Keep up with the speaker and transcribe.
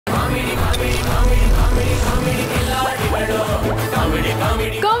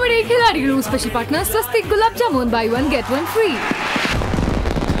Comedy Khiladigalu special partner Swastik Gulab Jamun buy one get one free.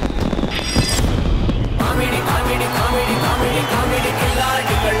 Comedy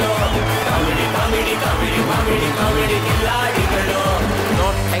Khiladigalu. Comedy Khiladigalu. No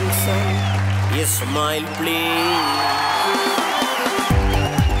tension, you smile please.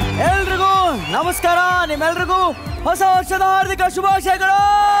 ಎಲ್ರಿಗೂ ನಮಸ್ಕಾರ. ನಿಮ್ಮೆಲ್ರಿಗೂ ಹೊಸ ವರ್ಷದ ಹಾರ್ದಿಕ ಶುಭಾಶಯಗಳು.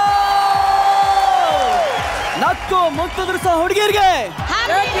 ನಕ್ಕು ಮುತ್ತುದುರಿಸೋ ಹುಡುಗಿರ್ಗೆ,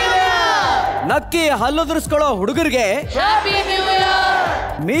 ನಕ್ಕಿ ಹಲ್ಲು ದುರಿಸ್ಕೊಳ್ಳೋ ಹುಡುಗರಿಗೆ,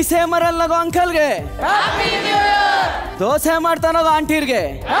 ಮೀಸೆ ಮರಲ್ ನಗೋ ಅಂಕಲ್ಗೆ, ದೋಸೆ ಮಾಡ್ತಾನೋದು ಆಂಟಿರ್ಗೆ,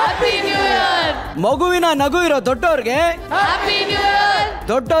 ಮಗುವಿನ ನಗು ಇರೋ ದೊಡ್ಡವ್ರಿಗೆ,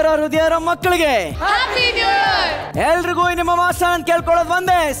 ದೊಡ್ಡವರ ಹೃದಯ ಇರೋ ಮಕ್ಕಳಿಗೆ ಎಲ್ರಿಗೂ ನಿಮ್ಮ ಮಾಸ್ಟರ್ ಅಂತ ಕೇಳ್ಕೊಳ್ಳೋದು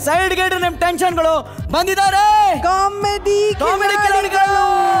ಒಂದೇ. ಸೈಡ್ ಗೇಡ್ ನಿಮ್ ಟೆನ್ಷನ್ಗಳು ಬಂದಿದ್ದಾರೆ. ಕಾಮಿಡಿ ಕಿಲಾಡಿಗಳು.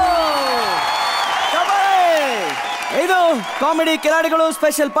 ಇದು comedy Khiladigalu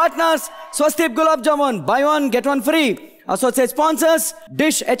special partners Swastik gulab jamun by one get one free. Associate sponsors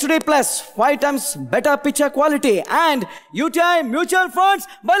Dish HD Plus 5 times better picture quality and UTI Mutual Funds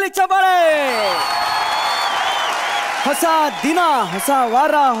ಬಲಿ ಚಬಾಳೆ. ಹೊಸ ದಿನ, ಹೊಸ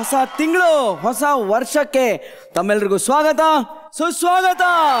ವಾರ, ಹೊಸ ತಿಂಗಳು, ಹೊಸ ವರ್ಷಕ್ಕೆ ತಮ್ಮೆಲ್ಲರಿಗೂ ಸ್ವಾಗತ, ಸುಸ್ವಾಗತ.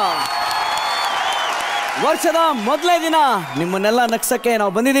 ವರ್ಷದ ಮೊದಲೇ ದಿನ ನಿಮ್ಮನ್ನೆಲ್ಲ ನಗ್ಸಕ್ಕೆ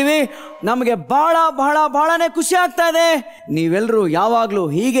ನಾವು ಬಂದಿದ್ದೀವಿ. ನಮಗೆ ಬಹಳನೇ ಖುಷಿ ಆಗ್ತಾ ಇದೆ. ನೀವೆಲ್ಲರೂ ಯಾವಾಗಲೂ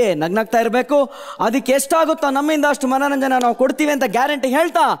ಹೀಗೆ ನಗ್ನಗ್ತಾ ಇರಬೇಕು. ಅದಕ್ಕೆ ಎಷ್ಟಾಗುತ್ತೋ ನಮ್ಮಿಂದ ಅಷ್ಟು ಮನೋರಂಜನೆ ನಾವು ಕೊಡ್ತೀವಿ ಅಂತ ಗ್ಯಾರಂಟಿ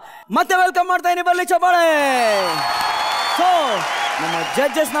ಹೇಳ್ತಾ ಮತ್ತೆ ವೆಲ್ಕಮ್ ಮಾಡ್ತಾ ಇದೀನಿ. ಬರ್ಲಿ ಚಪ್ಪಾಳೆ. ಸೊ ನಮ್ಮ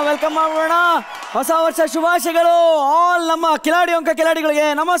ಜಡ್ಜಸ್ ನ ವೆಲ್ಕಮ್ ಮಾಡೋಣ. ಹೊಸ ವರ್ಷ ಶುಭಾಶಯಗಳು ಆಲ್ ನಮ್ಮ ಕಿಲಾಡಿಗಳಿಗೆ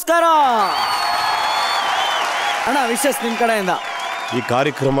ನಮಸ್ಕಾರ. ಅಣ್ಣ ವಿಶೇಷ ನಿಮ್ಮ ಕಡೆಯಿಂದ ಈ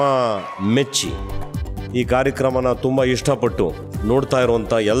ಕಾರ್ಯಕ್ರಮ ಮೆಚ್ಚಿ, ಈ ಕಾರ್ಯಕ್ರಮನ ತುಂಬ ಇಷ್ಟಪಟ್ಟು ನೋಡ್ತಾ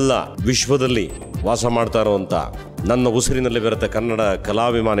ಇರುವಂಥ ಎಲ್ಲ ವಿಶ್ವದಲ್ಲಿ ವಾಸ ಮಾಡ್ತಾ ಇರುವಂಥ ನನ್ನ ಉಸಿರಿನಲ್ಲಿ ಬರುತ್ತೆ ಕನ್ನಡ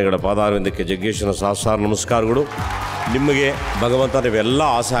ಕಲಾಭಿಮಾನಿಗಳ ಪಾದಾರವಿಂದಕ್ಕೆ ಜಗ್ಗೇಶನ ಸಹಸ್ರ ನಮಸ್ಕಾರಗಳು. ನಿಮಗೆ ಭಗವಂತ ನೀವೆಲ್ಲ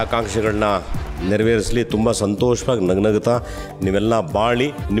ಆಸೆ ಆಕಾಂಕ್ಷೆಗಳನ್ನ ನೆರವೇರಿಸಲಿ. ತುಂಬ ಸಂತೋಷವಾಗಿ ನಗ್ನಗುತ್ತಾ ನೀವೆಲ್ಲ ಬಾಳಿ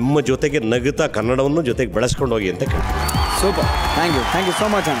ನಿಮ್ಮ ಜೊತೆಗೆ ನಗುತ್ತಾ ಕನ್ನಡವನ್ನು ಜೊತೆಗೆ ಬೆಳೆಸ್ಕೊಂಡು ಹೋಗಿ ಅಂತ ಕೇಳ್ತೀನಿ. Super, thank you so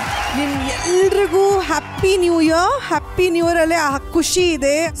much ಅಣ್ಣ. ನಿಮ್ಗೆಲ್ರಿಗೂ happy new year. Happy new year ಅಲ್ಲೇ ಖುಷಿ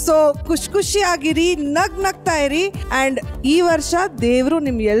ಇದೆ. ಸೊ ಖುಷಿಯಾಗಿರಿ, ನಗ್ತಾ ಇರಿ. ಅಂಡ್ ಈ ವರ್ಷ ದೇವರು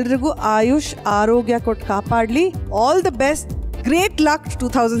ನಿಮ್ ಎಲ್ರಿಗೂ ಆಯುಷ್ ಆರೋಗ್ಯ ಕೊಟ್ಟು ಕಾಪಾಡ್ಲಿ. All the best. Great luck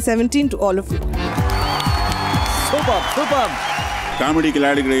 2017 to all of you. Super. Comedy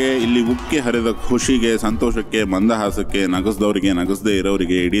ಕಿಲಾಡಿಗಳಿಗೆ ಇಲ್ಲಿ ಉಕ್ಕಿ ಹರಿದ ಖುಷಿಗೆ, ಸಂತೋಷಕ್ಕೆ, ಮಂದಹಾಸಕ್ಕೆ, ನಗಸ್ದವರಿಗೆ, ನಗಸದೇ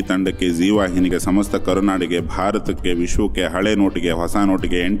ಇರೋರಿಗೆ, ಇಡೀ ತಂಡಕ್ಕೆ, ಜೀವಾಹಿನಿಗೆ, ಸಮಸ್ತ ಕರುನಾಡಿಗೆ, ಭಾರತಕ್ಕೆ, ವಿಶ್ವಕ್ಕೆ, ಹಳೆ ನೋಟಿಗೆ, ಹೊಸ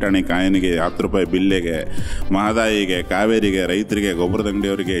ನೋಟಿಗೆ, ಎಂಟಣೆ ಕಾಯನಿಗೆ, 10 ರೂಪಾಯಿ ಬಿಲ್ಲೆಗೆ, ಮಹದಾಯಿಗೆ, ಕಾವೇರಿಗೆ, ರೈತರಿಗೆ,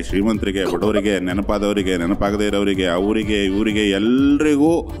 ಗೊಬ್ಬರದಂಗಡಿಯವರಿಗೆ, ಶ್ರೀಮಂತರಿಗೆ, ಬಡವರಿಗೆ, ನೆನಪಾದವರಿಗೆ, ನೆನಪಾಗದೇ ಇರೋರಿಗೆ, ಅವರಿಗೆ ಇವರಿಗೆ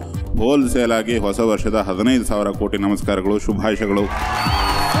ಎಲ್ರಿಗೂ ಹೋಲ್ಸೇಲ್ ಆಗಿ ಹೊಸ ವರ್ಷದ 15,000 ಕೋಟಿ ನಮಸ್ಕಾರಗಳು, ಶುಭಾಶಯಗಳು.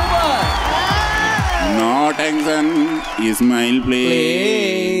 No tension, smile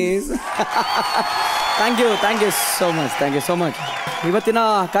please. Thank you so much. ಇವತ್ತಿನ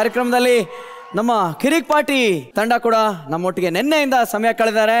ಕಾರ್ಯಕ್ರಮದಲ್ಲಿ ನಮ್ಮ ಕಿರಿಕ್ ಪಾರ್ಟಿ ತಂಡ ಕೂಡ ನಮ್ಮೊಟ್ಟಿಗೆ ನಿನ್ನೆಯಿಂದ ಸಮಯ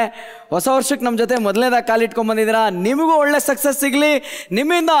ಕಳೆದಿದ್ದಾರೆ. ಹೊಸ ವರ್ಷಕ್ಕೆ ನಮ್ಮ ಜೊತೆ ಮೊದಲನೇದಾಗಿ ಕಾಲಿಟ್ಕೊಂಡ್ ಬಂದಿದ್ದೀರಾ. ನಿಮಗೂ ಒಳ್ಳೆ ಸಕ್ಸಸ್ ಸಿಗಲಿ,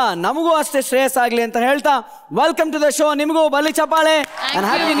 ನಿಮ್ಮಿಂದ ನಮಗೂ ಅಷ್ಟೇ ಶ್ರೇಯಸ್ ಆಗಲಿ ಅಂತ ಹೇಳ್ತಾ ವೆಲ್ಕಮ್ ಟು ದ ಶೋ. ನಿಮಗೂ ಬಲಿ ಚಪ್ಪಾಳೆ and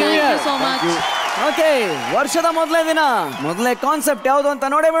happy new year. Okay, ವರ್ಷದ ಮೊದಲೇ ದಿನ, ಮೊದಲೇ ಕಾನ್ಸೆಪ್ಟ್ ಯಾವುದು ಅಂತ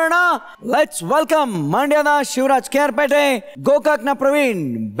ನೋಡೇ ಬಿಡೋಣ. ಲೆಟ್ಸ್ ವೆಲ್ಕಮ್ ಮಂಡ್ಯದ ಶಿವರಾಜ್ ಕೇರ್ಪೇಟೆ, ಗೋಕಾಕ್ನ ಪ್ರವೀಣ್,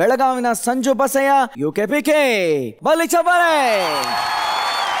 ಬೆಳಗಾವಿನ ಸಂಜು ಬಸಯ್ಯ, UKPK. ಬಲಿ ಚಪ್ಪಾಳೆ.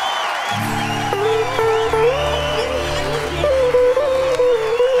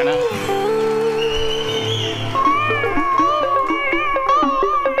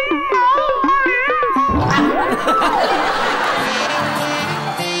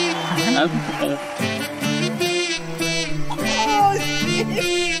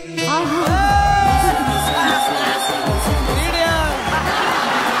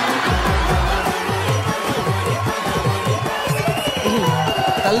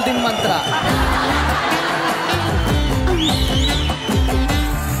 ಕಲ್ದಿನ್ ಮಂತ್ರ.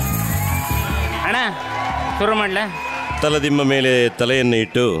 ಅಣ್ಣ ಶುರು ಮಾಡ್ಲ. ತಲದಿಮ್ಮ ಮೇಲೆ ತಲೆಯನ್ನು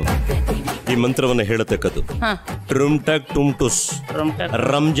ಇಟ್ಟು ಈ ಮಂತ್ರವನ್ನು ಹೇಳತಕ್ಕದ್ದು. ಟ್ರುಮ್ ಟಕ್ ಟುಮ್ ಟುಸ್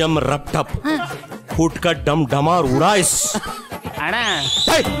ರಂಜಮ್ ರಪ್ ಟಪ್ ಹುಟ್ಕ ಡಮ್ ಡಮಾರ್ ಉಡಾಯ್ಸ್. ಅಣ್ಣ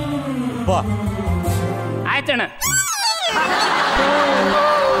ಬಾ ಆಯ್ತಣ್ಣ.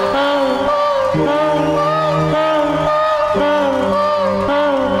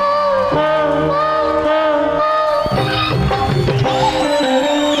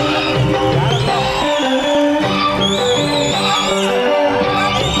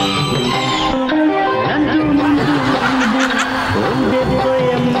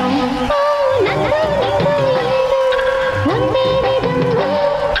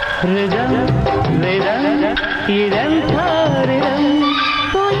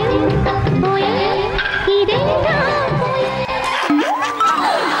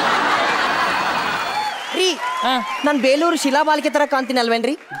 ನಾನು ಬೇಲೂರು ಶಿಲಾಬಾಲಿಕೆ ತರ ಕಾಣ್ತೀನಿ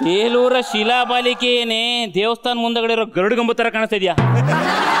ಅಲ್ವೇನ್ರಿ? ಬೇಲೂರ ಶಿಲಾಬಾಲಿಕೆ ಏನೇ ದೇವಸ್ಥಾನ ಮುಂದಗಡೆ ಇರೋ ಗರುಡು ಗಂಬ ತರ ಕಾಣಿಸ್ತಾ ಇದೆಯಾ?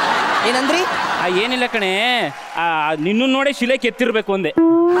 ಏನಂದ್ರಿ? ಏನಿಲ್ಲ ಕಣೆ, ನಿನ್ನ ನೋಡಿ ಶಿಲೆ ಕೆತ್ತಿರ್ಬೇಕು ಒಂದೇ.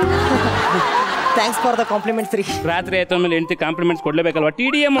 ಥ್ಯಾಂಕ್ಸ್ ಫಾರ್ ದ ಕಾಂಪ್ಲಿಮೆಂಟ್ಸ್ ರೀ. ರಾತ್ರಿ ಆಯ್ತು ಅಂದ್ಮೇಲೆ ಹೆಂಡತಿ ಕಾಂಪ್ಲಿಮೆಂಟ್ಸ್ ಕೊಡ್ಲೇಬೇಕಲ್ವಾ?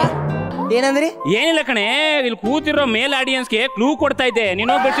 TDM. ಏನಂದ್ರಿ? ಏನಿಲ್ಲ ಕಣೆ, ಇಲ್ಲಿ ಕೂತಿರೋ ಮೇಲ್ ಆಡಿಯನ್ಸ್ಗೆ ಕ್ಲೂ ಕೊಡ್ತಾ ಇದ್ದೆ.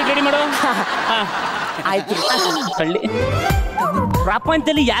 ನೀನು ಬೆಡ್ಶೀಟ್ ರೆಡಿ ಮಾಡು. ಆಯ್ತು. ತಳ್ಳಿ.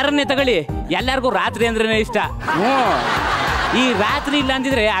 ಪ್ರಪಂಚದಲ್ಲಿ ಯಾರನ್ನೇ ತಗೊಳ್ಳಿ, ಎಲ್ಲರಿಗೂ ರಾತ್ರಿ ಅಂದ್ರೇನೆ ಇಷ್ಟ. ಈ ರಾತ್ರಿ ಇಲ್ಲ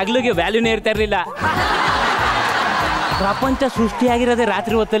ಅಂದಿದ್ರೆ ಹಗಲಿಗೆ ವ್ಯಾಲ್ಯೂನೇ ಇರ್ತಾ ಇರ್ಲಿಲ್ಲ. ಪ್ರಪಂಚ ಸೃಷ್ಟಿಯಾಗಿರೋದೇ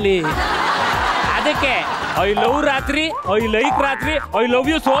ರಾತ್ರಿ ಹೊತ್ತಲ್ಲಿ. ಅದಕ್ಕೆ ಐ ಲವ್ ರಾತ್ರಿ, ಐ ಲೈಕ್ ರಾತ್ರಿ, I love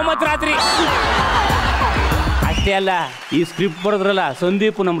you so much ರಾತ್ರಿ. ಅಷ್ಟೇ ಅಲ್ಲ, ಈ ಸ್ಕ್ರಿಪ್ಟ್ ಬರೋದ್ರಲ್ಲ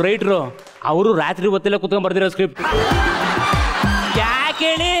ಸಂದೀಪ್ ನಮ್ಮ ರೈಟ್ರು, ಅವರು ರಾತ್ರಿ ಹೊತ್ತಲ್ಲೇ ಕುತ್ಕೊಂಡ್ ಬರ್ದಿರೋ ಸ್ಕ್ರಿಪ್ಟ್. ಯಾಕೆ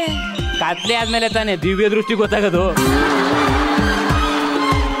ಹೇಳಿ? ಕತ್ಲೆ ಆದ್ಮೇಲೆ ತಾನೇ ದಿವ್ಯ ದೃಷ್ಟಿ ಗೊತ್ತಾಗೋದು.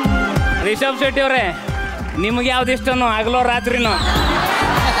 ರಿಷಬ್ ಶೆಟ್ಟಿ ಅವರೇ, ನಿಮ್ಗೆ ಯಾವ್ದು ಇಷ್ಟನೋ ಹಗಲೋ ರಾತ್ರಿನೋ?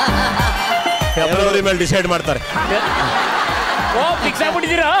 ಫೆಬ್ರವರಿ ಮೇಲೆ ಡಿಸೈಡ್ ಮಾಡ್ತಾರೆ. ಓ ಫಿಕ್ಸ್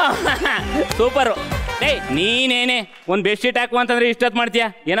ಆಗ್ಬಿಟ್ಟಿದ್ದೀರೋ? ಸೂಪರು. ನೀನೇನೆ ಒಂದ್ ಬೆಡ್ಶೀಟ್ ಹಾಕು ಅಂತಂದ್ರೆ ಇಷ್ಟೊತ್ತು ಮಾಡ್ತೀಯ?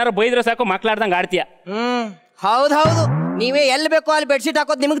 ಏನಾರು ಬೈದ್ರೆ ಸಾಕು ಮಕ್ಳಾಡ್ದಂಗೆ ಆಡ್ತೀಯ. ಹೌದು. ನೀವೇ ಎಲ್ಲಿ ಬೇಕೋ ಅಲ್ಲಿ ಬೆಡ್ಶೀಟ್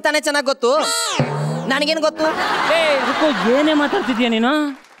ಹಾಕೋದು ನಿಮ್ಗೆ ತಾನೇ ಚೆನ್ನಾಗಿ ಗೊತ್ತು. ನನಗೇನು ಗೊತ್ತು? ಏನೇ ಮಾತಾಡ್ತಿದ್ಯಾ ನೀನು?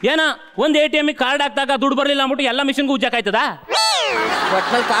 ಏನ ಒಂದ್ ATM ಕಾರ್ಡ್ ಹಾಕ್ದಾಗ ದುಡ್ಡು ಬರ್ಲಿಲ್ಲ ಅಂದ್ಬಿಟ್ಟು ಎಲ್ಲ ಮಿಷನ್ಗೂ ಉಜ್ಜಾಕಾಯ್ತದ?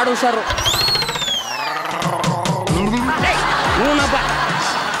 ಒಟ್ನಲ್ಲಿ ಕಾರ್ಡ್ ಹುಷಾರು. ಹೂನಪ್ಪ,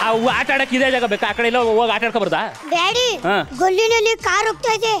 ಆಟ ಆಡಕ್ ಇದೇ ಜಾಗ ಬೇಕಾ? ಆ ಕಡೆ ಎಲ್ಲ ಹೋಗಿ ಆಟ ಆಡ್ಕೊಬಾರ್ದಾ? ಡ್ಯಾಡಿ, ಗಲ್ಲಿನಲ್ಲಿ ಕಾರ್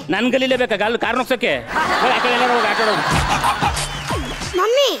ಹೋಗ್ತಾ ಇದೆ. ನನ್ ಗಲ್ಲಿಲೇ ಬೇಕಾ ಕಾರ್ ನೋಗ್ಸಕ್ಕೆ? ಆ ಕಡೆ ಎಲ್ಲ ಹೋಗಿ ಆಟ ಆಡೋದು.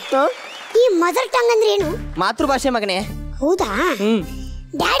 ಮಮ್ಮಿ, ಈ ಮದರ್ ಟಂಗ್ ಅಂದ್ರೆ ಏನು? ಮಾತೃಭಾಷೆ ಮಗನೇ. ಹೌದಾ?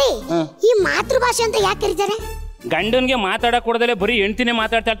 ಡ್ಯಾಡಿ, ಈ ಮಾತೃಭಾಷೆ ಅಂತ ಯಾಕೆ ಕರೀತಾರೆ? ಗಂಡನ್ಗೆ ಮಾತಾಡಕ್ ಕೊಡದಲ್ಲೇ ಬರೀ ಹೆಂಡ್ತಿನೇ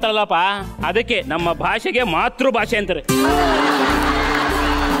ಮಾತಾಡ್ತಾ ಇರ್ತಾರಲ್ಲಪ್ಪ, ಅದಕ್ಕೆ ನಮ್ಮ ಭಾಷೆಗೆ ಮಾತೃಭಾಷೆ ಅಂತಾರೆ.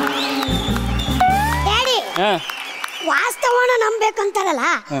 ಡ್ಯಾಡಿ, ವಾಸ್ತವನ ನಂಬೇಕಂತಾರಲ್ಲ,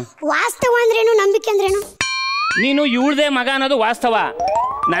 ವಾಸ್ತವ ಅಂದ್ರೇನು, ನಂಬಿಕೆ ಅಂದ್ರೇನು? ನೀನು ಇವಳ್ದೇ ಮಗ ಅನ್ನೋದು ವಾಸ್ತವ,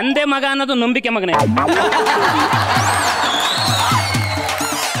 ನಂದೇ ಮಗ ಅನ್ನೋದು ನಂಬಿಕೆ ಮಗನೇ.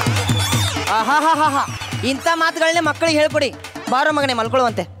 ಆಹಾಹಾಹಾ, ಇಂಥ ಮಾತುಗಳನ್ನೇ ಮಕ್ಕಳಿಗೆ ಹೇಳ್ಕೊಡಿ. ಬಾರೋ ಮಗನೇ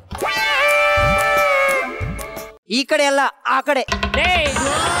ಮಲ್ಕೊಳ್ಳುವಂತೆ. ಈ ಕಡೆ ಅಲ್ಲ ಆ ಕಡೆ.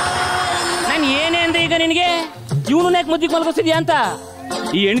 ನಾನು ಏನೇ ಅಂದೆ ಈಗ ನಿನಗೆ? ಇವನು ಯಾಕೆ ಮುದ್ದಿಗೆ ಮಲಗಿಸಿದ್ಯಾ ಅಂತ?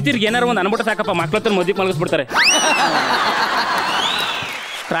 ಈ ಹೆಣ್ತಿರ್ಗೆ ಏನಾರು ಒಂದು ಅನ್ಬಿಟ್ಟು ಸಾಕಪ್ಪ, ಮಕ್ಳತ್ರ ಮುದ್ದಿಗೆ ಮಲಗಿಸ್ಬಿಡ್ತಾರೆ.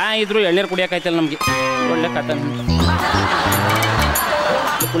 ಸ್ಟ್ರಾ ಇದ್ರು ಎಳ್ನೀರು ಕುಡಿಯೋಕಾಯ್ತಲ್ಲ ನಮ್ಗೆ. ಒಳ್ಳೆ ಕಥೆ.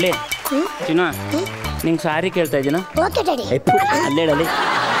 ಕುಳಿ ಚಿನ್ನ, ನಿಂಗೆ ಸಾರಿ ಕೇಳ್ತಾ ಇದ್ದೀನ? ಅಲ್ಲೇಳಲ್ಲಿ.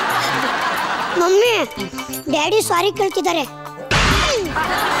 ಮಮ್ಮಿ, ಡ್ಯಾಡಿ ಸಾರಿ ಕೇಳ್ತಿದ್ದಾರೆ.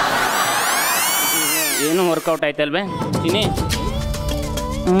 ಏನು ವರ್ಕೌಟ್ ಆಯ್ತಲ್ವೇ ಚಿನ್ನಿ?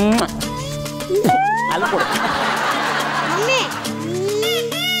 ಅಲ್ಲಿ ಕೊಡು.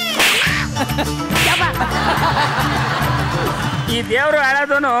 ಈ ದೇವರು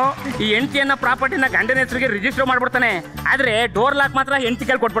ಹೇಳೋದನು ಈ ಹೆಂಡತಿಯನ್ನ ಪ್ರಾಪರ್ಟಿನ ಗಂಡನ ಹೆಸರಿಗೆ ರಿಜಿಸ್ಟರ್ ಮಾಡ್ಬಿಡ್ತಾನೆ. ಆದ್ರೆ ಡೋರ್ ಲಾಕ್ ಮಾತ್ರ ಹೆಂಡತಿ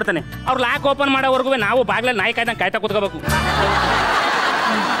ಕೇಳಿ ಕೊಟ್ಬಿಡ್ತಾನೆ. ಅವ್ರು ಲಾಕ್ ಓಪನ್ ಮಾಡೋವರೆಗೂ ನಾವು ಬಾಗ್ಲಲ್ಲಿ ನಾಯಿ ಕಾಯ್ತಾ ಕೂತ್ಕೋಬೇಕು.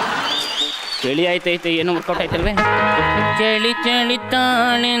 ಚಳಿ ಆಯ್ತೈತೆ, ಏನು ವರ್ಕೌಟ್ ಆಯ್ತಲ್ವೇ? ಚಳಿ ಚಳಿ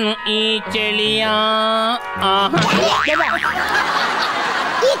ತಾಣೆನು ಈ ಚಳಿಯ.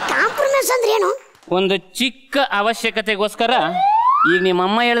 ಒಂದು ಚಿಕ್ಕ ಅವಶ್ಯಕತೆಗೋಸ್ಕರ ಈಗ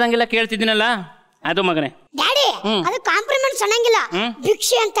ನಿಮ್ಮಮ್ಮ ಹೇಳ್ದಂಗೆಲ್ಲ ಕೇಳ್ತಿದ್ದೀನಲ್ಲ, ಅದು ಮಗನೇ. ಡ್ಯಾಡಿ, ಅದು ಕಾಂಪ್ಲಿಮೆಂಟ್ಸ್ ಅನ್ನಂಗಿಲ್ಲ,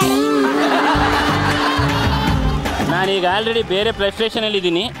 ಭಿಕ್ಷೆ ಅಂತಾರೆ. ನಾನೀಗ ಆಲ್ರೆಡಿ ಬೇರೆ ಫ್ರಸ್ಟ್ರೇಷನ್ ಅಲ್ಲಿ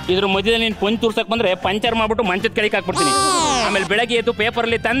ಇದ್ದೀನಿ. ಇದ್ರ ಮಧ್ಯದಲ್ಲಿ ನೀನು ಪಂಚ್ ತೋರ್ಸಕ್ ಬಂದ್ರೆ ಪಂಚರ್ ಮಾಡ್ಬಿಟ್ಟು ಮಂಚದ ಕೆಳಗೆ ಹಾಕ್ಬಿಡ್ತೀನಿ. ಆಮೇಲೆ ಬೆಳಗ್ಗೆ ಎದ್ದು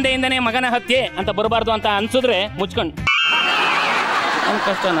ಪೇಪರಲ್ಲಿ ತಂದೆಯಿಂದನೇ ಮಗನ ಹತ್ಯೆ ಅಂತ ಬರಬಾರ್ದು ಅಂತ ಅನ್ಸಿದ್ರೆ ಮುಚ್ಕೊಂಡು ನನ್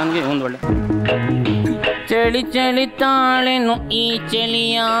ಕಷ್ಟ ನನಗೆ ಒಂದು ಒಳ್ಳೆ. ಚಳಿ ಚಳಿ ತಾಳೆನು ಈ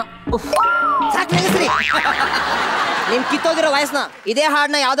ಚಳಿಯ. ನಿಮ್ ಕಿತ್ತೋಗಿರೋ ವಾಯ್ಸ್ನ ಇದೇ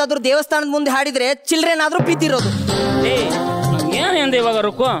ಹಾಡನ್ನ ಯಾವ್ದಾದ್ರು ದೇವಸ್ಥಾನದ ಮುಂದೆ ಹಾಡಿದ್ರೆ ಚಿಲ್ಡ್ರೇನಾದ್ರೂ ಪ್ರೀತಿರೋದು. ಏನೇಂದ ಇವಾಗ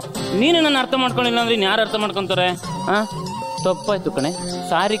ರುಕ್ಕು? ನೀನು ನನ್ನ ಅರ್ಥ ಮಾಡ್ಕೊಂಡಿಲ್ಲ ಅಂದ್ರೆ ಯಾರು ಅರ್ಥ ಮಾಡ್ಕೊಂತಾರೆ? ತಪ್ಪಾಯ್ತು ಕಣೆ,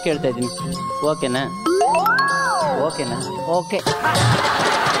 ಸಾರಿ ಕೇಳ್ತಾ ಇದ್ದೀನಿ. ಓಕೆನಾ? ಓಕೆನಾ? ಓಕೆ.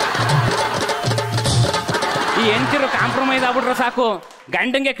 ಈ ಹೆಂಡ್ತಿರು ಕಾಂಪ್ರಮೈಸ್ ಆಗ್ಬಿಟ್ರೆ ಸಾಕು.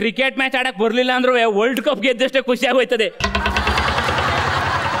 ಗಂಡಂಗೆ ಕ್ರಿಕೆಟ್ ಮ್ಯಾಚ್ ಆಡಕ್ ಬರ್ಲಿಲ್ಲ ಅಂದ್ರೂ ವರ್ಲ್ಡ್ ಕಪ್ ಗೆದ್ದಷ್ಟೇ ಖುಷಿ ಆಗೋಯ್ತದೆ.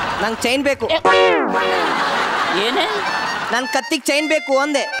 ನಂಗೆ ಚೈನ್ ಬೇಕು. ಏನೇ? ನನ್ ಕತ್ತಿಗೆ ಚೈನ್ ಬೇಕು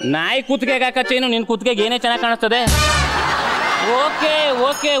ಅಂದೆ. ನಾಯಿ ಕುತ್ತಿಗೆಗೆ ಹಾಕ ಚೈನು, ನಿನ್ ಕುತ್ತಿಗೆಗೆ ಏನೇ ಚೆನ್ನಾಗಿ ಕಾಣಿಸ್ತದೆ. Okay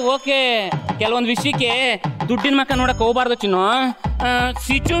okay okay. ಕೆಲವೊಂದು ವಿಷಯಕ್ಕೆ ದುಡ್ಡಿನ ಮಕ್ಕ ನೋಡಕ್ ಹೋಗ್ಬಾರ್ದು ಚಿನ್ನು,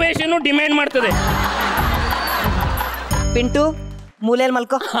 ಸಿಚುವೇಶನ್ ಡಿಮ್ಯಾಂಡ್ ಮಾಡ್ತದೆ. ಪಿಂಟು, ಮೂಲೆಯಲ್ಲಿ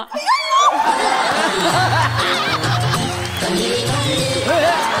ಮಲ್ಕೋ.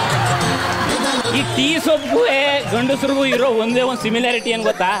 ಈ ಟೀ ಸೊಪ್ಪು ಗಂಡಸರಿಗೂ ಇರೋ ಒಂದೇ ಒಂದು ಸಿಮಿಲಾರಿಟಿ ಏನ್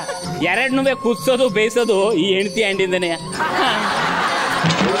ಗೊತ್ತಾ? ಎರಡ್ನೂ ಕುದಿಸೋದು ಬೇಯಿಸೋದು ಈ ಹೆಂಡತಿ ಹ್ಯಾಂಡಿಂದನೇ.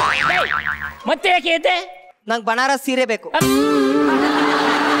 ಮತ್ತೆ ಯಾಕೆ ಐತೆ? ನಂಗೆ ಬನಾರಸ್ ಸೀರೆ ಬೇಕು.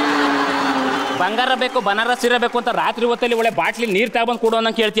 ಬಂಗಾರ ಬೇಕು ಬನಾರಸ್ ಸೀರೆ ಬೇಕು ಅಂತ ರಾತ್ರಿ ಹೊತ್ತಲ್ಲಿ ಒಳ್ಳೆ ಬಾಟ್ಲಿ ನೀರ್ ತಗೊಂಡ್ ಕೊಡು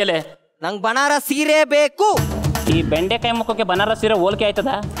ಅನ್ನಂಗೆ ಕೇಳ್ತಿಯಲ್ಲ. ನಂಗೆ ಬನಾರಸ್ ಸೀರೆ ಬೇಕು. ಈ ಬೆಂಡೆಕಾಯಿ ಮುಖಕ್ಕೆ ಬನಾರಸ್ ಸೀರೆ ಹೋಲಿಕೆ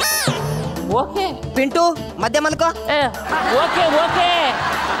ಆಯ್ತದ? ಓಕೆ ಪಿಂಟು ಮಧ್ಯ ಮಲ್ಕೋ. ಓಕೆ ಓಕೆ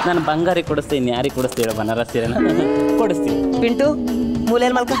ನಾನು ಬಂಗಾರಿ ಕೊಡಿಸ್ತೀನಿ. ಯಾರಿಗೆ ಕೊಡಿಸ್ತೀರ ಬನಾರಸ್ ಸೀರೆನ? ಕೊಡಿಸ್ತೀನಿ. ಪಿಂಟು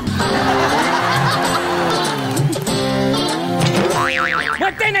ಮೂಲೆಯಲ್ಲಿ ಮಲ್ಕ.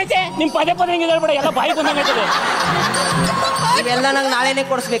 ಮತ್ತೇನೈತೆ ನಿಮ್ ಪದೇ ಪದೇ ಹಿಂಗೆ ಹೇಳ್ಬೇಡ, ಎಲ್ಲ ಬಾಯಿ ಬಂದಂಗೈತದೆ. ಇವೆಲ್ಲ ನಂಗೆ ನಾಳೆನೆ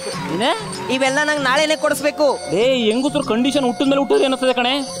ಕೊಡಿಸ್ಬೇಕು. ಇವೆಲ್ಲ ನಂಗೆ ನಾಳೆನೆ ಕೊಡಿಸ್ಬೇಕು. ಏ ಹೆಂಗುಸ್ರು ಕಂಡೀಷನ್ ಹುಟ್ಟಿದ ಮೇಲೆ ಹುಟ್ಟೋದು ಅನ್ನಿಸ್ತದೆ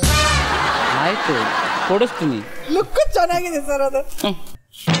ಕಣೆ. ಆಯ್ತು ಕೊಡಿಸ್ತೀನಿ. ಲುಕ್ ಚೆನ್ನಾಗಿದೆ ಸರ್ ಅದು.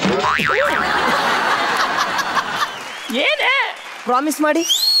 ಏನೇ ಪ್ರಾಮಿಸ್ ಮಾಡಿ.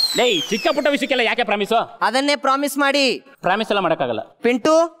 ಲೇ ಚಿಕ್ಕ ಪುಟ್ಟ ವಿಷಯಕ್ಕೆಲ್ಲ ಯಾಕೆ ಪ್ರಾಮಿಸು? ಅದನ್ನೇ ಪ್ರಾಮಿಸ್ ಮಾಡಿ. ಪ್ರಾಮಿಸ್ ಎಲ್ಲ ಮಾಡಕ್ಕಾಗಲ್ಲ.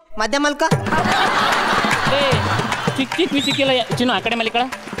 ಪಿಂಟು ಮಧ್ಯ ಮಲ್ಕ. ಏ ಚಿಕ್ಕ ಚಿಕ್ಕ ವಿಷಯಕ್ಕೆಲ್ಲ ಚಿನ್ನು ಆ ಕಡೆ ಮಲಿಕಳ.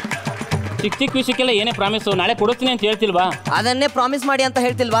 ಚಿಕ್ಕ ಚಿಕ್ಕ ವಿಷಯಕ್ಕೆಲ್ಲ ಏನೇ ಪ್ರಾಮಿಸು? ನಾಳೆ ಕೊಡಿಸ್ತೀನಿ ಅಂತ ಹೇಳ್ತಿಲ್ವಾ? ಅದನ್ನೇ ಪ್ರಾಮಿಸ್ ಮಾಡಿ ಅಂತ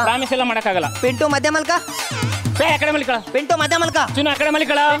ಹೇಳ್ತಿಲ್ವಾ? ಪ್ರಾಮಿಸ್ ಎಲ್ಲ ಮಾಡಕ್ಕಾಗಲ್ಲ. ಪಿಂಟು ಮಧ್ಯ ಮಲ್ಕ. ಆ ಕಡೆ ಮಲಿಕಳ. ಪಿಂಟು ಮಧ್ಯ ಮಲ್ಕ. ಚಿನ್ನು ಆ ಕಡೆ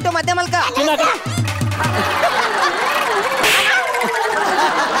ಮಲಿಕಳ. ಪಿಂಟು ಮಧ್ಯ ಮಲ್ಕ. ಚಿನ್ನು ಆ ಕಡೆ.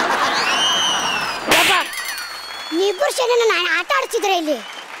 ನೀವಿಬ್ಬರು ಸೇರಿ ನನ್ನ ಆಟ ಆಡ್ತಿದ್ರೆ ಇಲ್ಲಿ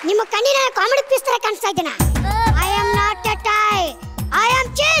ನಿಮ್ಮ ಕಣ್ಣಿನ ಕಾಮಿಡಿ ಪೀಸ್ ತರ ಕಾಣಿಸ್ತಾ ಇದ್ದೀನ. I am not A tie, I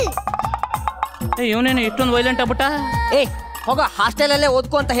am chill. ಇವನೇನು ಇಷ್ಟೊಂದು ವೈಲೆಂಟ್ ಆಗ್ಬಿಟ್ಟ? ಏ ಹೋಗ, ಹಾಸ್ಟೆಲ್ ಅಲ್ಲೇ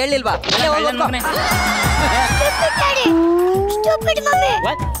ಓದ್ಕೋ ಅಂತ ಹೇಳಿಲ್ವಾ? ಅಲ್ಲೇ ಓದ್ಕೋ. Stupid mummy.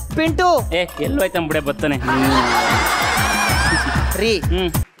 ಪಿಂಟು ಏ ಎಲ್ಲೋಯ್ತ ಬಿಡೆ ಬತ್ತಾನೆ ರೀ.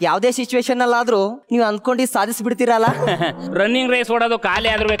 ಯಾವ್ದೇ ಸಿಚುವೇಶನ್ ಅಲ್ಲಾದ್ರೂ ನೀವು ಅಂದ್ಕೊಂಡು ಸಾಧಿಸ್ಬಿಡ್ತೀರಲ್ಲ. ರನ್ನಿಂಗ್ ರೇಸ್ ಓಡೋದು ಖಾಲಿ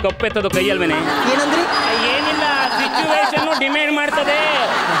ಆದ್ರೂ ಕಪ್ಪೆತ್ತದು ಕೈಯಲ್ವೇನೆ. ಏನಂದ್ರಿ? ಏನಿಲ್ಲ, ಸಿಚುವೇಶನ್ ಡಿಮ್ಯಾಂಡ್ ಮಾಡ್ತದೆ.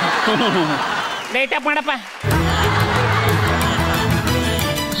 ಲೈಟ್ ಅಪ್ ಮಾಡಪ್ಪ.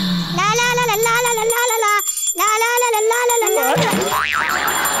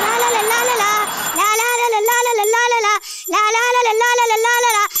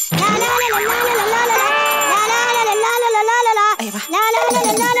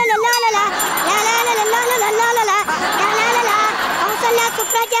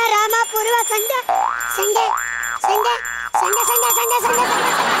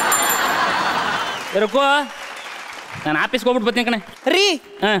 ಇರಕೋ ನಾನು ಆಫೀಸ್ಗೆ ಹೋಗ್ಬಿಟ್ಟು ಬರ್ತೀನಿ ಕಣೆ. ರೀ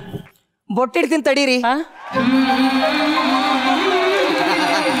ಬೊಟ್ಟಿಡ್ತೀನಿ ತಡೀರಿ.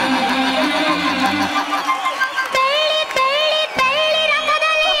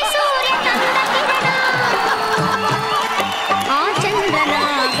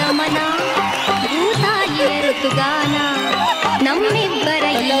 ನಮ್ಮಿಬ್ಬರ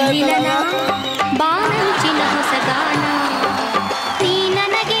ಈ ಮಿಲನ ಬಾನಂಚಿನ ಹೊಸಗಾನ. ನೀ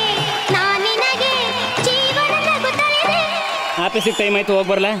ನನಗೆ ನಾ ನಿನಗೆ ಜೀವನ ನಗುತ್ತಲಿದೆ. ಆಫೀಸಿಗೆ ಟೈಮ್ ಆಯ್ತು, ಹೋಗಿ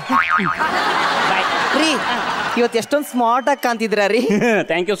ಬರಲ್ಲ. ಬಾಯ್ ರೀ. ಇವತ್ತು ಎಷ್ಟೊಂದು ಸ್ಮಾರ್ಟ್ ಆಗಿ ಕಾಣ್ತಿದ್ದೀರಾ ರೀ.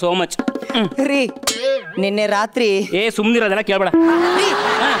 Thank you so much. ರೀ ನಿನ್ನೆ ರಾತ್ರಿ ಸುಮ್ಮನಿರೋದೆಲ್ಲ ಕೇಳಬೇಡ.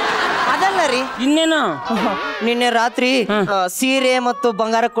 ಅದಲ್ಲ ರೀ, ಇನ್ನೇನು ನಿನ್ನೆ ರಾತ್ರಿ ಸೀರೆ ಮತ್ತು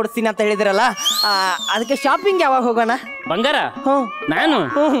ಬಂಗಾರ ಕೊಡ್ತೀನಿ ಅಂತ ಹೇಳಿದ್ರಲ್ಲ, ಅದಕ್ಕೆ ಶಾಪಿಂಗ್ ಯಾವಾಗ ಹೋಗೋಣ? ಬಂಗಾರ ನಾನು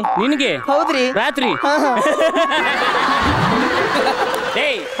ನಿನಗೆ? ಹೌದ್ರಿ ರಾತ್ರಿ.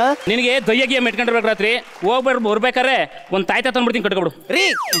 ಏಯ್ ನಿನಗೆ ದೊಯ್ಯಗಿಯ ಮೆಟ್ಕೊಂಡಿರ್ಬೇಕು. ರಾತ್ರಿ ಬರ್ಬೇಕಾರೆ ಒಂದ್ ತಾಯ್ತ ತಂದ್ಬಿಡ್ತೀನಿ, ಕಟ್ಕೊಬಿಡು. ರೀ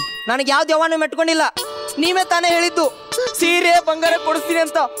ನನಗೆ ಯಾವ್ದು ಯಾವನು ಮೆಟ್ಕೊಂಡಿಲ್ಲ. ನೀವೇ ತಾನೇ ಹೇಳಿದ್ದು ಸೀರೆ ಬಂಗಾರ ಕೊಡಿಸ್ತೀನಿ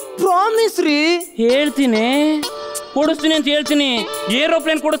ಅಂತ. ಪ್ರಾಮಿಸ್ ರೀ. ಹೇಳ್ತೀನಿ ಕೊಡಿಸ್ತೀನಿ ಅಂತ ಹೇಳ್ತೀನಿ.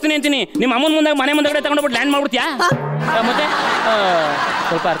 ಏರೋಪ್ಲೇನ್ ಕೊಡಿಸ್ತೀನಿ ಅಂತೀನಿ. ನಿಮ್ಮ ಅಮ್ಮನ ಮುಂದಾಗ ಮನೆ ಮುಂದಗಡೆ ತಗೊಂಡೋಗ್ಬಿಟ್ಟು ಲ್ಯಾಂಡ್ ಮಾಡ್ಬಿಡ್ತೀಯಾ? ಮತ್ತೆ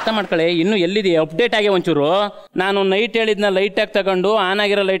ಸ್ವಲ್ಪ ಅರ್ಥ ಮಾಡ್ಕೊಳ್ಳಿ. ಇನ್ನು ಎಲ್ಲಿದೆ ಅಪ್ಡೇಟ್ ಆಗಿ ಒಂಚೂರು. ನಾನು ನೈಟ್ ಹೇಳಿದ್ನ ಲೈಟ್ ಆಗಿ ತಗೊಂಡು ಆನ್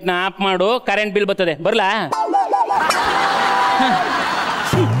ಆಗಿರೋ ಲೈಟ್ನ ಆಫ್ ಮಾಡು, ಕರೆಂಟ್ ಬಿಲ್ ಬರ್ತದೆ. ಬರ್ಲಾ?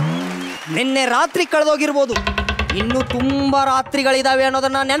 ನಿನ್ನೆ ರಾತ್ರಿ ಕಳೆದೋಗಿರ್ಬೋದು, ಇನ್ನು ತುಂಬಾ ರಾತ್ರಿಗಳಿದಾವೆ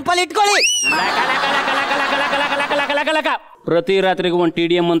ಅನ್ನೋದನ್ನ ನೆನಪಲ್ಲಿ ಇಟ್ಕೊಳ್ಳಿ. ಪ್ರತಿ ರಾತ್ರಿಗೂ ಒಂದು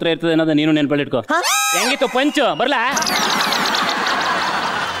TDM ಮಂತ್ರ ಇರ್ತದೆ ಅನ್ನೋದು ನೀನು ನೆನಪಲ್ಲಿ ಇಟ್ಕೋ. ಹೆಂಗಿತ್ತು ಪಂಚು? ಬರ್ಲಾ?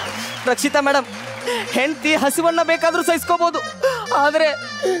 ರಕ್ಷಿತಾ ಮೇಡಮ್, ಹೆಂಡತಿ ಹಸಿವನ್ನ ಬೇಕಾದ್ರೂ ಸಹಿಸ್ಕೋಬಹುದು, ಆದ್ರೆ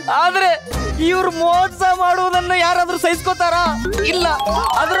ಇವ್ರು ಮೋಸ ಮಾಡುವುದನ್ನು ಯಾರಾದ್ರೂ ಸಹಿಸ್ಕೋತಾರ? ಇಲ್ಲ.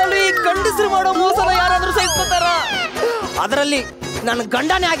 ಅದರಲ್ಲಿ ಈ ಗಂಡಸರು ಮಾಡೋ ಮೋಸನ ಯಾರಾದ್ರೂ ಸಹಿಸ್ಕೋತಾರ? ಅದರಲ್ಲಿ ನನ್ನ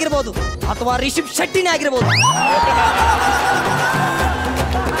ಗಂಡನೇ ಆಗಿರ್ಬೋದು ಅಥವಾ ರಿಷಬ್ ಶೆಟ್ಟಿನೇ ಆಗಿರ್ಬೋದು.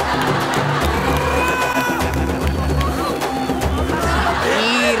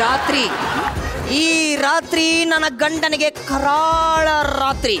 ಈ ರಾತ್ರಿ ನನ್ನ ಗಂಡನಿಗೆ ಕರಾಳ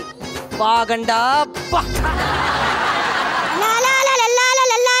ರಾತ್ರಿ. ಬಾ ಗಂಡ ಬಾ.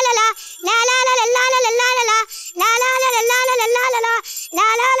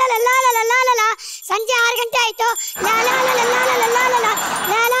 ಸಂಜೆ 6 ಗಂಟೆ ಆಯ್ತು.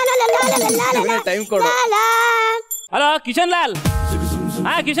 ಹಲೋ ಕಿಶನ್ ಲಾಲ್.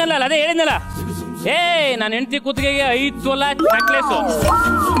 ಕಿಶನ್ ಲಾಲ್, ಅದೇ ಹೇಳಿದ್ನಲ್ಲ. ನಾನು ಹೆಂಡತಿ ಕೂತ್ಗೆಗೆ 5 ತೊಲ ನೆಕ್ಲೆಸ್.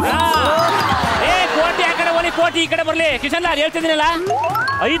 ಕೋಟಿ ಆ ಕಡೆ ಹೋಲಿ ಕೋಟಿ ಈ ಕಡೆ ಬರ್ಲಿ. ಕಿಶನ್ ಲಾಲ್ ಹೇಳ್ತಿದ್ದೀನಲ್ಲ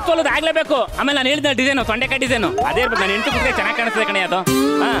 5 ತೊಲದ ಆಗ್ಲೇಬೇಕು. ಆಮೇಲೆ ನಾನು ಹೇಳಿದ ಡಿಸೈನು ಸೊಂಡೆಕಾಯಿ ಡಿಸೈನು ಅದೇ ಇರ್ಬೇಕು. ನಾನು 8 ಕುದ್ರೆ ಚೆನ್ನಾಗಿ ಕಾಣಿಸ್ತದೆ ಕಣೆ ಅದು.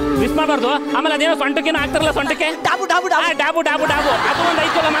 ಮಿಸ್ ಮಾಡಬಾರ್ದು. ಆಮೇಲೆ ಅದೇನೋ ಸೊಂಟಕ್ಕೇನೋ ಆಗ್ತಾರಲ್ಲ ಸೊಂಟಕ್ಕೆ ಡಾಬು ಡಾಬು ಡಾಬು ಡಾಬು ಡಾಬು ಅದು ಒಂದು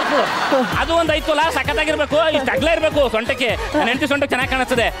 5 ತೊಲ ಮಾಡ್ಕೊಡು. ಅದು ಒಂದು 5 ತೊಲ ಸಖತ್ತಾಗಿರ್ಬೇಕು. ಇಷ್ಟು ಅಗ್ಲ ಇರ್ಬೇಕು ಸೊಂಟಕ್ಕೆ. ನಾನು 8 ಸೊಂಟಕ್ಕೆ ಚೆನ್ನಾಗಿ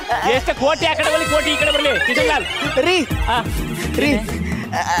ಕಾಣಿಸ್ತದೆ. ಎಷ್ಟು ಕೋಟಿ ಆ ಕಡೆ ಬರ್ಲಿ ಕೋಟಿ ಈ ಕಡೆ ಬರ್ಲಿ. ಕಿಶನ್ ಲಾಲ್ ರೀ ರೀ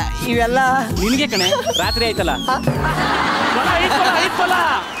ಇವೆಲ್ಲ ನಿನ್ಗೆ ಕಣೆ. ರಾತ್ರಿ ಆಯ್ತಲ್ಲ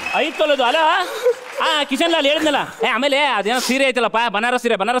 5 ತೊಲದು ಅಲ್ಲ. ಕಿಶನ್ ಲಾಲ್ ಹೇಳಿದ್ನಲ್ಲ. ಆಮೇಲೆ ಅದೇನೋ ಸೀರೆ ಐತಲ್ಲಪ್ಪ ಬನಾರಸ್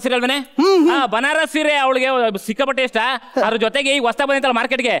ಸೀರೆ ಅಲ್ವೇನೆ. ಬನಾರಸ್ ಸೀರೆ ಅವಳಿಗೆ ಸಿಕ್ಕಾಪಟ್ಟೆ ಇಷ್ಟ. ಅದ್ರ ಜೊತೆಗೆ ಈಗ ಹೊಸ ಬಂದಿತ್ತಲ್ಲ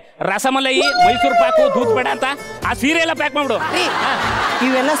ಮಾರ್ಕೆಟ್ಗೆ ರಸಮಲೈ ಮೈಸೂರು ಪಾಕು ದೂದ್ ಬೇಡ ಅಂತ ಆ ಸೀರೆ ಎಲ್ಲ ಪ್ಯಾಕ್ ಮಾಡ್ಬಿಡು.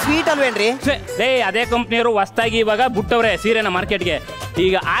 ಇವೆಲ್ಲ ಸ್ವೀಟ್ ಅಲ್ವೇನ್ರಿ? ಅದೇ ಕಂಪ್ನಿಯವರು ಹೊಸ್ತಾಗಿ ಇವಾಗ ಬಿಟ್ಟವ್ರೆ ಸೀರೆನ ಮಾರ್ಕೆಟ್ಗೆ.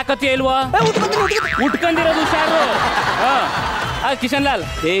 ಈಗ ಆಕತಿಯ ಇಲ್ವೋ ಉಟ್ಕೊಂಡಿರೋದು ಹುಷಾರು. ಕಿಶನ್ ಲಾಲ್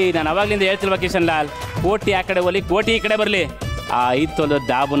ನಾನು ಅವಾಗ್ಲಿಂದ ಹೇಳ್ತಿಲ್ವಾ ಕಿಶನ್ ಲಾಲ್ ಕೋಟಿ ಆ ಕಡೆ ಒಲಿ ಕೋಟಿ ಈ ಕಡೆ ಬರ್ಲಿ. ಆ 5 ತೊಲದ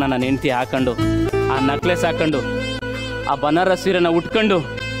ಡಾಬುನ ನನ್ನ ಹೆಂಡತಿ ಹಾಕೊಂಡು ಆ ನಕ್ಲೆಸ್ ಹಾಕೊಂಡು ಆ ಬನಾರಸ್ ಸೀರೆನ ಉಟ್ಕೊಂಡು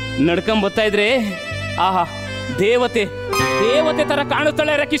ನಡ್ಕೊಂಡ್ ಬರ್ತಾ ಇದ್ರೆ ಆಹಾ ದೇವತೆ ದೇವತೆ ತರ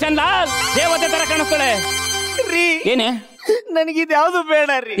ಕಾಣಿಸ್ತಾಳೆ ಕಿಶನ್ ಲಾಲ್. ದೇವತೆ ತರ ಕಾಣಿಸ್ತಾಳೆ. ಏನೇ ನನಗಿದ್ ಯಾವ್ದು ಬೇಡ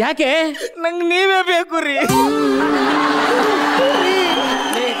ರೀ. ಯಾಕೆ? ನಂಗೆ ನೀವೇ ಬೇಕು ರೀ.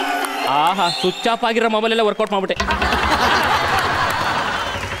 ಆಹಾ ಸ್ವಿಚ್ ಆಫ್ ಆಗಿರೋ ಮೊಬೈಲ್ ಎಲ್ಲ ವರ್ಕೌಟ್ ಮಾಡ್ಬಿಟ್ಟೆ.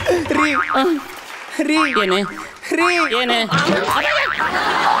 ರೀ ಏನೇ ರೀ ಏನೇ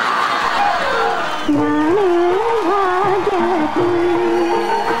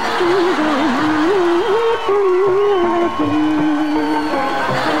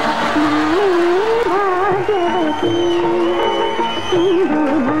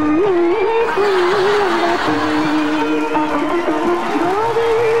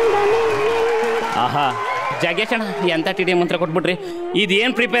ಆಹಾ ಜಗ್ಗೇಶ್ ಅಣ್ಣ ಎಂತ ಟಿಡಿ ಮಂತ್ರ ಕೊಟ್ಬಿಟ್ರಿ.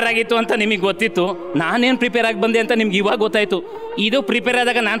 ಇದೇನು ಪ್ರಿಪೇರ್ ಆಗಿತ್ತು ಅಂತ ನಿಮಗೆ ಗೊತ್ತಿತ್ತು. ನಾನೇನು ಪ್ರಿಪೇರ್ ಆಗಿ ಬಂದೆ ಅಂತ ನಿಮ್ಗೆ ಇವಾಗ ಗೊತ್ತಾಯ್ತು. ಇದು ಪ್ರಿಪೇರ್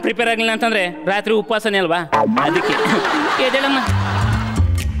ಆದಾಗ ನಾನು ಪ್ರಿಪೇರ್ ಆಗಲಿಲ್ಲ ಅಂತಂದ್ರೆ ರಾತ್ರಿ ಉಪವಾಸನೇ ಅಲ್ವಾ. ಅದಕ್ಕೆ ಎದೇಳಮ್ಮ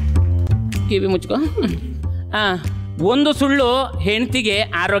ಕಿವಿ ಮುಚ್ಕೋ. ಒಂದು ಸುಳ್ಳು ಹೆಂಡತಿಗೆ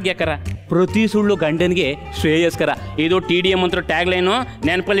ಆರೋಗ್ಯಕರ, ಪ್ರತಿ ಸುಳ್ಳು ಗಂಡನಿಗೆ ಶ್ರೇಯಸ್ಕರ. ಇದು TDM ಮಂತ್ರ ಟ್ಯಾಗ್ ಲೈನು.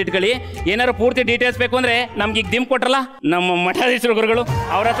 ನೆನಪಲ್ಲಿ ಇಟ್ಕೊಳ್ಳಿ. ಏನಾದ್ರು ಪೂರ್ತಿ ಡೀಟೇಲ್ಸ್ ಬೇಕು ಅಂದ್ರೆ ನಮ್ಗೆ ಈಗ ದಿಮ್ ಕೊಟ್ರಲ್ಲ ನಮ್ಮ ಮಠಾಧೀಶರು ಗುರುಗಳು,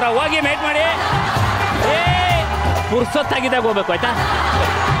 ಅವ್ರ ಹತ್ರ ಹೋಗಿ ಮೇಟ್ ಮಾಡಿ ಪುರ್ಸೊತ್ತಾಗಿದ್ದಾಗ ಹೋಗ್ಬೇಕು ಆಯ್ತಾ.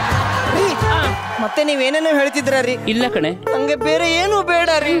 ಮತ್ತೆ ನೀವೇನೇನೋ ಹೇಳ್ತಿದ್ರ ರೀ. ಇಲ್ಲ ಕಣೆ ನಂಗೆ ಬೇರೆ ಏನು ಬೇಡ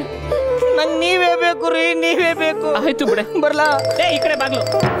ರೀ. ನಂಗೆ ನೀವೇ ಬೇಕು ರೀ, ನೀವೇ ಬೇಕು. ಆಯ್ತು ಬಿಡೆ ಬರ್ಲಾ? ಈ ಕಡೆ ಬಾಗ್ಲು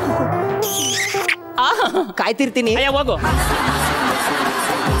ಕಾಯ್ತಿರ್ತೀನಿ. ಅಯ್ಯ ಹೋಗು.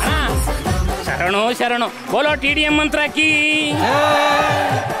 ಶರಣು ಶರಣು ಬೋಲೋ TDM ಮಂತ್ರ ಕೀ.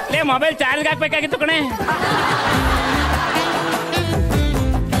 ಲೇ ಮೊಬೈಲ್ ಚಾರ್ಜ್ ಹಾಕ್ಬೇಕಾಗಿತ್ತು ಕಣೆ.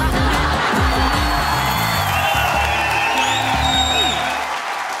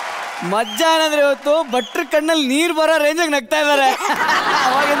 ಮಧ್ಯಾಹ್ನ ಅಂದ್ರೆ ಇವತ್ತು ಭಟ್ರ ಕಣ್ಣಲ್ಲಿ ನೀರು ಬರೋ ರೇಂಜಿಗೆ ನಗ್ತಾ ಇದ್ದಾರೆ.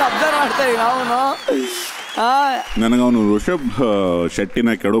 ಅವಾಗಿಂದ ಅಬ್ಸರ್ವ್ ಮಾಡ್ತಾ ಇದೀವಿ ನಾವು. ನನಗವನು ಋಷಭ್ ಶೆಟ್ಟಿನ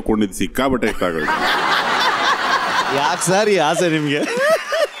ಕೆಡಕೊಂಡಿದ್ದು ಸಿಕ್ಕಾಬಟ್ಟೆ ಇಷ್ಟ ಆಗೋದು. ಯಾಕೆ ಸರ್ ಈ ಆಸೆ ನಿಮಗೆ?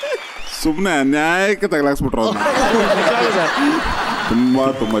 ಸುಮ್ಮನೆ ಅನ್ಯಾಯಕ್ಕೆ ತಗಲಾಕ್ಸ್ಬಿಟ್ರು ಅವ್ನು.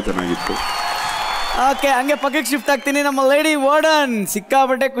 ತುಂಬಾ ಚೆನ್ನಾಗಿತ್ತು. ಓಕೆ, ಹಂಗೆ ಪಕ್ಕಕ್ಕೆ ಶಿಫ್ಟ್ ಆಗ್ತೀನಿ. ನಮ್ಮ ಲೇಡಿ ವಾರ್ಡನ್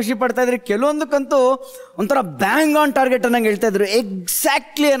ಸಿಕ್ಕಾಬಟ್ಟೆ ಖುಷಿ ಪಡ್ತಾ ಇದ್ರಿ. ಕೆಲವೊಂದಕ್ಕಂತೂ ಒಂಥರ ಬ್ಯಾಂಗ್ ಆನ್ ಟಾರ್ಗೆಟ್ ಅನ್ನಂಗೆ ಹೇಳ್ತಾ ಇದ್ರು.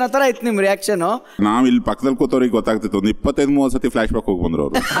 ಎಕ್ಸಾಕ್ಟ್ಲಿ ಅನ್ನೋ ತರ ಇತ್ತು ನಿಮ್ಮ ರಿಯಾಕ್ಷನ್. ನಾವ್ ಇಲ್ಲಿ ಪಕ್ಕದಲ್ಲಿ ಕೂತವ್ರಿಗೆ ಗೊತ್ತಾಗ್ತಿತ್ತು. ಒಂದು 25-30 ಸತಿ ಫ್ಲಾಶ್ ಬ್ಯಾಕ್ ಹೋಗಿ ಬಂದ್ರು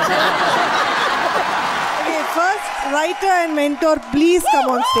ಅವರು. First writer and mentor, please come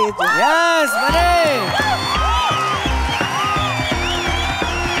on stage. Yes, Mare.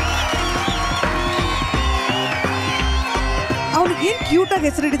 ಅವ್ನಿಗೆ ಏನ್ ಕ್ಯೂಟ್ ಆಗಿ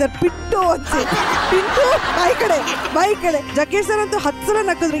ಹೆಸರಿಟ್ಟಿದ್ದಾರೆ, ಪಿಂಟು ಅಂತ. ಪಿಂಟು ಬಾಯಿ ಕಡೆ ಜಗ್ಗೇಶ್ ಸರ್ ಅಂತೂ 10 ಸಲ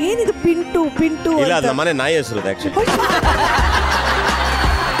ನಕ್ಕಿದ್ರು. ಏನಿದು ಪಿಂಟು ಪಿಂಟು ಇಲ್ಲ, ಅದು ನಮ್ಮನೆ ನಾಯಿ ಹೆಸರು ಆಕ್ಚುಲಿ.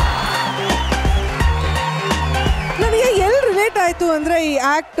 ನನಗೆ ಎಲ್ಲಿ ರಿಲೇಟ್ ಆಯ್ತು ಅಂದ್ರೆ ಈ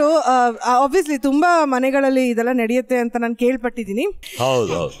ಆಕ್ಟ್ ಆಬ್ವಿಯಸ್ಲಿ ತುಂಬಾ ಮನೆಗಳಲ್ಲಿ ಇದೆಲ್ಲ ನಡೆಯುತ್ತೆ ಅಂತ ನಾನು ಕೇಳ್ಪಟ್ಟಿದ್ದೀನಿ.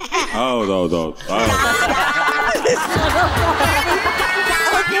 ಹೌದೌದು.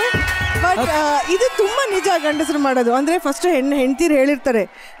 ಬಟ್ ಇದು ತುಂಬಾ ನಿಜ ಗಂಡಸರು ಮಾಡೋದು. ಅಂದ್ರೆ ಫಸ್ಟ್ ಹೆಂಡ್ತೀರು ಹೇಳಿರ್ತಾರೆ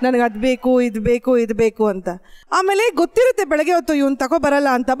ನನಗೆ ಅದ್ ಬೇಕು ಇದು ಬೇಕು ಅಂತ. ಆಮೇಲೆ ಗೊತ್ತಿರುತ್ತೆ ಬೆಳಗ್ಗೆ ಹೊತ್ತು ಇವ್ನು ತಗೋ ಬರಲ್ಲ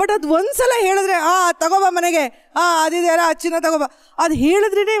ಅಂತ. ಬಟ್ ಅದು ಒಂದ್ಸಲ ಹೇಳಿದ್ರೆ ತಗೋಬಾ ಮನೆಗೆ, ಅದಿದೆಯಲ್ಲ ಚಿನ್ನ ತಗೋಬಾ, ಅದು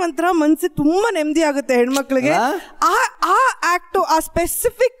ಹೇಳಿದ್ರೇನೆ ಒಂಥರ ಮನ್ಸಿಗೆ ತುಂಬಾ ನೆಮ್ಮದಿ ಆಗುತ್ತೆ ಹೆಣ್ಮಕ್ಳಿಗೆ. ಆ ಆಕ್ಟ್ ಆ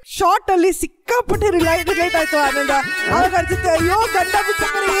ಸ್ಪೆಸಿಫಿಕ್ ಶಾರ್ಟ್ ಅಲ್ಲಿ ಸಿಕ್ಕಾಪಟ್ಟೆ ರಿಲೇಟ್ ಆಯ್ತು ಆನಂದ. ಅವಾಗ ಅನ್ಸುತ್ತೆ ಅಯ್ಯೋ ಗಂಡ ಬಿಟ್ಟು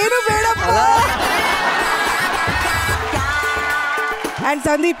ಏನು ಬೇಡಪ್ಪ. And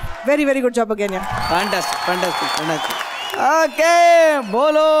Sandeep, very good job again. Yeah. Fantastic. Okay,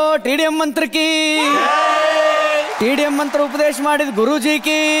 बोलो TDM मंत्र की. TDM ಮಂತ್ರ ಉಪದೇಶ ಮಾಡಿದ ಗುರುಜಿ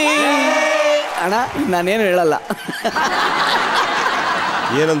ಕಿ. ಅಣ್ಣ ನಾನೇನು ಹೇಳಲ್ಲ.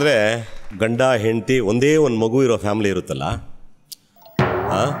 ಏನಂದ್ರೆ ಗಂಡ ಹೆಂಡತಿ ಒಂದೇ ಒಂದು ಮಗು ಇರೋ ಫ್ಯಾಮಿಲಿ ಇರುತ್ತಲ್ಲ,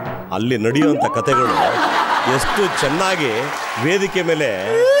 ಅಲ್ಲಿ ನಡೆಯುವಂಥ ಕಥೆಗಳು ಎಷ್ಟು ಚೆನ್ನಾಗಿ ವೇದಿಕೆ ಮೇಲೆ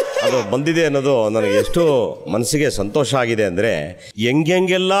ಅದು ಬಂದಿದೆ ಅನ್ನೋದು ನನಗೆ ಎಷ್ಟು ಮನಸ್ಸಿಗೆ ಸಂತೋಷ ಆಗಿದೆ ಅಂದರೆ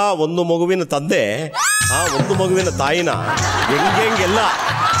ಹೆಂಗೆಲ್ಲ ಒಂದು ಮಗುವಿನ ತಂದೆ ಆ ಒಂದು ಮಗುವಿನ ತಾಯಿನ ಹೆಂಗೆಲ್ಲ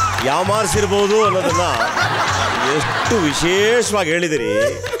ಯಾಮಾರಿಸಿರ್ಬೋದು ಅನ್ನೋದನ್ನ ಎಷ್ಟು ವಿಶೇಷವಾಗಿ ಹೇಳಿದಿರಿ.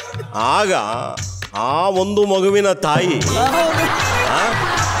 ಆಗ ಆ ಒಂದು ಮಗುವಿನ ತಾಯಿ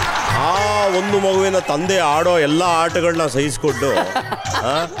ಆ ಒಂದು ಮಗುವಿನ ತಂದೆ ಆಡೋ ಎಲ್ಲ ಆಟಗಳನ್ನ ಸಹಿಸ್ಕೊಂಡು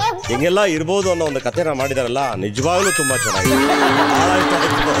ಹೆಂಗೆಲ್ಲ ಇರ್ಬೋದು ಅನ್ನೋ ಒಂದು ಕಥೆನ ಮಾಡಿದಾರಲ್ಲ, ನಿಜವಾಗ್ಲೂ ತುಂಬಾ ಚೆನ್ನಾಗಿದೆ.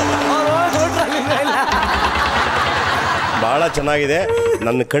 ಬಹಳ ಚೆನ್ನಾಗಿದೆ.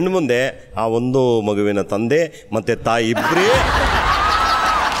 ನನ್ನ ಕಣ್ಣು ಮುಂದೆ ಆ ಒಂದು ಮಗುವಿನ ತಂದೆ ಮತ್ತೆ ತಾಯಿ ಇಬ್ಬರೇ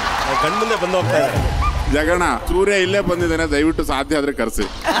ಕಣ್ಮುಂದೆ ಬಂದು ಹೋಗ್ತಾ ಇದ್ದಾರೆ. ಜಗಣ, ಸೂರ್ಯ ಇಲ್ಲೇ ಬಂದಿದ್ದಾನೆ, ದಯವಿಟ್ಟು ಸಾಧ್ಯ ಆದ್ರೆ ಕರೆಸಿ.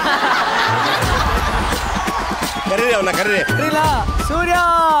 ಕರೀರಿ ಅವನ್ನ, ಕರೀರಿ. ಸೂರ್ಯ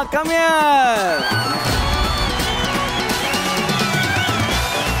ಕಮ್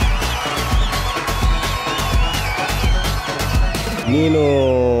ನೀನು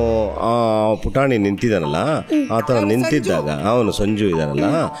ಆ ಪುಟಾಣಿ ನಿಂತಿದ್ದಾನಲ್ಲ, ಆ ಥರ ನಿಂತಿದ್ದಾಗ ಅವನು ಸಂಜು ಇದ್ದಾನಲ್ಲ,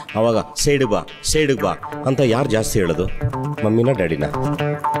 ಅವಾಗ ಸೈಡಿಗೆ ಬಾ ಅಂತ ಯಾರು ಜಾಸ್ತಿ ಹೇಳೋದು, ಮಮ್ಮಿನ ಡ್ಯಾಡಿನ?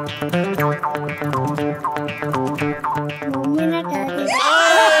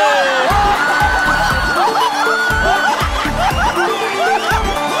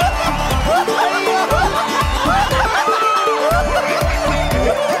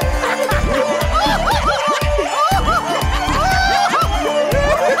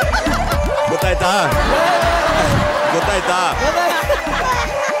 ಗೊತ್ತಾಯ್ತಾ?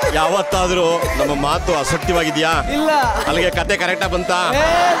 ಯಾವತ್ತಾದ್ರೂ ನಮ್ಮ ಮಾತು ಅಸತ್ಯವಾಗಿದ್ಯಾ? ಇಲ್ಲ. ಅಲ್ಲಿಗೆ ಕತೆ ಕರೆಕ್ಟಾಗಿ ಬಂತ?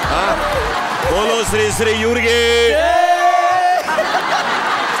 ಬೋಲೋ ಶ್ರೀ ಶ್ರೀ ಇವ್ರಿಗೆ.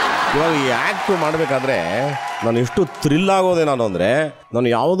 ಇವಾಗ ಈ ಆ್ಯಕ್ಟ್ ಮಾಡಬೇಕಾದ್ರೆ ನಾನು ಎಷ್ಟು ಥ್ರಿಲ್ ಆಗೋದೆ ನಾನು ಅಂದರೆ, ನಾನು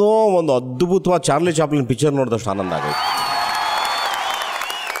ಯಾವುದೋ ಒಂದು ಅದ್ಭುತವಾದ ಚಾರ್ಲಿ ಚಾಪ್ಲಿನ್ ಪಿಕ್ಚರ್ ನೋಡಿದಷ್ಟು ಆನಂದ ಆಗೈತೆ.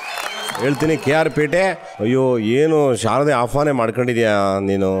 ಹೇಳ್ತೀನಿ, KR ಪೇಟೆ, ಅಯ್ಯೋ ಏನು ಶಾರದೆ ಆಹ್ವಾನ ಮಾಡ್ಕೊಂಡಿದ್ಯಾ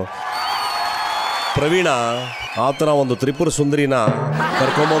ನೀನು. ಪ್ರವೀಣ ಆ ಥರ ಒಂದು ತ್ರಿಪುರ ಸುಂದರಿನ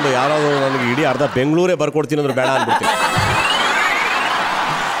ಕರ್ಕೊಂಬಂದು ಯಾರಾದರೂ ನನಗೆ ಇಡೀ ಅರ್ಧ ಬೆಂಗಳೂರೇ ಬರ್ಕೊಡ್ತೀನಿ ಅಂದ್ರೆ ಬೇಡ ಅಂದ್ಬಿಡ್ತೀನಿ.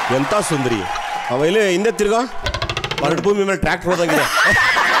 ಎಂಥ ಸುಂದರಿ ಅವೆಲ್ಲೇ ಹಿಂದೆ ತಿರ್ಗೋ ಹೊರಟು ಭೂಮಿ ಮೇಲೆ ಟ್ರ್ಯಾಕ್ಟರ್ ಹೋದಂಗಿದೆ.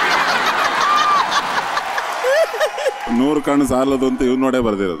 100 ಕಣ್ಣು ಸಾಲದು ಅಂತ ಇವ್ ನೋಡೇ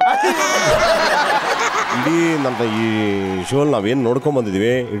ಬರ್ದಿರೋದು. ಇಡೀ ನಮ್ಮ ಈ ಶೋ ನಾವೇನು ನೋಡ್ಕೊಂಡ್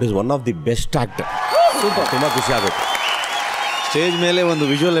ಬಂದಿದ್ದೀವಿ, it is one of the best act. Super, ತುಂಬ ಖುಷಿ ಆಗುತ್ತೆ. ಸ್ಟೇಜ್ ಮೇಲೆ ಒಂದು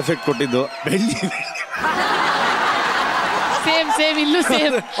ವಿಜುವಲ್ ಎಫೆಕ್ಟ್ ಕೊಟ್ಟಿದ್ದು ಬೆಳ್ಳಿ. ಸೇಮ್ ಇಲ್ಲೂ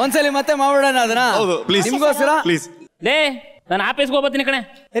ಸೇಮ್. ಒಂದ್ಸಲಿ ಮತ್ತೆ ಮಾಡ್ಬಿಡೋಣ ಅದನ್ನ. ಪ್ಲೀಸ್ ನಿಮ್ಗೋಸ್ಕರ ಪ್ಲೀಸ್. ಲೇ, ನಾನು ಆಫೀಸ್ಗೆ ಹೋಗ್ಬತ್ತೀನಿ ಕಣೆ.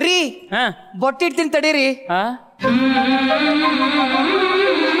 ರೀ, ಬೊಟ್ಟಿಡ್ತೀನಿ ತಡೀರಿ.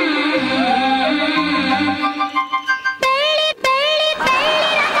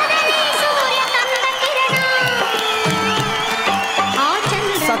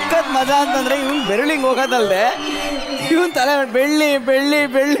 ಸಖತ್ ಮಜಾ ಅಂತಂದ್ರೆ ಇವನ್ ಬೆರಳಿಂಗ್ ಹೋಗೋದಲ್ದೆ ಇವನ್ ತಲೆ ಬೆಳ್ಳಿ ಬೆಳ್ಳಿ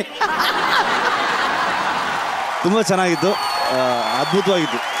ಬೆಳ್ಳಿ. ತುಂಬಾ ಚೆನ್ನಾಗಿತ್ತು,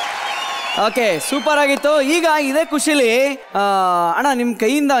 ಅದ್ಭುತವಾಗಿತ್ತು. ಓಕೆ, ಸೂಪರ್ ಆಗಿತ್ತು. ಈಗ ಇದೇ ಖುಷಿಲಿ ಅಣ್ಣ ನಿಮ್ಮ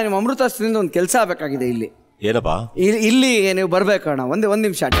ಕೈಯಿಂದ ನಿಮ್ಮ ಅಮೃತಸ್ತ್ರದಿಂದ ಒಂದು ಕೆಲಸ ಆಗಬೇಕಾಗಿದೆ. ಇಲ್ಲಿ ಏನಪ್ಪಾ? ಇಲ್ಲಿ ನೀವು ಬರ್ಬೇಕು ಅಣ್ಣ. ಒಂದು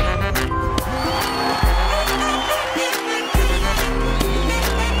ನಿಮಿಷ.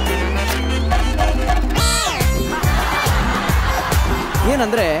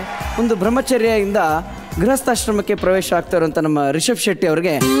 ಏನಂದ್ರೆ, ಒಂದು ಬ್ರಹ್ಮಚರ್ಯದಿಂದ ಗೃಹಸ್ಥಾಶ್ರಮಕ್ಕೆ ಪ್ರವೇಶ ಆಗ್ತಾ ಇರುವಂತ ನಮ್ಮ ರಿಷಬ್ ಶೆಟ್ಟಿ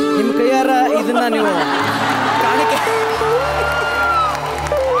ಅವ್ರಿಗೆ ನಿಮ್ಮ ಕೈಯಾರ ಇದನ್ನ ನೀವು ಕಾಣಿಕೆ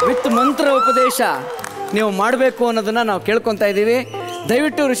ವಿತ್ ಮಂತ್ರ ಉಪದೇಶ ನೀವು ಮಾಡಬೇಕು ಅನ್ನೋದನ್ನ ನಾವು ಕೇಳ್ಕೊತಾ ಇದ್ದೀವಿ.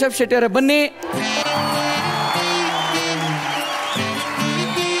 ದಯವಿಟ್ಟು ರಿಷಬ್ ಶೆಟ್ಟಿ ಅವರೇ ಬನ್ನಿ.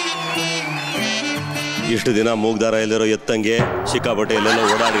 ಇಷ್ಟು ದಿನ ಮೂಗ್ದಾರ ಎಲ್ಲರೋ ಎತ್ತಂಗೆ ಸಿಕ್ಕಾಪಟ್ಟೆ ಎಲ್ಲೆಲ್ಲೋ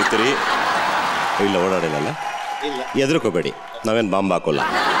ಓಡಾಡಿರ್ತೀರಿ. ಇಲ್ಲ, ಓಡಾಡಿಲ್ಲ. ಎದುರ್ಕೋಬೇಡಿ, ನಾವೇನು ಬಾಂಬ್ ಹಾಕೋಲ್ಲ.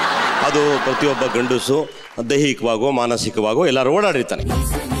 ಅದು ಪ್ರತಿಯೊಬ್ಬ ಗಂಡಸು ದೈಹಿಕವಾಗೋ ಮಾನಸಿಕವಾಗೋ ಎಲ್ಲರೂ ಓಡಾಡಿರ್ತಾನೆ.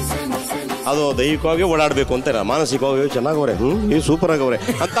 ಅದು ದೈಹಿಕವಾಗಿ ಓಡಾಡಬೇಕು ಅಂತ, ಮಾನಸಿಕವಾಗಿ ಚೆನ್ನಾಗವ್ರೆ, ನೀವು ಸೂಪರ್ ಆಗವ್ರೆ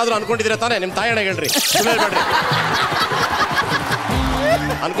ಅಂತಾದ್ರೂ ಅನ್ಕೊಂಡಿದ್ದೀರಾ ತಾನೆ? ನಿಮ್ಮ ತಾಯಿ ಅಣ್ಣ ಹೇಳ್ರಿ, ಬೇಡ್ರಿ.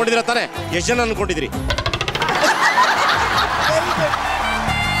 ಅನ್ಕೊಂಡಿದ್ದೀರಾ ತಾನೆ? ಎಷ್ಟು ಜನ ಅನ್ಕೊಂಡಿದ್ರಿ?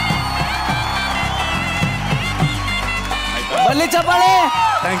 ಬಲ್ಲಿ ಚಪ್ಪಾಳೆ.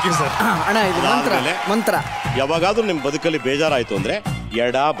 Thank you sir. ಅಣ್ಣ, ಇದು ಮಂತ್ರ. ಯಾವಾಗಾದ್ರೂ ನಿಮ್ಮ ಬದುಕಲ್ಲಿ ಬೇಜಾರಾಯ್ತು ಅಂದ್ರೆ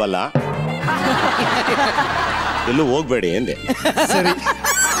ಎಡ ಬಲ ಎಲ್ಲೂ ಹೋಗ್ಬೇಡಿ ಎಂದೆ. ಸರಿ,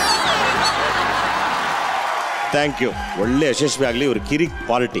 ಥ್ಯಾಂಕ್ ಯು. ಒಳ್ಳೆ ಯಶಸ್ವಿ ಆಗಲಿ ಇವ್ರ ಕಿರಿಕ್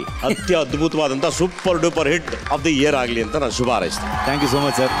ಪಾರ್ಟಿ. ಅದ್ಭುತವಾದಂಥ super duper hit of the year ಆಗಲಿ ಅಂತ ನಾನು ಶುಭ ಹಾರೈಸ್ತೀನಿ. Thank you so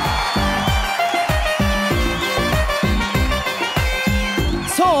much sir.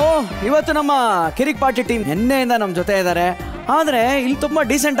 So ಇವತ್ತು ನಮ್ಮ ಕಿರಿಕ್ ಪಾರ್ಟಿ ಟೀಮ್ ನಿನ್ನೆಯಿಂದ ನಮ್ಮ ಜೊತೆ ಇದ್ದಾರೆ. ಆದರೆ ಇಲ್ಲಿ ತುಂಬ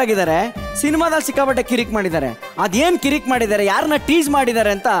ಡೀಸೆಂಟ್ ಆಗಿದ್ದಾರೆ. ಸಿನಿಮಾದಲ್ಲಿ ಸಿಕ್ಕಾಪಟ್ಟೆ ಕಿರಿಕ್ ಮಾಡಿದ್ದಾರೆ. ಅದೇನ್ ಕಿರಿಕ್ ಮಾಡಿದ್ದಾರೆ, ಯಾರನ್ನ ಟೀಸ್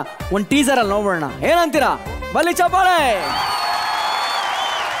ಮಾಡಿದ್ದಾರೆ ಅಂತ ಒಂದು ಟೀಸರ್ ಅಲ್ಲಿ ನೋಡೋಣ. ಏನಂತೀರಾ? ಬಲಿ ಚಪ್ಪಾಳೆ.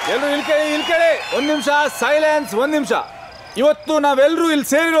 ಎಲ್ಲರೂ ಇಲ್ಲಿ ಕೇಳಿ ಒಂದ್ ನಿಮಿಷ ಸೈಲೆನ್ಸ್. ಒಂದ್ ನಿಮಿಷ. ಇವತ್ತು ನಾವೆಲ್ಲರೂ ಇಲ್ಲಿ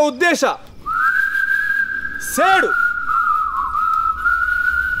ಸೇರಿರೋ ಉದ್ದೇಶ ಸೇಡು.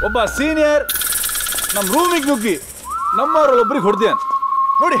 ಒಬ್ಬ ಸೀನಿಯರ್ ನಮ್ಮ ರೂಮಿಗೆ ನುಗ್ಗಿ ನಮ್ಮವರೊಬ್ಬರಿಗೆ ಹೊಡೆದ್ಯಾನ.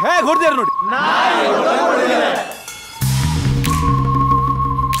 ನೋಡಿ ಹೇಗೆ ಹೊಡೆದ್ಯಾರ ನೋಡಿ.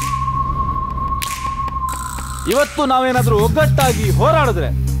 ಇವತ್ತು ನಾವೇನಾದ್ರೂ ಒಗ್ಗಟ್ಟಾಗಿ ಹೋರಾಡಿದ್ರೆ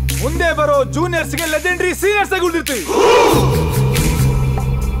ಮುಂದೆ ಬರೋ ಜೂನಿಯರ್ಸ್ಗೆ ಲೆಜೆಂಡರಿ ಸೀನಿಯರ್ಸ್ ಆಗಿ ಉಳಿದಿರ್ತೀವಿ.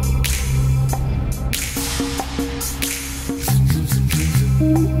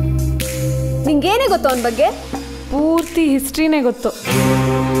 ನಿಂಗೇನೇ ಗೊತ್ತು ಅವನ ಬಗ್ಗೆ? ಪೂರ್ತಿ ಹಿಸ್ಟ್ರಿನೇ ಗೊತ್ತು.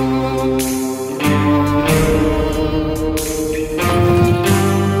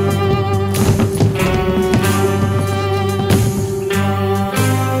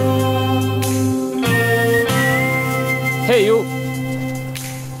 Hey you.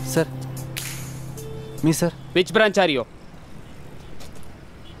 Sir. Me sir. Which branch are you?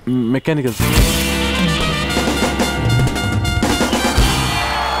 Mechanical.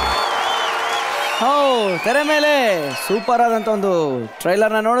 ತೆರೆ ಮೇಲೆ ಸೂಪರ್ ಆದಂತ ಒಂದು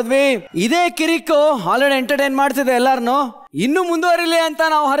ಟ್ರೈಲರ್ ನ ನೋಡಿದ್ವಿ. ಇದೇ ಕಿರಿಕು ಆಲ್ರೆಡಿ ಎಂಟರ್ಟೈನ್ ಮಾಡ್ತಿದೆ ಎಲ್ಲಾರನು. ಇನ್ನು ಮುಂದುವರಿಲಿ ಅಂತ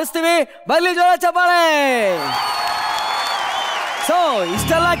ನಾವು ಹರಿಸ್ತೀವಿ. ಬರ್ಲಿ ಜೋರ ಚಪ್ಪಾಳೆ. ಸೊ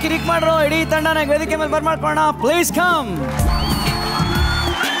ಇಷ್ಟೆಲ್ಲ ಕಿರಿಕ್ ಮಾಡ್ರು ಇಡೀ ತಂಡನ ವೇದಿಕೆ ಮೇಲೆ ಬರ್ಮಾಡ್ಕೊಳ್ಳೋಣ. Please come.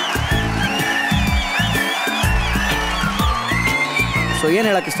 ಸೊ ಏನ್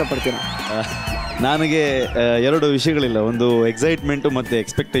ಹೇಳಕ್ ಇಷ್ಟಪಡ್ತೀರಾ? ನನಗೆ ಎರಡು ವಿಷಯಗಳಿಲ್ಲ. ಒಂದು ಎಕ್ಸೈಟ್ಮೆಂಟು ಮತ್ತು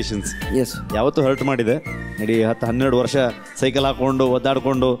ಎಕ್ಸ್ಪೆಕ್ಟೇಷನ್ಸ್. ಎಸ್, ಯಾವತ್ತೂ ಹರ್ಟ್ ಮಾಡಿದೆ. ಇಡೀ 10-12 ವರ್ಷ ಸೈಕಲ್ ಹಾಕೊಂಡು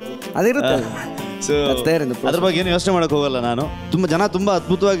ಒದ್ದಾಡ್ಕೊಂಡು ಅದಿರುತ್ತೆ. ಸೊ ಅದ್ರ ಬಗ್ಗೆ ಏನು ಯೋಚನೆ ಮಾಡಕ್ ಹೋಗಲ್ಲ ನಾನು. ತುಂಬಾ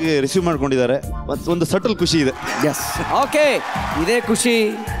ಅದ್ಭುತವಾಗಿ ರಿಸೀವ್ ಮಾಡ್ಕೊಂಡಿದ್ದಾರೆ. ಒಂದು ಸಟಲ್ ಖುಷಿ ಇದೆ. S, okay. ಇದೇ ಖುಷಿ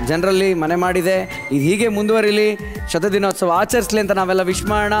ಜನರಲ್ಲಿ ಮನೆ ಮಾಡಿದೆ. ಇದು ಹೀಗೆ ಮುಂದುವರಿಲಿ, ಶತದಿನೋತ್ಸವ ಆಚರಿಸಲಿ ಅಂತ ನಾವೆಲ್ಲ ವಿಶ್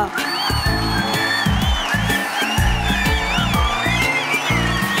ಮಾಡೋಣ.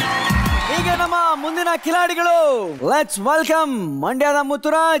 ಮುಂದಿನ ಕಿಲಾಡಿಗಳು, ಲೆಟ್ಸ್ ವೆಲ್ಕಮ್ ಮಂಡ್ಯದ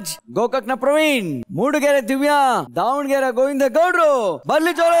ಮುತ್ತುರಾಜ್, ಗೋಕಾಕ್ನ ಪ್ರವೀಣ್, ಮೂಡುಗೆರೆ ದಿವ್ಯಾ, ದಾವಣಗೆರೆ ಗೋವಿಂದ ಗೌಡ್ರು.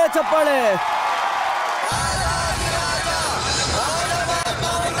 ಬರ್ಲಿ ಜೋರ ಚಪ್ಪಾಳೆ.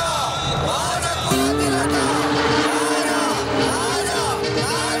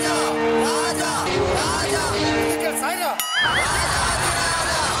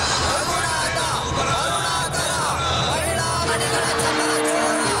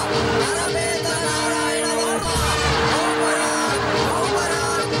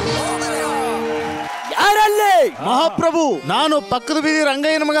 ಮಹಾಪ್ರಭು, ನಾನು ಪಕ್ಕದ ಬೀದಿ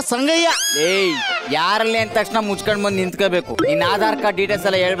ರಂಗಯ್ಯನ ಮಗ ಸಂಗಯ್ಯ. ಏಯ್, ಯಾರಲ್ಲಿ ಅಂತ ತಕ್ಷಣ ಮುಚ್ಕೊಂಡ್ ಬಂದು ನಿಂತ್ಕೋಬೇಕು. ನಿನ್ನ ಆಧಾರ್ ಕಾರ್ಡ್ ಡೀಟೇಲ್ಸ್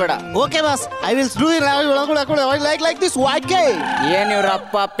ಎಲ್ಲ ಹೇಳ್ಬೇಡ. Okay boss, I will do like this. ವಾಕ್ಯ ಏನ್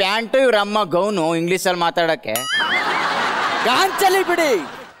ಇವ್ರಪ್ಪ ಪ್ಯಾಂಟು, ಇವ್ರಮ್ಮ ಗೌನು ಇಂಗ್ಲಿಷ್ ಅಲ್ಲಿ ಮಾತಾಡಕ್ಕೆ? ಗಾಂಚಲಿ ಬಿಡಿ,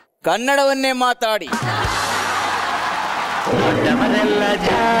 ಕನ್ನಡವನ್ನೇ ಮಾತಾಡಿ.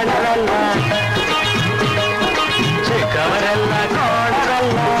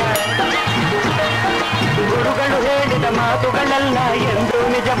 ಗುರುಗಳು ಹೇಳಿದ ಮಾತುಗಳಲ್ಲ ಎಂದು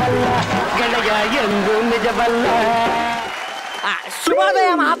ನಿಜವಲ್ಲ ಗೆಳೆಯ, ಎಂದು ನಿಜವಲ್ಲ. ಶುಭೋದಯ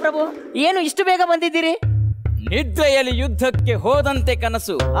ಮಹಾಪ್ರಭು, ಏನು ಇಷ್ಟು ಬೇಗ ಬಂದಿದ್ದೀರಿ? ನಿದ್ರೆಯಲ್ಲಿ ಯುದ್ಧಕ್ಕೆ ಹೋದಂತೆ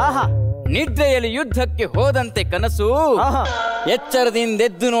ಕನಸು. ಆಹಾ, ನಿದ್ರೆಯಲ್ಲಿ ಯುದ್ಧಕ್ಕೆ ಹೋದಂತೆ ಕನಸು.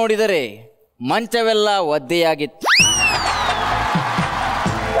 ಎಚ್ಚರದಿಂದೆದ್ದು ನೋಡಿದರೆ ಮಂಚವೆಲ್ಲ ಒದ್ದೆಯಾಗಿತ್ತು.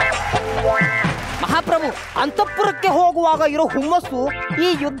 ಮಹಾಪ್ರಭು, ಅಂತಃಪುರಕ್ಕೆ ಹೋಗುವಾಗ ಇರೋ ಹುಮ್ಮಸ್ಸು ಈ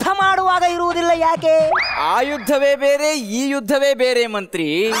ಯುದ್ಧ ಮಾಡುವಾಗ ಇರುವುದಿಲ್ಲ ಯಾಕೆ? ಆ ಯುದ್ಧವೇ ಬೇರೆ, ಈ ಯುದ್ಧವೇ ಬೇರೆ ಮಂತ್ರಿ.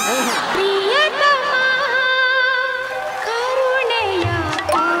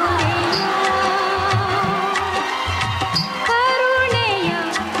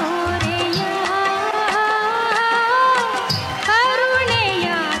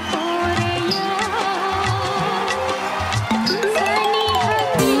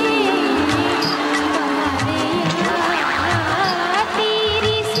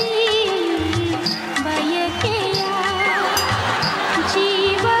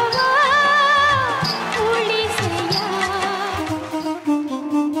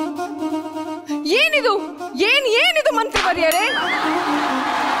 ಏನಿದು ಮಂತ್ರಿ ಬರೆಯರೆ?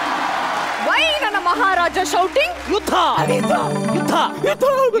 ವೈ ನನ್ನ ಮಹಾರಾಜ ಶೌಟಿಂಗ್? ಯುದ್ಧ ಯುದ್ಧ ಯುದ್ಧ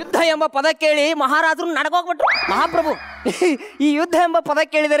ಯುದ್ಧ ಎಂಬ ಪದ ಕೇಳಿ ಮಹಾರಾಜರು ನಡಗೋಗ್ಬಿಟ್ರು. ಮಹಾಪ್ರಭು, ಈ ಯುದ್ಧ ಎಂಬ ಪದ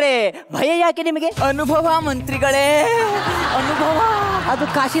ಕೇಳಿದರೆ ಭಯ ಯಾಕೆ ನಿಮಗೆ? ಅನುಭವ ಮಂತ್ರಿಗಳೇ, ಅನುಭವ. ಅದು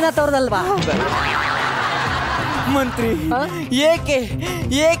ಕಾಶಿನಾಥ್ ಅವ್ರದಲ್ವಾ? ಮಂತ್ರಿ, ಏಕೆ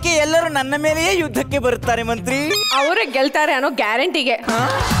ಏಕೆ ಎಲ್ಲರೂ ನನ್ನ ಮೇಲೆಯೇ ಯುದ್ಧಕ್ಕೆ ಬರುತ್ತಾರೆ ಮಂತ್ರಿ? ಅವರೇ ಗೆಲ್ತಾರೆ ಅನ್ನೋ ಗ್ಯಾರಂಟಿಗೆ.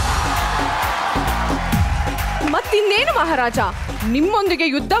 ಮತ್ತಿನ್ನೇನು ಮಹಾರಾಜ, ನಿಮ್ಮೊಂದಿಗೆ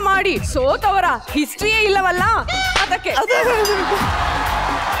ಯುದ್ಧ ಮಾಡಿ ಸೋತವರ ಹಿಸ್ಟ್ರಿಯೇ ಇಲ್ಲವಲ್ಲ ಅದಕ್ಕೆ.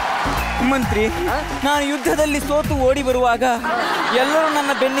 ಮಂತ್ರಿ, ನಾನು ಯುದ್ಧದಲ್ಲಿ ಸೋತು ಓಡಿ ಬರುವಾಗ ಎಲ್ಲರೂ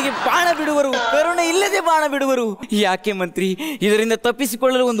ನನ್ನ ಬೆನ್ನಿಗೆ ಬಾಣ ಬಿಡುವರು, ಕರುಣೆ ಇಲ್ಲದೆ ಬಾಣ ಬಿಡುವರು. ಯಾಕೆ ಮಂತ್ರಿ? ಇದರಿಂದ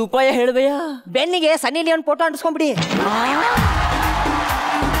ತಪ್ಪಿಸಿಕೊಳ್ಳಲು ಒಂದು ಉಪಾಯ ಹೇಳಬೇಯಾ? ಬೆನ್ನಿಗೆ ಸನ್ನಿ ಲಿಯೋನ್ ಫೋಟೋ ಅಂಟಿಸ್ಕೊಂಡ್ಬಿಡಿ.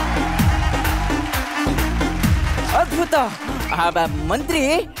 ಅದ್ಭುತ. ಮಂತ್ರಿ,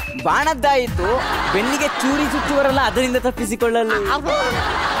 ಬಾಣದ್ದಾಯಿತು, ಬೆನ್ನಿಗೆ ಚೂರಿ ಚುಚ್ಚುವರಲ್ಲ, ಅದರಿಂದ ತಪ್ಪಿಸಿಕೊಳ್ಳಲು.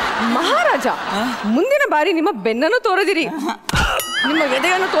 ಮಹಾರಾಜ, ಮುಂದಿನ ಬಾರಿ ನಿಮ್ಮ ಬೆನ್ನನ್ನು ತೋರದಿರಿ, ನಿಮ್ಮ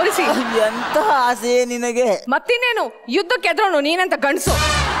ಎದೆಯನ್ನು ತೋರಿಸಿ. ಎಂತಹ ಆಸೆ ನಿನಗೆ? ಮತ್ತಿನ್ನೇನು, ಯುದ್ಧಕ್ಕೆ ಎದ್ರೋನು ನೀನಂತ ಗಂಡಸು.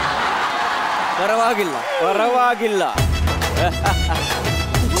 ಪರವಾಗಿಲ್ಲ ಪರವಾಗಿಲ್ಲ.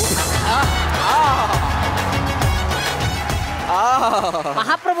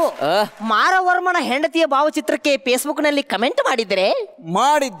 ಮಹಾಪ್ರಭು, ಮಾರವರ್ಮನ ಹೆಂಡತಿಯ ಭಾವಚಿತ್ರಕ್ಕೆ ಫೇಸ್ಬುಕ್ ನಲ್ಲಿ ಕಮೆಂಟ್ ಮಾಡಿದ್ರೆ?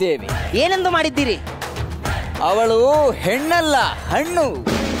 ಮಾಡಿದ್ದೇವೆ. ಏನೆಂದು ಮಾಡಿದ್ದೀರಿ? ಅವಳು ಹೆಣ್ಣಲ್ಲ, ಹಣ್ಣು.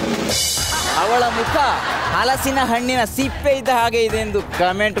 ಅವಳ ಮುಖ ಹಲಸಿನ ಹಣ್ಣಿನ ಸಿಪ್ಪೆ ಇದ್ದ ಹಾಗೆ ಇದೆ ಎಂದು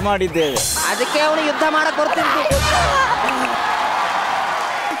ಕಮೆಂಟ್ ಮಾಡಿದ್ದೇವೆ. ಅದಕ್ಕೆ ಅವನು ಯುದ್ಧ ಮಾಡಕ್ ಬರ್ತಿರ್ತಿ.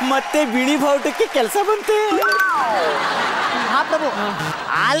 ಮತ್ತೆ ಬಿಳಿ ಬಾವುಟಕ್ಕೆ ಕೆಲಸ ಬಂತೆ. ಮಹಾಪ್ರಭು,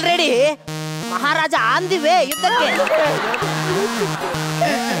 ಆಲ್ರೆಡಿ ಮಹಾರಾಜ ಆಂದಿವೆ ಯುದ್ಧಕ್ಕೆ.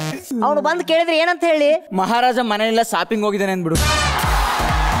 ಅವನು ಬಂದು ಕೇಳಿದ್ರೆ ಏನಂತ ಹೇಳಿ? ಮಹಾರಾಜ ಮನೆಯಲ್ಲ ಶಾಪಿಂಗ್ ಹೋಗಿದ್ದಾನೆ ಅಂದ್ಬಿಡು.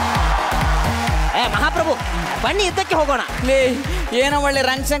 ಮಹಾಪ್ರಭು, ಬನ್ನಿ ಯುದ್ಧಕ್ಕೆ ಹೋಗೋಣ. ಏನೋ ಒಳ್ಳೆ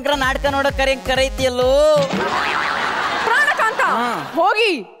ರಂಗಶಂಕರ ನಾಟಕ ನೋಡಕ್ ಕರೆಯುತ್ತಿಯಲ್ಲೋ. ಪ್ರಾಣಕಾಂತ,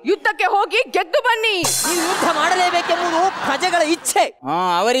 ಹೋಗಿ ಯುದ್ಧಕ್ಕೆ ಹೋಗಿ ಗೆದ್ದು ಬನ್ನಿ. ನೀವು ಯುದ್ಧ ಮಾಡಲೇಬೇಕೆಂಬುದು ಪ್ರಜೆಗಳ ಇಚ್ಛೆ.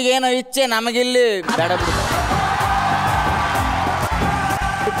 ಅವರಿಗೇನೋ ಇಚ್ಛೆ, ನಮಗಿಲ್ಲಿ ಬೇಡ ಬಿಡು.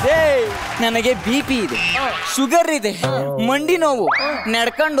 ನನಗೆ BP ಇದೆ, ಶುಗರ್ ಇದೆ, ಮಂಡಿ ನೋವು.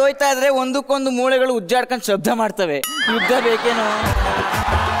 ನಡ್ಕೊಂಡು ಹೋಯ್ತಾ ಇದ್ರೆ ಒಂದಕ್ಕೊಂದು ಮೂಳೆಗಳು ಉಜ್ಜಾಡ್ಕೊಂಡು ಶಬ್ದ ಮಾಡ್ತವೆ. ಯುದ್ಧ ಬೇಕೇನೋ?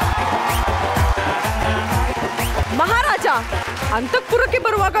 ಮಹಾರಾಜ, ಅಂತಃಪುರಕ್ಕೆ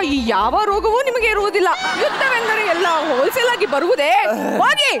ಬರುವಾಗ ಈ ಯಾವ ರೋಗವೂ ನಿಮಗೆ ಇರುವುದಿಲ್ಲ. ಯುದ್ಧವೆಂದರೆ ಎಲ್ಲ ಹೋಲ್ಸೇಲ್ ಆಗಿ ಬರುವುದೇ.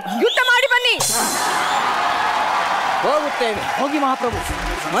 ಹೋಗಿ ಯುದ್ಧ ಮಾಡಿ ಬನ್ನಿ. ಹೋಗುತ್ತೇವೆ. ಹೋಗಿ ಮಹಾಪ್ರಭು.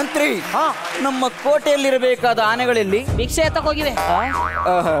 ಮಂತ್ರಿ, ನಮ್ಮ ಕೋಟೆಯಲ್ಲಿರಬೇಕಾದ ಆನೆಗಳಲ್ಲಿ ಭಿಕ್ಷೆ ಎತ್ತ ಹೋಗಿವೆ.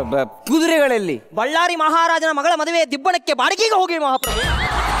 ಕುದುರೆಗಳಲ್ಲಿ ಬಳ್ಳಾರಿ ಮಹಾರಾಜನ ಮಗಳ ಮದುವೆ ದಿಬ್ಬಣಕ್ಕೆ ಬಾಡಿಗೆಗೆ ಹೋಗಿ ಮಹಾಪ್ರಭು.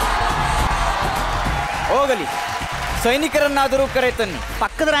 ಹೋಗಲಿ, ಸೈನಿಕರನ್ನಾದರೂ ಕರೆ ತನ್ನಿ.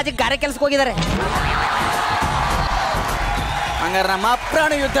 ಪಕ್ಕದ ರಾಜ್ಯಕ್ಕೆ ಗಾರೆ ಕೆಲಸಕ್ಕೆ ಹೋಗಿದ್ದಾರೆ. ಹಂಗಾರೆ ನಮ್ಮ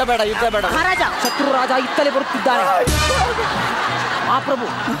ಅಪ್ರಾಣ ಯುದ್ಧ ಬೇಡ, ಯುದ್ಧ ಬೇಡ. ಮಹಾರಾಜ, ಶತ್ರು ರಾಜ ಇತ್ತಲೇ ಬರುತ್ತಿದ್ದಾನೆ. ಮಹಾಪ್ರಭು,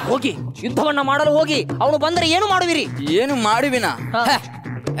 ಹೋಗಿ ಯುದ್ಧವನ್ನ ಮಾಡಲು ಹೋಗಿ. ಅವನು ಬಂದರೆ ಏನು ಮಾಡುವಿರಿ? ಏನು ಮಾಡುವಿನ?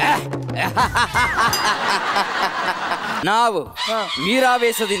 ನಾವು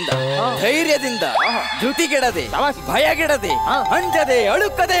ವೀರಾವೇಶದಿಂದ, ಧೈರ್ಯದಿಂದ, ಧೃತಿಗೆಡದೆ, ಭಯಗೆಡದೆ, ಅಂಜದೆ,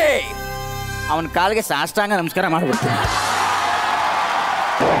 ಅಳುಕದೆ ಅವನ ಕಾಲಿಗೆ ಸಾಷ್ಟಾಂಗ ನಮಸ್ಕಾರ ಮಾಡ್ಬಿಡ್ತೀನಿ.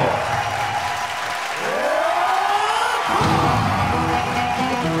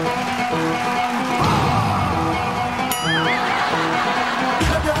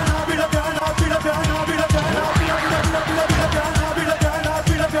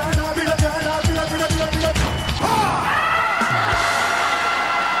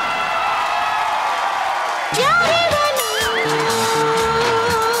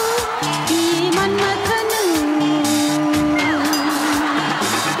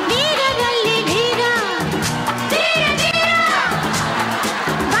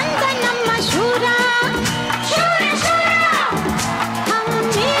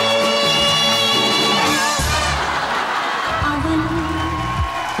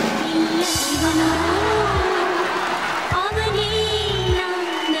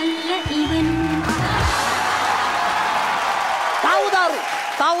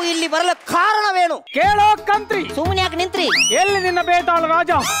 ತಾವು ಇಲ್ಲಿ ಬರಲು ಕಾರಣವೇನು? ಕೇಳೋ ಕಂತ್ರಿ. ಸುಮ್ಮನೆ ಯಾಕೆ ನಿಂತ್ರಿ? ಎಲ್ಲಿ ನಿನ್ನ ಬೇತಾಳ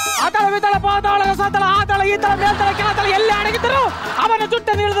ರಾಜ? ಆತಳ ವಿತಳ ಪಾತಾಳ ರಸಾತಳ ಆತಳ ಈತಳ ಮೇಲ್ತಳ ಕೆಳತಳ ಎಲ್ಲಿ ಅಡಗಿದ್ದರು ಅವನ ಜುಟ್ಟ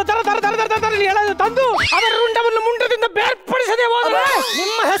ನೀಡಿದ ತರ ತರ ತರ ತರ ತರ ಎಳೆದು ತಂದು ಅವರ ರುಂಡವನ್ನು ಮುಂಡದಿಂದ ಬೇರ್ಪಡಿಸದೆ ಹೋದರೆ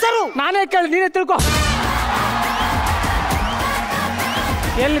ನಿಮ್ಮ ಹೆಸರು ನಾನೇ ಕೇಳಿ ನೀನೇ ತಿಳ್ಕೊ.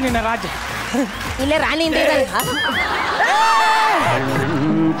 ಎಲ್ಲಿ ನಿನ್ನ ರಾಜ? ಇಲ್ಲೇ ರಾಣಿಯಿಂದ ಇದ್ದಾನೆ.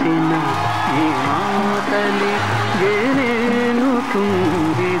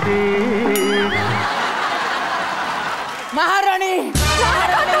 ಮಹಾರಾಣಿ,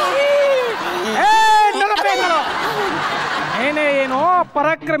 ಏನೇ ಏನೋ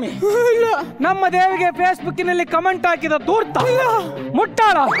ಪರಾಕ್ರಮಿ. ನಮ್ಮ ದೇವಿಗೆ ಫೇಸ್ಬುಕ್ಕಿನಲ್ಲಿ ಕಮೆಂಟ್ ಹಾಕಿದ ಧೂರ್ತ,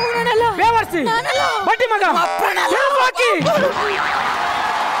 ಮುಟ್ಟಾಳ, ಬೇವರ್ಸಿ, ಬಡ್ಡಿ ಮಗ,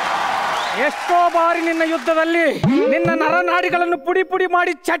 ಎಷ್ಟೋ ಬಾರಿ ನಿನ್ನ ಯುದ್ಧದಲ್ಲಿ ನಿನ್ನ ನರನಾಡಿಗಳನ್ನು ಪುಡಿ ಪುಡಿ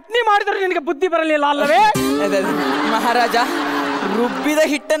ಮಾಡಿ ಚಟ್ನಿ ಮಾಡಿದ್ರೆ ನಿನಗೆ ಬುದ್ಧಿ ಬರಲಿಲ್ಲ ಅಲ್ಲವೇ? ಮಹಾರಾಜ, ರುಬ್ಬಿದ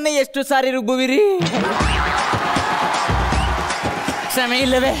ಹಿಟ್ಟನ್ನೇ ಎಷ್ಟು ಸಾರಿ ರುಬ್ಬುವಿರಿ? ಕ್ಷಮೆ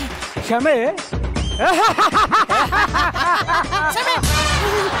ಇಲ್ಲವೇ? ಕ್ಷಮೆ?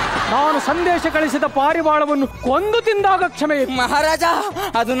 ನಾನು ಸಂದೇಶ ಕಳಿಸಿದ ಪಾರಿವಾಳವನ್ನು ಕೊಂದು ತಿಂದಾಗ ಕ್ಷಮೆ. ಮಹಾರಾಜ,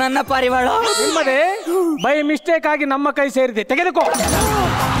 ಅದು ನನ್ನ ಪಾರಿವಾಳ. ನಿಮ್ಮದೇ ಬೈ ಮಿಸ್ಟೇಕ್ ಆಗಿ ನಮ್ಮ ಕೈ ಸೇರಿದೆ, ತೆಗೆದುಕೋ.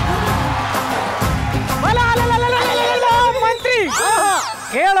 ಮಂತ್ರಿ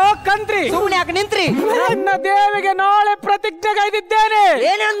ಕೇಳೋ ಕಂತ್ರಿ, ಸುಮ್ಮನೆ ಯಾಕೆ ನಿಂತ್ರಿ? ನನ್ನ ದೇವಿಗೆ ನಾಳೆ ಪ್ರತಿಜ್ಞೆಗೈದಿದ್ದೇನೆ.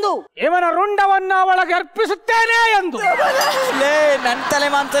 ಏನೆಂದು? ಇವನ ರುಂಡವನ್ನು ಅವಳಿಗೆ ಅರ್ಪಿಸುತ್ತೇನೆ ಎಂದು. ನನ್ನ ತಲೆ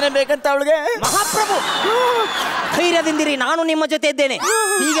ಮಾಂಸನೆ ಬೇಕಂತ ಅವಳಿಗೆ. ಮಹಾಪ್ರಭು, ಧೈರ್ಯದಿಂದಿರಿ, ನಾನು ನಿಮ್ಮ ಜೊತೆ ಇದ್ದೇನೆ.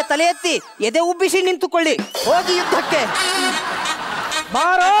 ಹೀಗೆ ತಲೆ ಎತ್ತಿ ಎದೆ ಉಬ್ಬಿಸಿ ನಿಂತುಕೊಳ್ಳಿ. ಹೋಗಿ ಯುದ್ಧಕ್ಕೆ.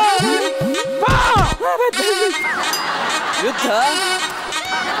 ಬಾರೋ ಯುದ್ಧ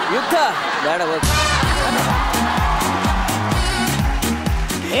ಯುದ್ಧ ಬೇಡ, ಹೋಗಿ.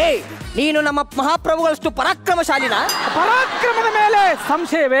 ಏಯ್, ನೀನು ನಮ್ಮ ಮಹಾಪ್ರಭುಗಳಷ್ಟು ಪರಾಕ್ರಮಶಾಲಿನ? ಪರಾಕ್ರಮದ ಮೇಲೆ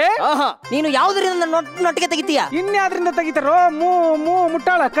ಸಂಶಯವೇ? ನೀನು ಯಾವುದರಿಂದ ನೊಟ್ಟಿಗೆ ತೆಗಿತೀಯ? ಇನ್ಯಾದ್ರಿಂದ ತೆಗಿತಾರೋ?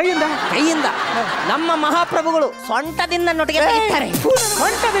 ಮುಟ್ಟಾಳ ಕೈಯಿಂದ. ಕೈಯಿಂದ? ನಮ್ಮ ಮಹಾಪ್ರಭುಗಳು ಸೊಂಟದಿಂದ ನೊಟ್ಟಿಗೆ ತೆಗಿತಾರೆ.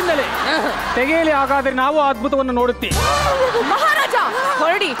 ಸೊಂಟದಿಂದಲೇ ತೆಗೆಯಲಿ. ಹಾಗಾದ್ರೆ ನಾವು ಅದ್ಭುತವನ್ನು ನೋಡುತ್ತೀವಿ. ಮಹಾರಾಜ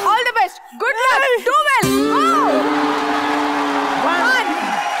ಹೊರಡಿ. All the best, good luck, do well. 1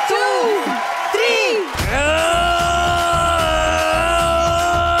 2 3.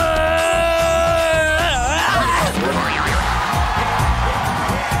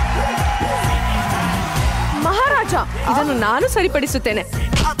 ಮಹಾರಾಜ, ಇದನ್ನು ನಾನು ಸರಿಪಡಿಸುತ್ತೇನೆ.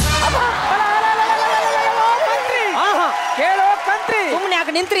 ಕೇಳೋ ಕಂತ್ರಿ, ಸುಮ್ಮನೆ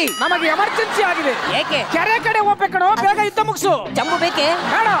ಯಾಕೆ ನಿಂತ್ರಿ? ನಮಗೆ ಎಮರ್ಜೆನ್ಸಿ ಆಗಿದೆ. ಏಕೆ? ಕೆರೆ ಕಡೆ ಹೋಗ್ಬೇಕಣೋ, ಬೇಗ ಯುದ್ಧ ಮುಗಿಸು. ಜಂಬು ಬೇಕೆ?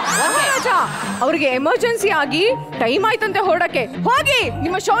 ಬೇಡ. ಮಹಾರಾಜ, ಅವರಿಗೆ ಎಮರ್ಜೆನ್ಸಿ ಆಗಿ ಟೈಮ್ ಆಯ್ತಂತೆ ಹೊರಡಕ್ಕೆ. ಹೋಗಿ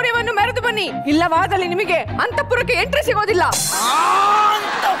ನಿಮ್ಮ ಶೌರ್ಯವನ್ನು ಮೆರೆದು ಬನ್ನಿ, ಇಲ್ಲವಾದಲ್ಲಿ ನಿಮಗೆ ಅಂತಃಪುರಕ್ಕೆ ಎಂಟ್ರಿ ಸಿಗೋದಿಲ್ಲ.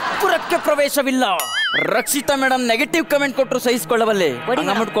 ಅಂತಃಪುರಕ್ಕೆ ಪ್ರವೇಶವಿಲ್ಲ. ರಕ್ಷಿತಾ ಮೇಡಮ್ ನೆಗೆಟಿವ್ ಕಮೆಂಟ್ ಕೊಟ್ಟರು ಸಹಿಸಿಕೊಳ್ಳಬಲ್ಲೆ.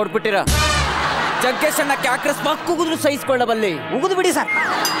 ಅಮೌಂಟ್ ಕೊಟ್ಬಿಟ್ಟಿರಾ? ಜಗ್ಗೇಶ್ ಅಣ್ಣಕ್ಕೆ ಅಕಸ್ಮಾತ್ ಕೂಗಿದ್ರು ಸಹಿಸಿಕೊಳ್ಳಬಲ್ಲೆ. ಉಗಿದು ಬಿಡಿ ಸರ್.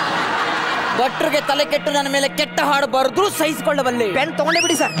 ಭಟ್ರಿಗೆ ತಲೆ ಕೆಟ್ಟು ನನ್ನ ಮೇಲೆ ಕೆಟ್ಟ ಹಾಡು ಬರೆದ್ರು ಸಹಿಸಿಕೊಳ್ಳಬಲ್ಲೆ. ಪೆನ್ ತಗೊಂಡೇ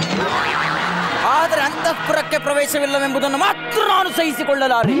ಬಿಡಿ ಸರ್. ಆದರೆ ಅಂತಃಪುರಕ್ಕೆ ಪ್ರವೇಶವಿಲ್ಲವೆಂಬುದನ್ನು ಮಾತ್ರ ನಾನು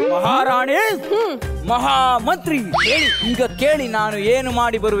ಸಹಿಸಿಕೊಳ್ಳಲಾರೆ. ಮಹಾರಾಣಿ, ಮಹಾಮಂತ್ರಿ, ಈಗ ಕೇಳಿ ನಾನು ಏನು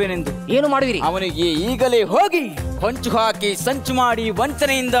ಮಾಡಿ ಬರುವೆನೆಂದು. ಏನು ಮಾಡುವಿರಿ? ಅವನಿಗೆ ಈಗಲೇ ಹೋಗಿ ಹೊಂಚು ಹಾಕಿ ಸಂಚು ಮಾಡಿ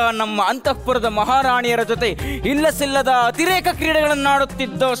ವಂಚನೆಯಿಂದ ನಮ್ಮ ಅಂತಃಪುರದ ಮಹಾರಾಣಿಯರ ಜೊತೆ ಇಲ್ಲಸಿಲ್ಲದ ಅತಿರೇಕ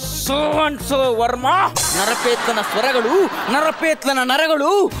ಕ್ರೀಡೆಗಳನ್ನಾಡುತ್ತಿದ್ದ ಸೋ ವರ್ಮ ನರಪೇತ್ಲನ ಸ್ವರಗಳು, ನರಪೇತ್ಲನ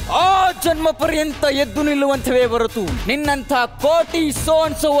ನರಗಳು ಆ ಜನ್ಮ ಪರ್ಯಂತ ಎದ್ದು ನಿಲ್ಲುವಂತವೇ ಹೊರತು ನಿನ್ನಂಥ ಕೋಟಿ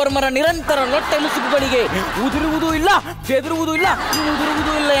ಸೋ ವರ್ಮರ ನಿರಂತರ ಲೊಟ್ಟೆ ಮುಸುಕುಗಳಿಗೆ ಉದುರುವುದೂ ಇಲ್ಲ, ಬೆದರುವುದೂ ಇಲ್ಲ,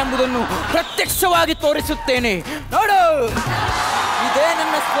 ಉದುರುವುದೂ ಇಲ್ಲ ಎಂಬುದನ್ನು ಪ್ರತ್ಯಕ್ಷವಾಗಿ ತೋರಿಸುತ್ತೇನೆ. ನೋಡು, ಇದೇ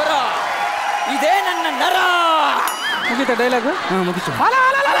ನನ್ನ ಸ್ವರ, ಇದೇ ನನ್ನ ನರ. ಮುಗಿತ ಡೈಲಾಗ್? ಮುಗಿಸು.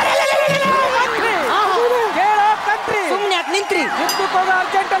 ಕೇಳೋ ಕಂತ್ರಿ, ಸುಮ್ಮನೆ ಯಾಕೆ ನಿಂತ್ರಿ? ಯುದ್ಧಕ್ಕೆ ಹೋಗೋ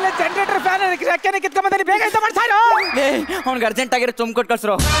ಅರ್ಜೆಂಟ್ ಅಲ್ಲಿ ಜನರೇಟರ್ ಫ್ಯಾನ್ ರೆಕ್ಕೆನೆ ಕಿತ್ಕೊಂಬಂದ್ರೆ ಬೇಗ ಯುದ್ಧ ಮಾಡ್ಸಾರೋ. ಅವ್ನಿಗೆ ಅರ್ಜೆಂಟ್ ಆಗಿರೋ ತುಂಬ ಕೊಟ್ಟು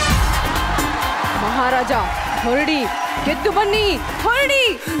ಕಳ್ಸ್ರೋ. ಮಹಾರಾಜ ಹೊರಡಿ, ಗೆದ್ದು ಬನ್ನಿ, ಹೊರಡಿ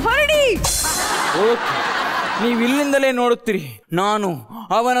ಹೊರಡಿ. ನೀವು ಇಲ್ಲಿಂದಲೇ ನೋಡುತ್ತೀರಿ, ನಾನು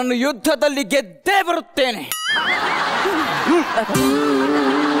ಅವನನ್ನು ಯುದ್ಧದಲ್ಲಿ ಗೆದ್ದೇ ಬರುತ್ತೇನೆ.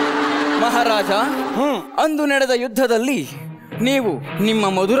 ಮಹಾರಾಜ, ಅಂದು ನಡೆದ ಯುದ್ಧದಲ್ಲಿ ನೀವು ನಿಮ್ಮ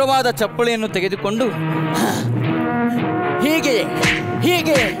ಮಧುರವಾದ ಚಪ್ಪಳಿಯನ್ನು ತೆಗೆದುಕೊಂಡು ಹೀಗೆಯೇ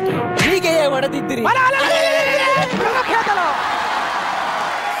ಹೀಗೆಯೇ ಹೀಗೆಯೇ ಹೊಡೆದಿದ್ದೀರಿ.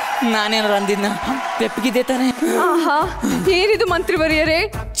 ನಾನೇನಾರು ಅಂದಿದ್ನ? ತೆಪ್ಪಗಿದೆ ತಾನೆ? ಆಹಾ, ಏನಿದು ಮಂತ್ರಿವರಿಯರೇ,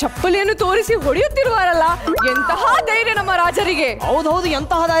 ಚಪ್ಪಲಿಯನ್ನು ತೋರಿಸಿ ಹೊಡೆಯುತ್ತಿರುವಾರಲ್ಲ, ಎಂತಹ ಧೈರ್ಯ ನಮ್ಮ ರಾಜರಿಗೆ. ಹೌದೌದು,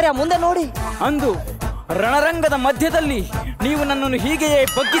 ಎಂತಹ ಧೈರ್ಯ, ಮುಂದೆ ನೋಡಿ. ಅಂದು ರಣರಂಗದ ಮಧ್ಯದಲ್ಲಿ ನೀವು ನನ್ನನ್ನು ಹೀಗೆಯೇ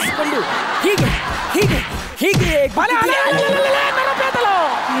ಬಗ್ಗಿಸಿಕೊಂಡು ಹೀಗೆ ಹೀಗೆ ಹೀಗೆಯೇ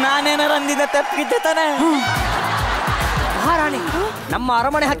ನಾನೇನಾರು ಅಂದಿದ್ದ ತಪ್ಪಿದ್ದೆ ತಾನೆ? ಮಹಾರಾಣಿ, ನಮ್ಮ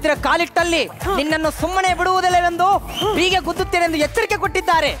ಅರಮನೆ ಹತ್ತಿರ ಕಾಲಿಟ್ಟಲ್ಲಿ ನಿನ್ನನ್ನು ಸುಮ್ಮನೆ ಬಿಡುವುದಿಲ್ಲವೆಂದು ಹೀಗೆ ಗುದ್ದುತ್ತೇನೆಂದು ಎಚ್ಚರಿಕೆ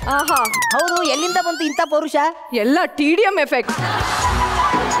ಕೊಟ್ಟಿದ್ದಾರೆ. ಆಹಾ, ಹೌದು, ಎಲ್ಲಿಂದ ಬಂತು ಇಂಥ ಪೌರುಷ? ಎಲ್ಲ TDM ಎಫೆಕ್ಟ್.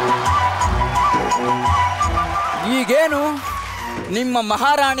 ಈಗೇನು ನಿಮ್ಮ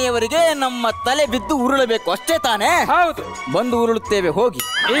ಮಹಾರಾಣಿಯವರಿಗೆ ನಮ್ಮ ತಲೆ ಬಿದ್ದು ಉರುಳಬೇಕು ಅಷ್ಟೇ ತಾನೇ? ಹೌದು, ಬಂದು ಉರುಳುತ್ತೇವೆ, ಹೋಗಿ.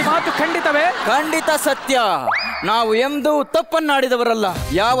 ಈ ಮಾತು ಖಂಡಿತವೇ? ಖಂಡಿತ ಸತ್ಯ. ನಾವು ಎಂದೂ ತಪ್ಪನ್ನಾಡಿದವರಲ್ಲ.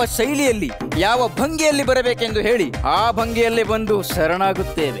 ಯಾವ ಶೈಲಿಯಲ್ಲಿ, ಯಾವ ಭಂಗಿಯಲ್ಲಿ ಬರಬೇಕೆಂದು ಹೇಳಿ ಆ ಭಂಗಿಯಲ್ಲಿ ಬಂದು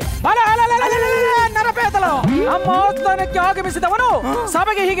ಶರಣಾಗುತ್ತೇವೆ. ನರಪೇತಲು ನಮ್ಮ ಆಸ್ಥಾನಕ್ಕೆ ಆಗಮಿಸಿದವನು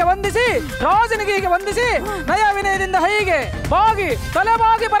ಸಭೆಗೆ ಹೀಗೆ ವಂದಿಸಿ, ರಾಜನಿಗೆ ಹೀಗೆ ವಂದಿಸಿ, ನಯ ವಿನಯದಿಂದ ಹೀಗೆ ಬಾಗಿ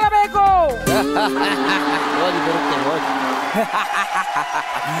ತಲೆಬಾಗಿ ಬರಬೇಕು. ಹೋಗಿ ಬರುತ್ತೆ, ಹೋಗಿ.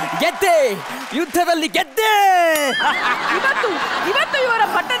 ಗೆದ್ದೆ, ಯುದ್ಧದಲ್ಲಿ ಗೆದ್ದೆ. ಇವತ್ತು ಇವರ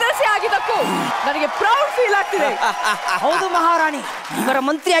ಪಟ್ಟದರ್ಶಿ ಆಗಿದ್ದಕ್ಕೂ ನನಗೆ ಪ್ರೌಡ್ ಫೀಲ್ ಆಗ್ತಿದೆ. ಹೌದು ಮಹಾರಾಣಿ, ಇವರ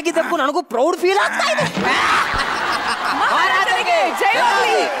ಮಂತ್ರಿ ಆಗಿದ್ದಕ್ಕೂ ನನಗೂ ಪ್ರೌಡ್ ಫೀಲ್ ಆಗ್ತಾ ಇದೆ. ಮಹಾರಾಜರಿಗೆ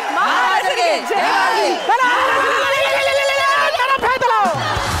ಜಯವಾಗಲಿ, ಮಹಾರಾಜರಿಗೆ ಜಯವಾಗಲಿ.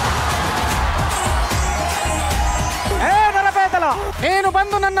 ನೀನು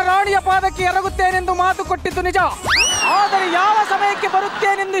ಬಂದು ನನ್ನ ರಾಣಿಯ ಪಾದಕ್ಕೆ ಎರಗುತ್ತೇನೆಂದು ಮಾತು ಕೊಟ್ಟಿದ್ದು ನಿಜ. ಆದರೆ ಯಾವ ಸಮಯಕ್ಕೆ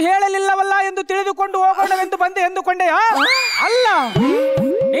ಬರುತ್ತೇನೆಂದು ಹೇಳಲಿಲ್ಲವಲ್ಲ ಎಂದು ತಿಳಿದುಕೊಂಡು ಹೋಗೋಣವೆಂದು ಬಂದೆ ಎಂದುಕೊಂಡೆಯಾ? ಅಲ್ಲ,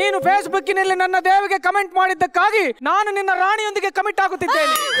 ನೀನು ಫೇಸ್ಬುಕ್ಕಿನಲ್ಲಿ ನನ್ನ ದೇವಿಗೆ ಕಮೆಂಟ್ ಮಾಡಿದ್ದಕ್ಕಾಗಿ ನಾನು ನಿನ್ನ ರಾಣಿಯೊಂದಿಗೆ ಕಮಿಟ್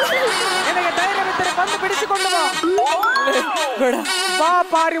ಆಗುತ್ತಿದ್ದೇನೆ. ನಿನಗೆ ಧೈರ್ಯವಿದ್ದರೆ ಬಂದು ಬಿಡಿಸಿಕೊಂಡು ಬಾ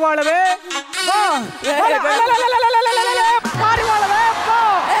ಪಾರಿವಾಳವೇ, ಬಾ ಪಾರಿವಾಳವೇ, ಬಾ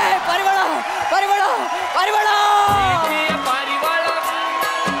ಪರಿವಾಳ ಪರಿವಾಳ ಪರಿವಾಳ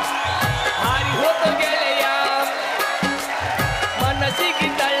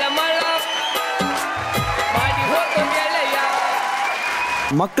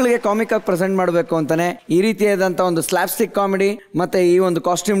ಮಕ್ಕಳಿಗೆ ಕಾಮಿಕ್ ಆಗಿ ಪ್ರೆಸೆಂಟ್ ಮಾಡಬೇಕು ಅಂತಾನೆ ಈ ರೀತಿಯಾದಂತ ಒಂದು ಸ್ಲಾಪ್ಸ್ಟಿಕ್ ಕಾಮಿಡಿ ಮತ್ತೆ ಈ ಒಂದು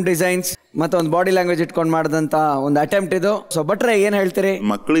ಕಾಸ್ಟ್ಯೂಮ್ ಡಿಸೈನ್ಸ್ ಮತ್ತೆ ಒಂದು ಬಾಡಿ ಲ್ಯಾಂಗ್ವೇಜ್ ಇಟ್ಕೊಂಡು ಮಾಡಿದಂತ ಒಂದು ಅಟೆಂಪ್ಟ್ ಇದು. ಸೊ ಭಟ್ರೆ ಏನ್ ಹೇಳ್ತೀರಿ?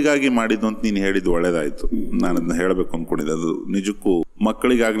 ಮಕ್ಕಳಿಗಾಗಿ ಮಾಡಿದ್ದು ಅಂತ ನೀನು ಹೇಳಿದ್ದು ಒಳ್ಳೇದಾಯ್ತು. ನಾನು ಅದನ್ನ ಹೇಳಬೇಕು ಅನ್ಕೊಂಡಿದ್ದೆ. ಅದು ನಿಜಕ್ಕೂ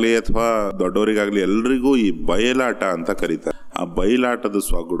ಮಕ್ಕಳಿಗಾಗ್ಲಿ ಅಥವಾ ದೊಡ್ಡವರಿಗಾಗ್ಲಿ ಎಲ್ರಿಗೂ ಈ ಬಯಲಾಟ ಅಂತ ಕರೀತಾರೆ. ಆ ಬಯಲಾಟದ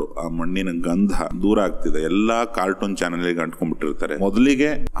ಸೊಗಡು, ಆ ಮಣ್ಣಿನ ಗಂಧ ದೂರ ಆಗ್ತಿದೆ. ಎಲ್ಲಾ ಕಾರ್ಟೂನ್ ಚಾನೆಲ್ಗೆ ಅಂಟ್ಕೊಂಡ್ಬಿಟ್ಟಿರ್ತಾರೆ. ಮೊದಲಿಗೆ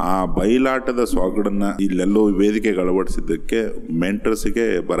ಆ ಬಯಲಾಟದ ಸೊಗಡನ್ನ ಇಲ್ಲೆಲ್ಲೋ ವೇದಿಕೆಗೆ ಅಳವಡಿಸಿದ್ದಕ್ಕೆ ಮೆಂಟರ್ಸ್ಗೆ,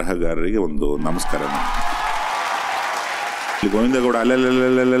 ಬರಹಗಾರರಿಗೆ ಒಂದು ನಮಸ್ಕಾರ. ಗೋವಿಂದಗೌಡ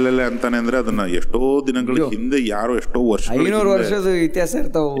ಅಲ್ಲೆಲ್ಲೆಲ್ಲೆಲ್ಲೆಲ್ಲೆ ಅಂತಾನೆ ಅಂದ್ರೆ ಅದನ್ನ ಎಷ್ಟೋ ದಿನಗಳ ಹಿಂದೆ ಯಾರೋ ಎಷ್ಟೋ ವರ್ಷದ ಇತಿಹಾಸ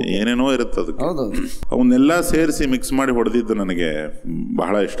ಇರ್ತಾವ, ಏನೇನೋ ಇರುತ್ತೆ ಅದಕ್ಕೆ. ಅವನ್ನೆಲ್ಲ ಸೇರಿಸಿ ಮಿಕ್ಸ್ ಮಾಡಿ ಹೊಡೆದಿದ್ದು ನನಗೆ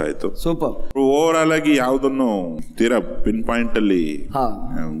ಬಹಳ ಇಷ್ಟ ಆಯ್ತು. ಸೂಪರ್. ಓವರ್ ಆಲ್ ಆಗಿ ಯಾವ್ದನ್ನು ತೀರಾ ಪಿನ್ ಪಾಯಿಂಟ್ ಅಲ್ಲಿ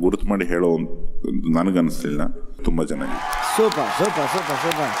ಗುರುತು ಮಾಡಿ ಹೇಳೋ ನನಗನ್ನಿಸ್ಲಿಲ್ಲ. ತುಂಬಾ ಚೆನ್ನಾಗಿ. Super super super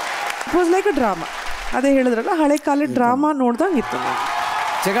super. It was like a drama. ಅದೇ ಹೇಳಿದ್ರಲ್ಲ, ಹಳೆ ಕಾಲದ ಡ್ರಾಮಾ ನೋಡ್ದಂಗಿತ್ತು.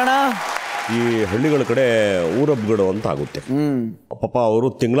 ಜಗಣ, ಈ ಹಳ್ಳಿಗಳ ಕಡೆ ಊರಬ್ಬಗಳು ಅಂತ ಆಗುತ್ತೆ. ಪಾಪ ಅವರು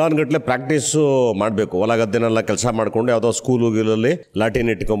ತಿಂಗಳಾನ್ಗಟ್ಲೆ ಪ್ರಾಕ್ಟೀಸು ಮಾಡಬೇಕು. ಹೊಲ ಗದ್ದೆನೆಲ್ಲ ಕೆಲಸ ಮಾಡ್ಕೊಂಡು ಯಾವುದೋ ಸ್ಕೂಲು ಗೀಲಲ್ಲಿ ಲಾಟಿನ್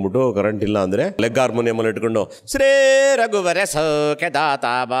ಇಟ್ಕೊಂಡ್ಬಿಟ್ಟು ಕರೆಂಟ್ ಇಲ್ಲ ಅಂದ್ರೆ ಲೆಗ್ ಹಾರ್ಮೋನಿಯಮಲ್ಲಿ ಇಟ್ಕೊಂಡು ಶ್ರೇ ರಘುವರೆ ಸೌಖ್ಯ ದಾತ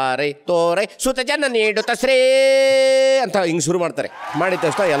ಬಾರೈ ತೋರೈ ಸುತ ಜನ ನೀಡುತ್ತ ಶ್ರೇ ಅಂತ ಹಿಂಗೆ ಶುರು ಮಾಡ್ತಾರೆ. ಮಾಡಿದ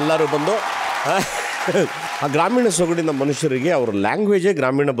ತಕ್ಷಣ ಎಲ್ಲರೂ ಬಂದು ಆ ಗ್ರಾಮೀಣ ಸೊಗಡಿನ ಮನುಷ್ಯರಿಗೆ ಅವ್ರ ಲ್ಯಾಂಗ್ವೇಜೇ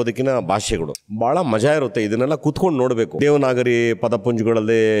ಗ್ರಾಮೀಣ ಬದುಕಿನ ಭಾಷೆಗಳು ಬಹಳ ಮಜಾ ಇರುತ್ತೆ. ಇದನ್ನೆಲ್ಲ ಕುತ್ಕೊಂಡು ನೋಡಬೇಕು. ದೇವನಾಗರಿ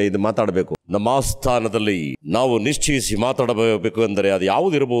ಪದಪುಂಜಗಳಲ್ಲಿ ಇದು ಮಾತಾಡಬೇಕು. ನಮ್ಮ ಆಸ್ಥಾನದಲ್ಲಿ ನಾವು ನಿಶ್ಚಯಿಸಿ ಮಾತಾಡಬೇಕು ಅಂದರೆ ಅದು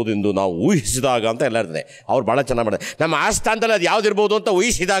ಯಾವುದಿರಬಹುದು ಎಂದು ನಾವು ಊಹಿಸಿದಾಗ ಅಂತ ಎಲ್ಲ ಇರ್ತದೆ. ಅವ್ರು ಬಹಳ ಚೆನ್ನಾಗಿ ಮಾಡಿದೆ. ನಮ್ಮ ಆಸ್ಥಾನದಲ್ಲಿ ಅದು ಯಾವುದಿರ್ಬೋದು ಅಂತ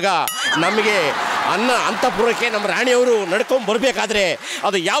ಊಹಿಸಿದಾಗ ನಮಗೆ ಅಂತಃಪುರಕ್ಕೆ ನಮ್ಮ ರಾಣಿಯವರು ನಡ್ಕೊಂಡು ಬರಬೇಕಾದ್ರೆ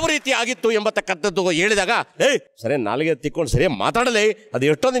ಅದು ಯಾವ ರೀತಿ ಆಗಿತ್ತು ಎಂಬತಕ್ಕಂಥದ್ದು ಹೇಳಿದಾಗ ಸರಿ ನಾಲಿಗೆ ತಿಕ್ಕೊಂಡು ಸರಿ ಮಾತಾಡಲೇ ಅದು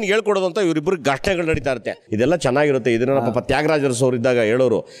ಎಷ್ಟೋ ನಿನ್ಗೆ ಹೇಳ್ಕೊಡೋದು ಅಂತ ಇವರಿಬ್ಬರು ಘಟನೆಗಳು ನಡೀತಾ ಇರುತ್ತೆ. ಇದೆಲ್ಲ ಚೆನ್ನಾಗಿರುತ್ತೆ. ಇದನ್ನ ಪಾಪ ತ್ಯಾಗರಾಜರಸ್ ಅವರು ಇದ್ದಾಗ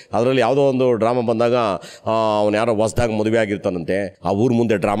ಹೇಳೋರು. ಅದರಲ್ಲಿ ಯಾವುದೋ ಒಂದು ಡ್ರಾಮಾ ಬಂದಾಗ ಅವ್ನು ಯಾರೋ ಹೊಸದಾಗ ಮದುವೆ ಆಗಿರ್ತಾನಂತೆ, ಆ ಊರ್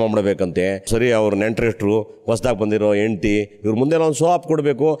ಮುಂದೆ ಡ್ರಾಮಾ ಮಾಡಬೇಕಂತೆ. ಸರಿ ಅವ್ರ ನೆಂಟ್ರೆಸ್ಟ್ರು ಹೊಸದಾಗ ಬಂದಿರೋ ಹೆಂಡ್ತಿ ಇವ್ರ ಮುಂದೆ ಒಂದು ಶೋ ಆಫ್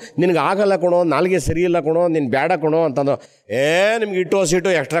ಕೊಡಬೇಕು. ನಿನ್ಗೆ ಆಗಲ್ಲ ಕೊಣೋ, ನಾಲ್ಗೆ ಸರಿ ಇಲ್ಲ ಕೊಣೋ, ನಿನ್ ಬೇಡ ಕೊಣೋ ಅಂತಂದು ನಿಮ್ಗೆ ಇಟ್ಟು ಸೀಟು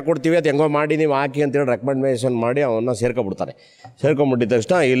ಎಕ್ಸ್ಟ್ರಾ ಕೊಡ್ತೀವಿ ಅದು ಹೆಂಗೋ ಮಾಡಿ ನೀವು ಹಾಕಿ ಅಂತೇಳಿ ರೆಕಮೆಂಡೇಶನ್ ಮಾಡಿ ಅವನ್ನ ಸೇರ್ಕೊಂಡ್ಬಿಡ್ತಾರೆ. ಸೇರ್ಕೊಂಡ್ಬಿಟ್ಟಿದ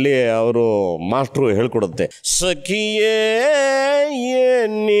ತಕ್ಷಣ ಇಲ್ಲಿ ಅವರು ಮಾಸ್ಟ್ರು ಹೇಳ್ಕೊಡುತ್ತೆ, ಸಖಿಯೇ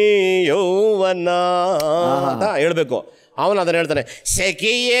ನೀ ಯೌವನ ಅಂತ ಹೇಳ್ಬೇಕು. ಅವನು ಅದನ್ನ ಹೇಳ್ತಾನೆ,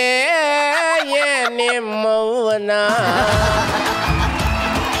 ಸಖಿಯೇ ನಿಮ್ಮವ್ವನ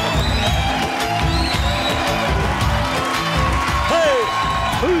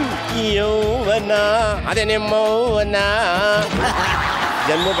ಯೌವನ ಅದೇ ನಿಮ್ಮವ್ವನ.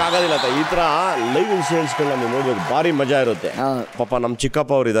 ಜನ್ಮಕ್ಕಾಗೋದಿಲ್ಲ ಅಂತ ಈ ಥರ ಲೈವ್ ಇನ್ಸಿಡೆಂಟ್ಸ್ಗಳನ್ನ ನೀವು ನೋಡ್ಬೇಕು. ಭಾರಿ ಮಜಾ ಇರುತ್ತೆ. ಪಾಪ ನಮ್ಮ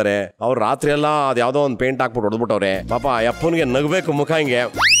ಚಿಕ್ಕಪ್ಪ ಅವ್ರು ಇದ್ದಾರೆ. ಅವ್ರು ರಾತ್ರಿ ಎಲ್ಲ ಅದು ಯಾವುದೋ ಒಂದು ಪೇಂಟ್ ಹಾಕ್ಬಿಟ್ಟು ಹೊಡೆದ್ಬಿಟ್ಟವ್ರೆ. ಪಾಪ ಅಪ್ಪನಿಗೆ ನಗಬೇಕು ಮುಖ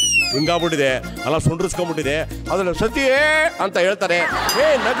ಹಿಂಗಾಗ್ಬಿಟ್ಟಿದೆ, ಅಲ್ಲ ಸುಂಡ್ರಿಸ್ಕೊಂಡ್ಬಿಟ್ಟಿದೆ. ಅದ್ರಲ್ಲಿ ಸತಿಯೇ ಅಂತ ಹೇಳ್ತಾರೆ.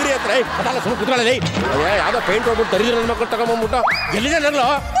 ನಗರಿ ಹತ್ರ ಅದಲ್ಲ ಸುಮ್ಮನೆ ಕುತ್ಕೊಳ್ಳಿ, ಯಾವುದೋ ಪೇಂಟ್ ಹೊಡ್ಬಿಟ್ಟು ತರಿದ್ರೆ ನನ್ನ ಮಕ್ಕಳು ತಗೊಂಡ್ಬಂದ್ಬಿಟ್ಟು ಎಲ್ಲಿದೆ ನಗ್ಲು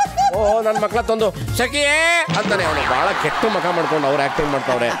ನನ್ನ ಮಕ್ಕಳ ತಂದು ಸಖಿಯೇ ಅಂತಾನೆ. ಅವನು ಬಹಳ ಕೆಟ್ಟ ಮುಖ ಮಾಡ್ಕೊಂಡು ಅವ್ರು ಆಕ್ಟಿಂಗ್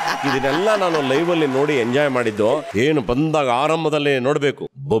ಮಾಡ್ತಾವ್ರೆ. ಇದನ್ನೆಲ್ಲ ನಾನು ಲೈವಲ್ಲಿ ನೋಡಿ ಎಂಜಾಯ್ ಮಾಡಿದ್ದು. ಏನು ಬಂದಾಗ ಆರಂಭದಲ್ಲಿ ನೋಡಬೇಕು,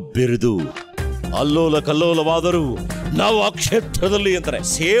 ಬೊಬ್ಬಿರಿದು ಅಲ್ಲೋಲ ಕಲ್ಲೋಲವಾದರೂ ನಾವು ಆ ಕ್ಷೇತ್ರದಲ್ಲಿ ಅಂತಾರೆ.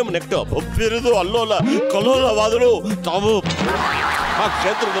 ಸೇಮ್ ನೆಕ್ಟ್, ಬೊಬ್ಬಿರಿದು ಅಲ್ಲೋಲ ಕಲ್ಲೋಲವಾದರೂ ತಾವು ಆ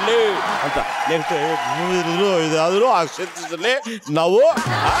ಕ್ಷೇತ್ರದಲ್ಲಿ ಅಂತ. ನೆಕ್ಸ್ಟ್ ಇದಾದರೂ ಆ ಕ್ಷೇತ್ರದಲ್ಲಿ ನಾವು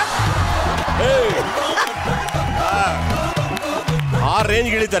ಆ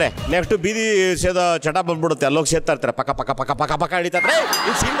ರೇಂಜ್ಗೆ ಇಳಿತಾರೆ. ನೆಕ್ಸ್ಟ್ ಬೀದಿ ಸೇದ ಚಟ ಬಂದ್ಬಿಡುತ್ತೆ, ಅಲ್ಲೋಗಿ ಸೇರ್ತಾ ಇರ್ತಾರೆ. ಪಕ್ಕ ಪಕ್ಕ ಪಕ್ಕ ಪಕ್ಕ ಪಕ್ಕ ಹಿಡಿತಾರೆ.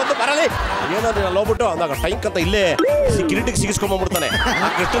 ಈ ಸೀನ್ ಬಂದು ಬರಲಿ ಏನಾದ್ರು ಅಲ್ಲಿ ಹೋಗ್ಬಿಟ್ಟು ಅಂದಾಗ ಟೈಂಕ್ ಅಂತ ಇಲ್ಲೇ ಕಿರೀಟಿಗೆ ಸಿಗಿಸ್ಕೊಂಡ್ಬಿಡ್ತಾನೆ. ಆ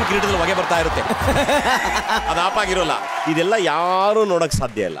ಕೃಷ್ಣನ್ ಕಿರೀಟದಲ್ಲಿ ಹೊಗೆ ಬರ್ತಾ ಇರುತ್ತೆ, ಅದು ಆಪಾಗಿರೋಲ್ಲ. ಇದೆಲ್ಲ ಯಾರು ನೋಡಕ್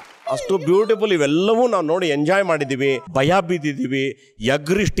ಸಾಧ್ಯ ಇಲ್ಲ. ಅಷ್ಟು ಬ್ಯೂಟಿಫುಲ್. ಇವೆಲ್ಲವೂ ನಾವು ನೋಡಿ ಎಂಜಾಯ್ ಮಾಡಿದ್ದೀವಿ, ಭಯ ಬಿದ್ದಿದ್ದೀವಿ,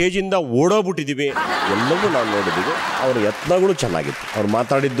 ಯಗ್ರಿ ಸ್ಟೇಜಿಂದ ಓಡೋಗ್ಬಿಟ್ಟಿದ್ದೀವಿ. ಎಲ್ಲವೂ ನಾವು ನೋಡಿದ್ದೀವಿ. ಅವ್ರ ಯತ್ನಗಳು ಚೆನ್ನಾಗಿತ್ತು. ಅವ್ರು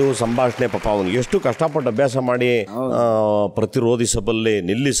ಮಾತಾಡಿದ್ದು ಸಂಭಾಷಣೆ, ಪಾಪ ಅವನು ಎಷ್ಟು ಕಷ್ಟಪಟ್ಟು ಅಭ್ಯಾಸ ಮಾಡಿ ಪ್ರತಿರೋಧಿಸಬಲ್ಲೆ,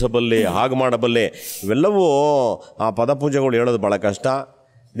 ನಿಲ್ಲಿಸಬಲ್ಲೆ, ಹಾಗೆ ಮಾಡಬಲ್ಲೆ. ಇವೆಲ್ಲವೂ ಆ ಪದಪೂಜೆಗಳು ಹೇಳೋದು ಭಾಳ ಕಷ್ಟ.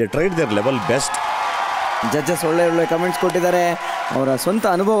 They tried there level best. Judges ಒಳ್ಳೆ ಒಳ್ಳೆ ಕಮೆಂಟ್ಸ್ ಕೊಟ್ಟಿದ್ದಾರೆ, ಅವರ ಸ್ವಂತ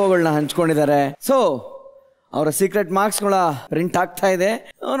ಅನುಭವಗಳನ್ನ ಹಂಚ್ಕೊಂಡಿದ್ದಾರೆ. ಸೊ ಅವರ ಸೀಕ್ರೆಟ್ ಮಾರ್ಕ್ಸ್ಗಳ ಪ್ರಿಂಟ್ ಆಗ್ತಾ ಇದೆ,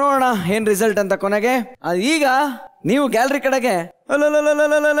 ನೋಡೋಣ ಏನ್ ರಿಸಲ್ಟ್ ಅಂತ ಕೊನೆಗೆ. ಈಗ ನೀವು ಗ್ಯಾಲರಿ ಕಡೆಗೆ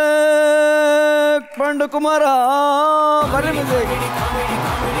ಪಂಡು ಕುಮಾರ ಬರ್ರಿ music.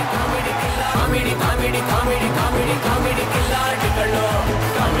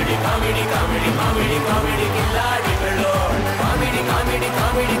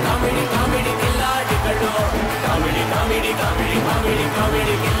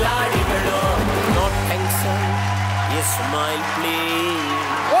 Not handsome, a smile please.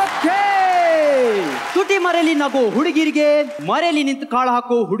 Okay, ತುಟಿ ಮರೆಯಲ್ಲಿ ನಗೋ ಹುಡುಗಿರಿಗೆ, ಮರೆಯಲ್ಲಿ ನಿಂತು ಕಾಳು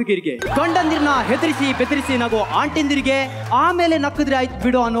ಹಾಕೋ ಹುಡುಗಿರಿಗೆ, ಗಂಡಂದಿರ್ನ ಹೆದರಿಸಿ ಬೆದರಿಸಿ ನಗೋ ಆಂಟಿಂದಿರಿಗೆ, ಆಮೇಲೆ ನಕ್ಕಿದ್ರೆ ಆಯ್ತು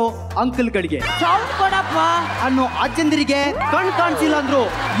ಬಿಡು ಅನ್ನೋ ಅಂಕಲ್ಗಳಿಗೆ, ಸೌಂಡ್ ಕೊಡಪ್ಪ ಅನ್ನೋ ಅಜ್ಜಂದಿರಿಗೆ, ಕಣ್ ಕಾಣಿಸಿಲ್ಲ ಅಂದ್ರು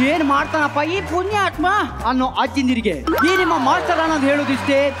ಏನ್ ಮಾಡ್ತಾನಪ್ಪ ಈ ಪುಣ್ಯಾತ್ಮ ಅನ್ನೋ ಅಜ್ಜಿಂದಿರಿಗೆ, ಈ ನಿಮ್ಮ ಮಾಸ್ಟರ್ ಅನ್ನೋದು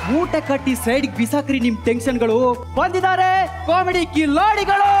ಹೇಳೋದಿಷ್ಟೇ. ಮೂಟೆ ಕಟ್ಟಿ ಸೈಡ್ ಬಿಸಾಕ್ರಿ ನಿಮ್ ಟೆನ್ಷನ್ಗಳು. ಬಂದಿದ್ದಾರೆ ಕಾಮಿಡಿ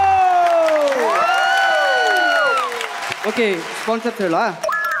ಕಿಲಾಡಿಗಳು. ಓಕೆ, ಕಾನ್ಸೆಪ್ಟ್ ಹೇಳ.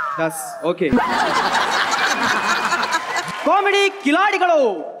 Okay, comedy Khiladigalu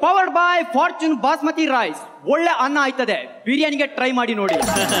powered by fortune basmati rice. ಒಳ್ಳೆ ಅನ್ನ ಆಯ್ತದೆ, ಬಿರಿಯಾನಿಗೆ ಟ್ರೈ ಮಾಡಿ ನೋಡಿ.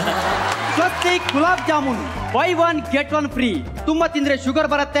 Swastik gulab jamun by 1 get 1 free. ತುಂಬಾ ತಿಂದ್ರೆ ಶುಗರ್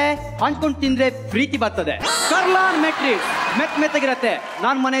ಬರುತ್ತೆ, ಹಂಚ್ಕೊಂಡು ತಿಂದ್ರೆ ಪ್ರೀತಿ ಬರ್ತದೆ. ಕರ್ಲಾನ್ ಮೆಟ್ರಿಕ್ಸ್ ಮೆತ್ತಗಿರತ್ತೆ,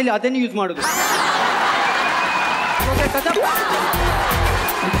 ನಾನು ಮನೆಯಲ್ಲಿ ಅದನ್ನು ಯೂಸ್ ಮಾಡುದು.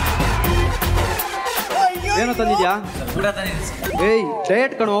 ಏನೋ ತಂದಿದ್ಯಾ? ಏಯ್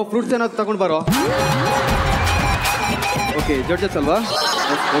ಡಯಟ್ ಕಣೋ, ಫ್ರೂಟ್ಸ್ ಏನಾದ್ರು ತಗೊಂಡ್ ಬರೋ. ಓಕೆ, ಜಡ್ಜಸ್ ಅಲ್ವಾ?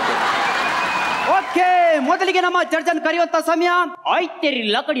 ಓಕೆ, ಮೊದಲಿಗೆ ನಮ್ಮ ಜಡ್ಜನ್ ಕರೆಯುವಂತ ಸಮಯ. ಆಯ್ತೇರಿ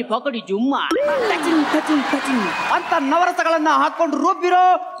ಲಕಡಿ ಪಕಡಿ ಜುಮ್ಮ ಅಂತ ನವರಸಗಳನ್ನ ಹಾಕೊಂಡು ರುಬ್ಬಿರೋ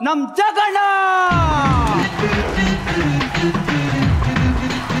ನಮ್ ಜಗಣ್ಣ.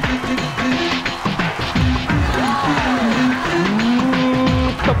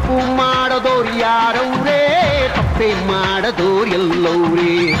 ತಪ್ಪು ಮಾಡದೋರು ಯಾರವ್ರೇ, ತಪ್ಪೇ ಮಾಡದೋರು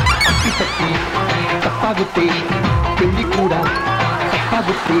ಎಲ್ಲವ್ರೇ. ತಪ್ಪಿ ತಪ್ಪಾಗುತ್ತೆ, ತಿಂಡಿ ಕೂಡ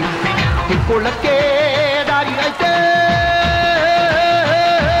ತಪ್ಪಾಗುತ್ತೆ, ತಿಳ್ಕೊಳ್ಳಕ್ಕೆ ದಾರಿ ಐತೆ.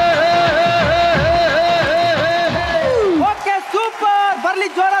 ಓಕೆ, ಸೂಪರ್, ಬರ್ಲಿ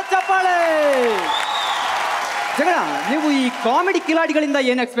ಜೋರ ಚಪ್ಪಾಳೆ. ಜಗಳ, ನೀವು ಈ ಕಾಮಿಡಿ ಕಿಲಾಡಿಗಳಿಂದ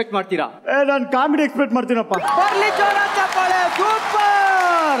ಏನ್ ಎಕ್ಸ್ಪೆಕ್ಟ್ ಮಾಡ್ತೀರಾ? ನಾನು ಕಾಮಿಡಿ ಎಕ್ಸ್ಪೆಕ್ಟ್ ಮಾಡ್ತೀನಪ್ಪ. ಬರ್ಲಿ ಜೋರ ಚಪ್ಪಾಳೆ,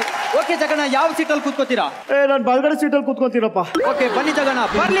 ಸೂಪರ್. ಓಕೆ ಜಗಣ್ಣ, ಯಾವ ಸೀಟಲ್ಲಿ ಕೂತ್ಕೋತೀರಾ? ನಾನು ಬಲಗಡೆ ಸೀಟಲ್ಲಿ ಕೂತ್ಕೋತೀನಪ್ಪ. ಓಕೆ, ಬನ್ನಿ ಜಗಣ್ಣ,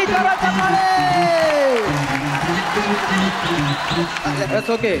 ಬರ್ಲಿ ಜೋರ ಚಪ್ಪಾಳೆ.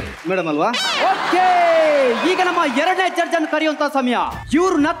 ಓಕೆ ಮೇಡಮ್ ಅಲ್ವಾ? ಓಕೆ, ಈಗ ನಮ್ಮ ಎರಡನೇ ಜಡ್ಜನ್ ಕರೆಯುವಂತ ಸಮಯ.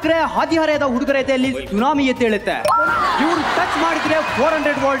 ಇವ್ರು ನಕ್ರೆ ಹದಿಹರೆಯದ ಹುಡುಗರ ಎದೆಯಲ್ಲಿ ಸುನಾಮಿ ಎದ್ದೇಳುತ್ತೆ. ಇವ್ರು ಟಚ್ ಮಾಡಿದ್ರೆ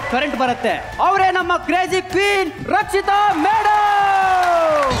 400 ವೋಲ್ಟ್ ಕರೆಂಟ್ ಬರುತ್ತೆ. ಅವರೇ ನಮ್ಮ crazy queen Rakshita madam.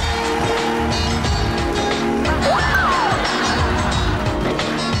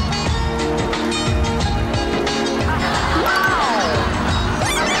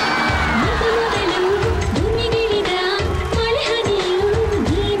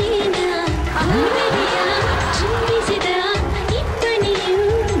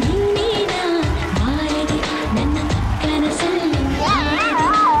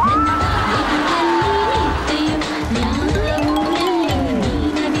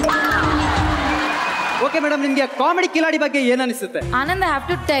 Madam, ನಿಮ್ಗೆ ಕಾಮಿಡಿ ಕಿಲಾಡಿ ಬಗ್ಗೆ ಏನ್ ಅನಿಸುತ್ತೆ? Anand, I have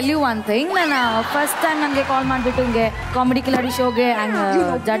to tell you one thing. ನಾನು ಫಸ್ಟ್ ಟೈಮ್ ನನಗೆ ಕಾಲ್ ಮಾಡಿಬಿಟ್ಟು ಹಿಂಗೆ ಕಾಮಿಡಿ ಕಿಲಾಡಿ ಶೋಗೆ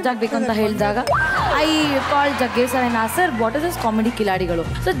ಜಡ್ಜ್ ಆಗಬೇಕು ಅಂತ ಹೇಳಿದಾಗ ಐ ಕಾಲ್ ಜಗ್ಗೇಶ್ ಸರ್ ನಾ sir what is this comedy Khiladigalu.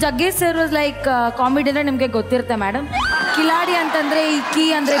 So Jaggesh sir was like comedy ಅಂದರೆ ನಿಮಗೆ ಗೊತ್ತಿರುತ್ತೆ ಮೇಡಮ್, ಕಿಲಾಡಿ ಅಂತಂದ್ರೆ ಈ ಕೀ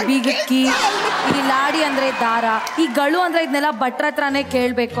ಅಂದ್ರೆ ಬೀಗದ ಕೀ, ಈ ಲಾಡಿ ಅಂದ್ರೆ ದಾರ, ಈ ಗಳು ಅಂದ್ರೆ ಇದನ್ನೆಲ್ಲ ಭಟ್ರ ಹತ್ರನೇ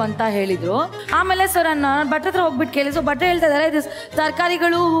ಕೇಳಬೇಕು ಅಂತ ಹೇಳಿದ್ರು. ಆಮೇಲೆ ಸರ್ ನಾನು ಭಟ್ರ ಹತ್ರ ಹೋಗ್ಬಿಟ್ಟು ಕೇಳಿ, ಸೊ ಭಟ್ರ ಹೇಳ್ತಾ ಇದಾರೆ ಇದು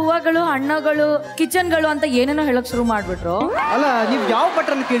ತರಕಾರಿಗಳು, ಹೂವುಗಳು, ಹಣ್ಣುಗಳು, ಕಿಚನ್ಗಳು ಅಂತ ಏನೇನೋ ಹೇಳಕ್ ಶುರು ಮಾಡ್ಬಿಟ್ರು. ಅಲ್ಲ, ನೀವು ಯಾವ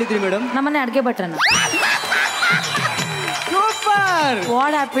ಭಟ್ರನ್ನ ಕೇಳಿದ್ರಿ ಮೇಡಮ್? ನಮ್ಮನೆ ಅಡ್ಗೆ ಭಟ್ರನ್ನ. Super,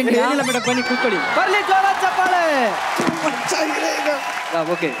 what happen? ಏನಿಲ್ಲ ಮೇಡಮ್, ಬನ್ನಿ ಕೂತ್ಕೊಳ್ಳಿ. ಬರ್ಲಿ ಜೋರ ಚಪ್ಪಾಳೆ.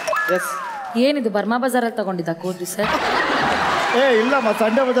 Okay, S. ಏನಿದು ಬರ್ಮಾ ಬಜಾರಲ್ಲಿ ತಗೊಂಡಿದ್ದ ಕೋಟಿ ಸರ್? ಏ ಇಲ್ಲಮ್ಮ,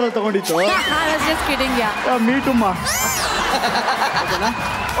 ಸಂಡೆ ಬಜಾರಲ್ಲಿ ತಗೊಂಡಿತ್ತು. ಮೀಟುಮ್ಮ.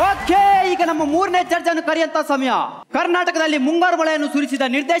 ಓಕೆ, ಈಗ ನಮ್ಮ ಮೂರನೇ ಜಡ್ಜ್ ಅನ್ನು ಕರೆಯುವಂತ ಸಮಯ. ಕರ್ನಾಟಕದಲ್ಲಿ ಮುಂಗಾರು ಮಳೆಯನ್ನು ಸುರಿಸಿದ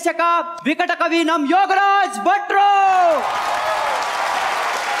ನಿರ್ದೇಶಕ ವಿಕಟ ಕವಿ ನಮ್ ಯೋಗರಾಜ್ ಭಟ್ರು.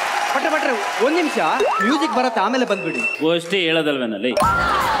 ಭಟ್ರೆ ಒಂದ್ ನಿಮಿಷ, ಮ್ಯೂಸಿಕ್ ಬರುತ್ತೆ, ಆಮೇಲೆ ಬಂದ್ಬಿಡಿ. ಅಷ್ಟೇ ಹೇಳೋದಲ್ವೇನಲ್ಲಿ,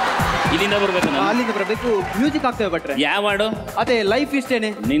 ಇಲ್ಲಿಂದ ಬರ್ಬೇಕು, ಅಲ್ಲಿಂದ ಬರಬೇಕು. ಮ್ಯೂಸಿಕ್ ಆಗ್ತೇವೆ ಭಟ್ರೆ. ಯಾವ ಹಾಡು? ಅದೇ ಲೈಫ್ ಇಷ್ಟೇನೆ.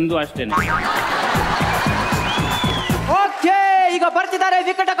 ನಿಂದು ಅಷ್ಟೇನೆ. ಓಕೆ, ಈಗ ಬರ್ತಿದ್ದಾರೆ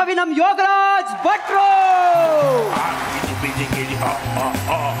ವಿಕಟ ಕವಿ ನಮ್ ಯೋಗರಾಜ್ ಭಟ್ರು.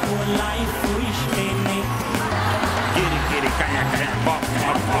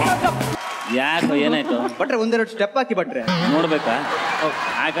 ಯಾಕೋ ಏನಾಯ್ತು ಭಟ್ರೆ? ಒಂದೆರಡು ಸ್ಟೆಪ್ ಹಾಕಿ ಭಟ್ರೆ, ನೋಡ್ಬೇಕಾ?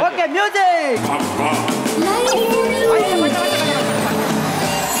 Okay, music.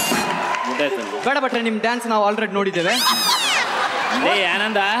 ಗೊತ್ತಾಯ್ತು. ಬೇಡ ಭಟ್ರೆ, ನಿಮ್ ಡ್ಯಾನ್ಸ್ ನಾವು ಆಲ್ರೆಡಿ ನೋಡಿದ್ದೇವೆ. ಲೇ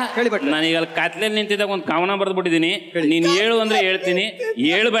ಆನಂದ, ನಾನೀಗ ಕತ್ಲೆಲ್ಲಿ ನಿಂತಿದ್ದಾಗ ಒಂದು ಕವನ ಬರೆದ್ಬಿಟ್ಟಿದ್ದೀನಿ. ನೀನು ಹೇಳು ಅಂದ್ರೆ ಹೇಳ್ತೀನಿ,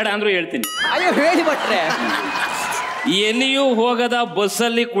 ಹೇಳ್ಬೇಡ ಅಂದ್ರೂ ಹೇಳ್ತೀನಿ. ಅಯ್ಯೋ ಹೇಳಿ ಭಟ್ರೆ. ಎಲ್ಲಿಯೂ ಹೋಗದ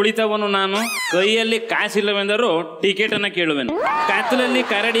ಬಸ್ಸಲ್ಲಿ ಕುಳಿತವನು ನಾನು, ಕೈಯಲ್ಲಿ ಕಾಸಿಲ್ಲವೆಂದರೂ ಟಿಕೆಟ್ ಅನ್ನ ಕೇಳುವೆನು. ಕತ್ತಲಲ್ಲಿ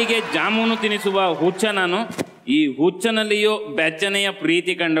ಕರಡಿಗೆ ಜಾಮೂನು ತಿನ್ನಿಸುವ ಹುಚ್ಚ ನಾನು, ಈ ಹುಚ್ಚನಲ್ಲಿಯೂ ಬೆಚ್ಚನೆಯ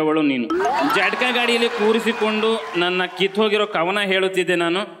ಪ್ರೀತಿ ಕಂಡವಳು ನೀನು. ಜಡ್ಕ ಗಾಡಿಯಲ್ಲಿ ಕೂರಿಸಿಕೊಂಡು ನನ್ನ ಕಿತ್ತೋಗಿರೋ ಕವನ ಹೇಳುತ್ತಿದ್ದೆ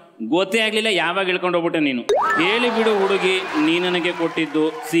ನಾನು, ಗೊತ್ತೇ ಆಗ್ಲಿಲ್ಲ ಯಾವಾಗ ಇಳ್ಕೊಂಡು ಹೋಗ್ಬಿಟ್ಟೆ ನೀನು. ಹೇಳಿ ಬಿಡು ಹುಡುಗಿ, ನೀ ನನಗೆ ಕೊಟ್ಟಿದ್ದು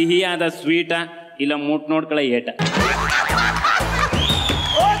ಸಿಹಿಯಾದ ಸ್ವೀಟ ಇಲ್ಲ ಮುಟ್ ನೋಡ್ಕೊಳ್ಳೋ ಏಟ.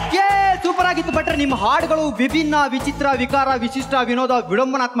 ಸೂಪರ್ ಆಗಿತ್ತು ಭಟ್ರೆ. ನಿಮ್ಮ ಹಾಡುಗಳು ವಿಭಿನ್ನ, ವಿಚಿತ್ರ, ವಿಕಾರ, ವಿಶಿಷ್ಟ, ವಿನೋದ,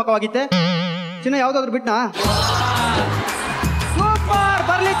 ವಿಡಂಬನಾತ್ಮಕವಾಗಿತ್ತೆ. ಚಿನ್ನ ಯಾವ್ದಾದ್ರು ಬಿಟ್ನಾ? ಸೂಪರ್,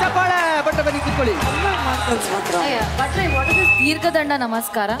 ಬರ್ಲಿ ಚಪ್ಪಾಳೆ. ಭಟ್ರೆ ಬನ್ನಿ ಕೂತ್ಕೊಳ್ಳಿ. ಭಟ್ರೆ, ವಾಟ್ ಇಸ್ ದೀರ್ಘದಂಡ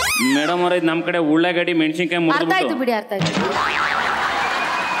ನಮಸ್ಕಾರ? ಮೇಡಮ್ ಅವ್ರ ನಮ್ ಕಡೆ ಉಳ್ಳಾಗಡ್ಡಿ ಮೆಣಸಿನ್ಕಾಯಿ ಅರ್ಥ ಆಯ್ತು ಬಿಡಿ, ಅರ್ಥ ಆಯ್ತು.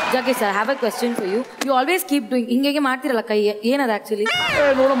 Jaggesh sir, I have a question for you. You always keep doing ಹಿಂಗೆ ಮಾಡ್ತಿರಲ್ಲ ಕೈ, ಏನದು ಆಕ್ಚುಲಿ?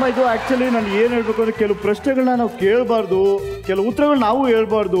 ನೋಡಮ್ಮ, ಇದು ಆಕ್ಚುಲಿ ನಾನು ಏನ್ ಹೇಳ್ಬೇಕು ಅಂದ್ರೆ ಕೆಲವು ಪ್ರಶ್ನೆಗಳನ್ನ ನಾವು ಕೇಳಬಾರ್ದು, ಕೆಲವು ಉತ್ತರಗಳು ನಾವು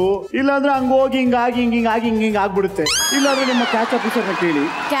ಹೇಳ್ಬಾರ್ದು. ಇಲ್ಲಾಂದ್ರೆ ಹಂಗೋಗಿ ಹಿಂಗಾಗಿ ಹಿಂಗ್ ಆಗ್ಬಿಡುತ್ತೆ. ಇಲ್ಲಾಂದ್ರೆ ನಿಮ್ಮ ಕ್ಯಾಚ್ ಆಫೀಸರ್ನ ಕೇಳಿ.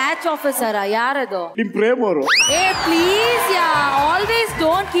 ಕ್ಯಾಚ್ ಆಫೀಸರ್ ಯಾರದು? ನಿಮ್ ಪ್ರೇಮ್ ಅವರು. ಏ please yeah, always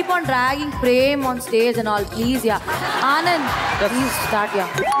don't keep on dragging Prem on stage and all. Please yeah Anand, please start yeah.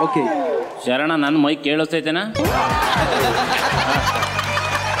 Okay ಶರಣ, ನನ್ನ ಮೈ ಕೇಳಿಸ್ತೈತೆನಾ?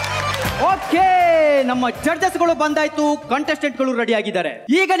 ಓಕೆ, ನಮ್ಮ ಜಡ್ಜಸ್ಗಳು ಬಂದಾಯ್ತು, ಕಂಟೆಸ್ಟೆಂಟ್ಗಳು ರೆಡಿ ಆಗಿದ್ದಾರೆ.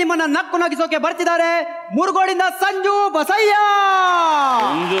 ಈಗ ನಿಮ್ಮನ್ನ ನಕ್ಕು ನಗಿಸೋಕೆ ಬರ್ತಿದ್ದಾರೆ ಮುರುಗೋಡಿಂದ ಸಂಜು ಬಸಯ್ಯ.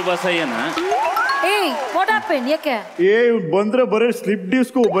 ಸಂಜು ಬಸಯ್ಯನ? ಏಯ್ ವಾಟ್ ಹ್ಯಾಪನ್? ಯಾಕೆ ಬಂದ್ರೆ ಬರೀ ಸ್ಲಿಪ್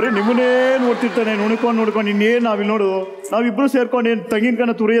ಡಿಸ್ಕು, ಬರೀ ನಿಮ್ಮನ್ನೇ ನೋಡ್ತಿರ್ತಾನೆ. ನೋಡ್ಕೊಂಡು ಇನ್ನೇನ್ ನಾವಿಲ್ ನೋಡು, ನಾವಿಬ್ರು ಸೇರ್ಕೊಂಡು ಏನ್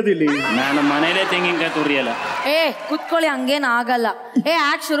ತೆಂಗಿನಕಾಯಿ ತುರಿಯೋದಿಲ್ಲ. ನಾನು ಮನೇಲೆ ತೆಂಗಿನಕಾಯಿ ತುರಿಯಲ್ಲ. ಏ ಕುತ್ಕೊಳ್ಳಿ, ಹಂಗೇನ್ ಆಗಲ್ಲ. ಏ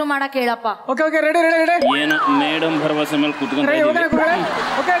ಆಕ್ಟ್ ಶುರು ಮಾಡಕ್ ಹೇಳಪ್ಪ. Okay ready. ಏನು ಮೇಡಮ್ ಭರವಸೆ ಮೇಲೆ ಕುತ್ಕೊಂಡು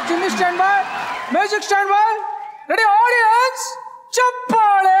okay, Jimmy stand by, music stand by, ready audience,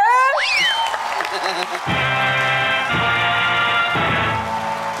 ಚಪ್ಪಾಳೆ.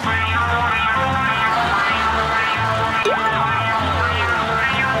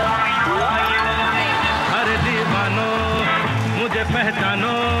 हर दीवानो मुझे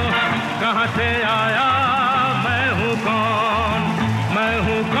पहचानो, कहाँ से आया मैं हूँ कौन, मैं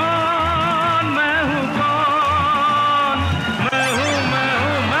हूँ कौन, मैं हूँ कौन,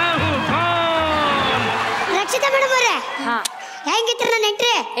 मैं हूँ कौन. ರಕ್ಷಿತಾ ಮೇಡಮ್ ಅವರೇ, ಹೆಂಗಿತ್ತು ನನ್ನ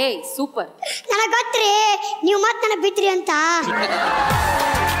ಎಂಟ್ರಿ? ಏಯ್ ಸೂಪರ್. ನನಗೆ ಗೊತ್ತ್ರಿ ನೀವು ಮತ್ತೆ ನನಗೆ ಬಿದ್ರಿ ಅಂತ.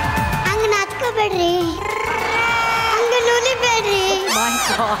 ಹಂಗ ನಾತ್ಕೋಬೇಡ್ರಿ, ಹಂಗ ನೂಲಿಬೇಡ್ರಿ.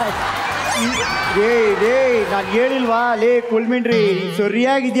 ರೇ ನಾನು ಹೇಳಿಲ್ವಾ ಲೇ ಕುಳ್ಮಿನ್ರಿ,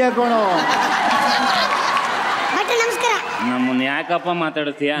 ಸರಿಯಾಗಿದ್ಯಾ ಕೋಣೋ. ಭಟ್ರೆ ನಮಸ್ಕಾರ. ನಮ್ಮನ್ನ ಯಾಕಪ್ಪ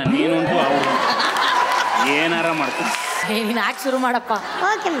ಮಾತಾಡ್ತೀಯ ನೀನಂತೂ? ಅವ್ರು ಏನಾರ ಮಾಡ್ತೀನಿ. ನೀನು ಆಕ್ಟ್ ಶುರು ಮಾಡಪ್ಪ.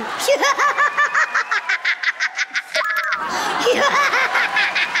 ಓಕೆ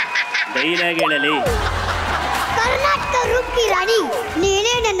ಡೈಲಾಗ್ ಹೇಳಲಿ. ಕರ್ನಾಟಕ ರೂಪಿ ರಾಣಿ,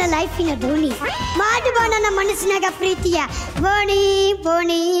 ನೀನೇ ನನ್ನ ಲೈಫಿನ ಧೋನಿ, ಮಾಡುವ ನನ್ನ ಮನಸ್ಸಿನಾಗ ಪ್ರೀತಿಯ ಬೋಣಿ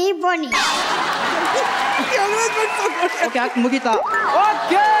ಬೋಣಿ ಬೋಣಿ. ಓಕೆ, ಆಕ್ಟ್ ಮುಗೀತಾ?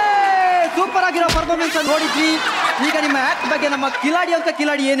 ಓಕೆ, ಸೂಪರ್ ಆಗಿರೋ ಪರ್ಫಾರ್ಮೆನ್ಸ್ ನೋಡಿದ್ವಿ. ಈಗ ನಿಮ್ಮ ಆಕ್ಟ್ ಬಗ್ಗೆ ನಮ್ಮ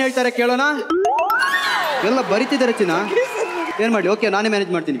ಕಿಲಾಡಿ ಏನ್ ಹೇಳ್ತಾರೆ ಕೇಳೋಣ. ಎಲ್ಲ ಬರೀತಿದ್ದಾರೆ ಚಿನ್ನ, ಏನ್ ಮಾಡಿ? ಓಕೆ, ನಾನೇ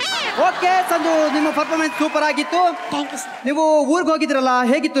ಮ್ಯಾನೇಜ್ ಮಾಡ್ತೀನಿ. ಓಕೆ ಸಂಜು, ನಿಮ್ಮ ಪರ್ಫಾರ್ಮೆನ್ಸ್ ಸೂಪರ್ ಆಗಿತ್ತು. ನೀವು ಊರಿಗೆ ಹೋಗಿದ್ರಲ್ಲ,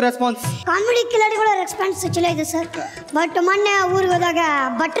 ಹೇಗಿತ್ತು ರೆಸ್ಪಾನ್ಸ್? ಕಾಮಿಡಿ ಕಿಲಾಡಿಗಳ ರೆಸ್ಪಾನ್ಸ್ ಚಲೋ ಇದೆ ಸರ್. ಬಟ್ ಮೊನ್ನೆ ಊರಿಗೆ ಹೋದಾಗ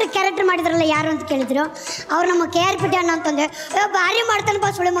ಭಟ್ರ ಕ್ಯಾರೆಕ್ಟರ್ ಮಾಡಿದ್ರಲ್ಲ ಯಾರು ಅಂತ ಕೇಳಿದ್ರು. ಅವ್ರು ನಮ್ಮ KRPT ಅಣ್ಣ ಅಂತಂದೆ, ಭಾರಿ ಮಾಡ್ತಾನೆ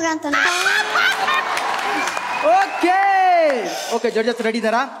ಬಾ ಸುಳಿ ಮಗ ಅಂತಂದೆ. ಓಕೆ ಜಡ್ಜಸ್ ರೆಡಿ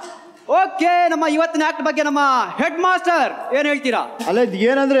ಇದ್ದಾರಾ? ಓಕೆ, ನಮ್ಮ ಇವತ್ತಿನ ಆಕ್ಟ್ ಬಗ್ಗೆ ನಮ್ಮ ಹೆಡ್ ಮಾಸ್ಟರ್ ಏನ್ ಹೇಳ್ತೀರಾ? ಅಲ್ಲ,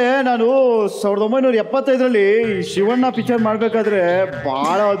 ಏನಂದ್ರೆ ನಾನು 1975ರಲ್ಲಿ ಶಿವಣ್ಣ ಪಿಕ್ಚರ್ ಮಾಡ್ಬೇಕಾದ್ರೆ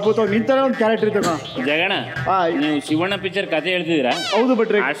ಬಹಳ ಅದ್ಭುತವಾಗಿ ನಿಂತರ ಒಂದು ಕ್ಯಾರೆಕ್ಟರ್ ಇದ್ದ ಜಗಣ. ನೀವು ಶಿವಣ್ಣ ಪಿಕ್ಚರ್ ಕತೆ ಹೇಳ್ತಿದ್ದೀರಾ? ಹೌದು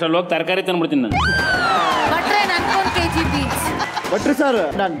ಭಟ್ರೆ. ಅಷ್ಟರಲ್ಲಿ ಹೋಗಿ ತರಕಾರಿ ತಂದ್ಬಿಡ್ತೀನಿ ನಾನು. ಭಟ್ರೆ ಸರ್,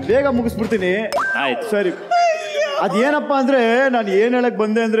 ನಾನು ಬೇಗ ಮುಗಿಸ್ಬಿಡ್ತೀನಿ. ಆಯ್ತು ಸರಿ. ಅದೇನಪ್ಪ ಅಂದ್ರೆ ನಾನು ಏನ್ ಹೇಳಕ್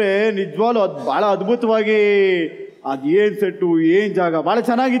ಬಂದೆ ಅಂದ್ರೆ ನಿಜವಾಗ್ಲೂ ಅದು ಬಹಳ ಅದ್ಭುತವಾಗಿ ಅದೇನ್ ಸೆಟ್ಟು ಏನ್ ಜಾಗ ಬಹಳ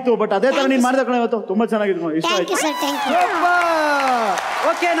ಚೆನ್ನಾಗಿತ್ತು. ಬಟ್ ಅದೇ ತರ ನೀನ್ ಮಾಡಿದ ಕಣ ಇವತ್ತು ತುಂಬಾ ಚೆನ್ನಾಗಿತ್ತು, ಇಷ್ಟ ಆಯ್ತು.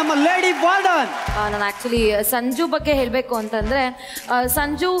 ಓಕೆ, ನಮ್ಮ ಲೇಡಿ ವಾರ್ಡನ್. ನಾನು ಆಕ್ಚುಲಿ ಸಂಜು ಬಗ್ಗೆ ಹೇಳಬೇಕು ಅಂತಂದ್ರೆ,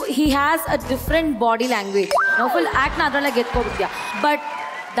 Sanju he has a different body language. ನಾವು ಫುಲ್ ಆಕ್ಟ್ನ ಅದರಲ್ಲೇ ಗೆದ್ಕೊಬಿಡ್ತೀಯ, but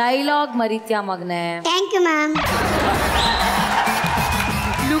dialogue ಮರಿತ್ಯಾ Magane. Thank you ma'am.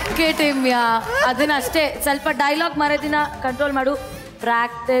 Look at him ಯಾ, ಅದನ್ನ ಅಷ್ಟೇ, ಸ್ವಲ್ಪ ಡೈಲಾಗ್ ಮರೋದಿನ ಕಂಟ್ರೋಲ್ ಮಾಡು,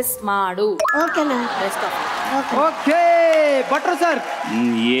 ಪ್ರಾಕ್ಟೀಸ್ ಮಾಡು. Okay ma'am. ಓಕೆ ಭಟ್ರು ಸರ್,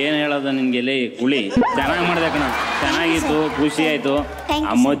 ಏನ್ ಹೇಳೋದ ನಿನ್ಗೆಲೆ ಕುಳಿ ಚೆನ್ನಾಗಿ ಮಾಡಿದೆ ಕಣ, ಚೆನ್ನಾಗಿತ್ತು, ಖುಷಿ ಆಯ್ತು.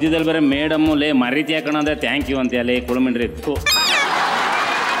 ಆ ಮಧ್ಯದಲ್ಲಿ ಬೇರೆ ಮೇಡಮ್ ಲೇ ಮರಿತಿ ಕಣ ಅಂದ್ರೆ ಥ್ಯಾಂಕ್ ಯು ಅಂತ ಲೇ ಕುಳಮಿನ್ರಿ ಇತ್ತು.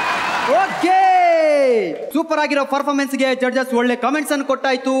 ಓಕೆ, ಸೂಪರ್ ಆಗಿರೋ ಪರ್ಫಾರ್ಮೆನ್ಸ್ ಗೆ ಜಡ್ಜಸ್ ಒಳ್ಳೆ ಕಮೆಂಟ್ಸ್ ಅನ್ನು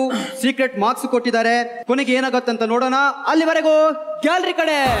ಕೊಟ್ಟಾಯ್ತು, ಸೀಕ್ರೆಟ್ ಮಾರ್ಕ್ಸ್ ಕೊಟ್ಟಿದ್ದಾರೆ. ಕೊನೆಗೆ ಏನಾಗತ್ತಂತ ನೋಡೋಣ. ಅಲ್ಲಿವರೆಗೂ ಗ್ಯಾಲರಿ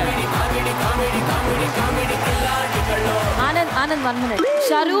ಕಡೆ. Anand 1 minute.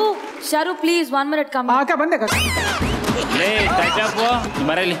 Sharu please 1 minute come. ಬಂದೆ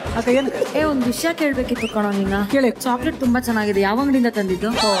ಬರಲಿ. ಒಂದ್ ವಿಷಯ ಕೇಳ್ಬೇಕಿತ್ತು ಕಣೋ ನೀನ. ಕೇಳಿ. ಚಾಕ್ಲೇಟ್ ತುಂಬಾ ಚೆನ್ನಾಗಿದೆ. ಯಾವ ಅಂಗಡಿಯಿಂದ ತಂದಿದ್ದು?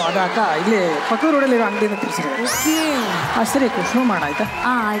 ಅದ ಅಕ್ಕ ಇಲ್ಲಿ ಪಕ್ಕ ರೋಡಲ್ಲಿ ಅಂಗಡಿಯಿಂದ ತರಿಸಿದ್ರೆ. ಸರಿ ಅಕ್ಕ, ಶುರು ಮಾಡೋಣ ಆಯ್ತಾ?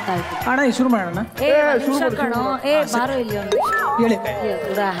 ಆಯ್ತಾಯ್ತು ಅಣ್ಣ ಶುರು ಮಾಡೋಣ. ಕಣೋ ಬಾರೋ ಇಲ್ಲಿ ಒಂದು ಹೇಳಿ.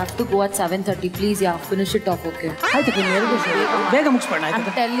 I have to go at 7:30 please. Finish it off. Okay ಆಯ್ತು, ಬೇಗ ಮುಗಿಸ್ಬೋಣ.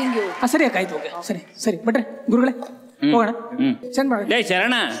 ಆಯ್ತು, telling you. ಸರಿ ಅಕ್ಕ, ಆಯ್ತು. ಓಕೆ, ಸರಿ ಬಟ್ರೆ ಗುರುಗಳೇ ಹೋಗೋಣ. ಸೆಂಡ್ ಮಾಡಿ.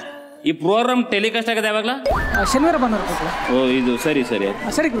 ಶರಣ, ಈ ಪ್ರೋಗ್ರಾಮ್ ಟೆಲಿಕಾಸ್ಟ್ ಆಗದೆ ಯಾವಾಗಲ? ಶನಿವಾರ ಬಂದವರು. ಓ ಇದು ಸರಿ ಸರಿ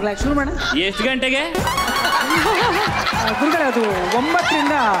ಗುರುಗಳೇ, ಶುರು ಮಾಡೋಣ. ಎಷ್ಟು ಗಂಟೆಗೆ ಗುರುಗಳೇ? ಅದು 9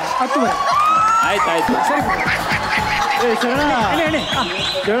 ರಿಂದ 10. ಆಯ್ತಾಯ್ತು. ಸರಿ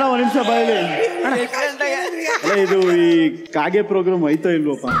ಶರಣ, ಒಂದ್ ನಿಮಿಷ ಬಾಯಿಲಿ. ಅಲ್ಲ, ಇದು ಈ ಕಾಗೆ ಪ್ರೋಗ್ರಾಮ್ ಐತೋ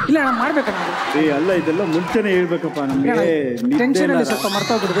ಇಲ್ವಪ್ಪ? ಇಲ್ಲ ಅಣ್ಣ, ಮಾಡ್ಬೇಕಣ್ಣ. ಅಲ್ಲ, ಇದೆಲ್ಲ ಮುಂಚೆನೆ ಹೇಳ್ಬೇಕಪ್ಪ ನಮ್ಗೆ. ಸ್ವಲ್ಪ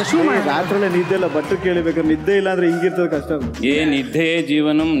ಮರ್ತೋಗ್ಬಿಡುತ್ತೆ. ರಾತ್ರಿ ನಿದ್ದೆ ಇಲ್ಲ, ಬಟ್ಟೆ ಕೇಳಬೇಕಾದ್ರೆ ನಿದ್ದೆ ಇಲ್ಲ ಅಂದ್ರೆ ಹಿಂಗಿರ್ತದೆ ಕಷ್ಟ. ನಿದ್ದೆ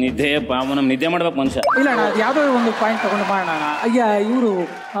ಜೀವನಂ, ನಿದ್ದೆ ಪಾವನಂ. ನಿದ್ದೆ ಮಾಡ್ಬೇಕು ಮನುಷ್ಯ. ಇಲ್ಲ ಅಣ್ಣ, ಅದು ಯಾವ್ದೋ ಒಂದು ಪಾಯಿಂಟ್ ತಗೊಂಡು ಮಾಡೋಣ. ಅಯ್ಯ, ಇವರು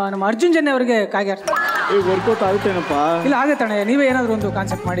ನಮ್ಮ ಅರ್ಜುನ್ ಜನ್ಯ ಅವರಿಗೆ ಕಾಗೆ ವರ್ಕೌಟ್ ಆಗುತ್ತೇನಪ್ಪ? ಇಲ್ಲ ಆಗತ್ತಣ್ಣ, ನೀವೇ ಏನಾದ್ರು ಒಂದು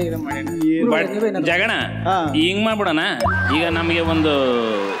ಕಾನ್ಸೆಪ್ಟ್ ಮಾಡಿ ಜಗಣ ಹಿಂಗ್ ಮಾಡ್ಬಿಡೋಣ. ಈಗ ನಮಗೆ ಒಂದು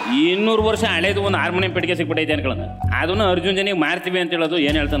 200 ವರ್ಷ ಹಳೇದು ಒಂದು ಹಾರ್ಮೋನಿಯಂ ಪೆಟ್ಟಿಗೆ ಸಿಕ್ಬಿಟ್ಟೈತೆ ಅನ್ಕೊಳ್ಳೋಣ. ಅದನ್ನು ಅರ್ಜುನ್ ಜನಿಗೆ ಮಾರ್ತೀವಿ ಅಂತ ಹೇಳೋದು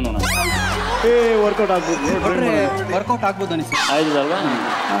ಏನ್ ಹೇಳ್ತಾನೆ ನೋಡೋಣ. ವರ್ಕೌಟ್ ಆಗ್ಬೋದು ಅನಿಸಿ. ಆಯ್ತಲ್ವಾ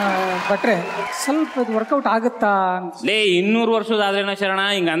ಬಟ್ರೆ? ಸ್ವಲ್ಪ ಇದು ವರ್ಕೌಟ್ ಆಗುತ್ತಾ? 200 ವರ್ಷದಾದ್ರೇನ ಶರಣ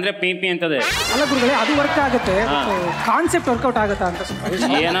ಹಿಂಗ ಅಂದ್ರೆ ಪಿ ಅಂತದೆ. ಅಲ್ಲ ಗುರುಗಳೇ, ಅದು ವರ್ಕ್ ಆಗುತ್ತೆ, ಕಾನ್ಸೆಪ್ಟ್ ವರ್ಕೌಟ್ ಆಗುತ್ತಾ ಅಂತ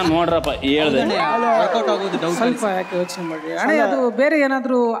ಏನ ನೋಡ್ರಪ್ಪ ಹೇಳ್ದೆ. ಸ್ವಲ್ಪ ಯಾಕೆ ಯೋಚನೆ ಮಾಡಿ ಅಣ್ಣ. ಅದು ಬೇರೆ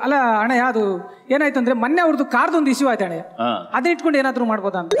ಏನಾದ್ರು? ಅಲ್ಲ ಅಣ್ಣ, ಅದು ಏನಾಯ್ತು ಅಂದ್ರೆ ಮೊನ್ನೆ ಅವ್ರದ್ದು ಕಾರ್ದೊಂದು ಇಶ್ಯೂ ಆಯ್ತು ಅಣ್ಣ. ಅದನ್ನ ಇಟ್ಕೊಂಡು ಏನಾದ್ರು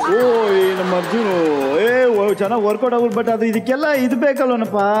ಮಾಡ್ಬೋದಾ ಅಂತ. ನಮ್ಮ ಅರ್ಜುನು ಚೆನ್ನಾಗಿ ವರ್ಕೌಟ್ ಆಗುತ್ತೆ, ಬಟ್ ಅದು ಇದಕ್ಕೆಲ್ಲ ಇದು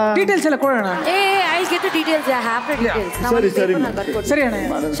ಬೇಕಲ್ವನಪ್ಪ? ಡೀಟೇಲ್ಸ್ ಎಲ್ಲ ಕೊಡೋಣ. I'll get the details. I have the details. ಸರಿ ಅಣ್ಣ.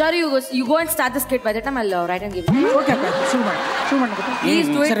 Sure, you go and start the skit. By the time I'll write and give you. Okay, ಶುರು ಮಾಡಿ. Please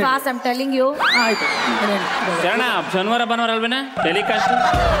do it fast. I'm telling you. ಆಯ್ತು ಶರಣ, ಶನಿವಾರ ಭಾನುವಾರ ಅಲ್ವೇನಾ telecast?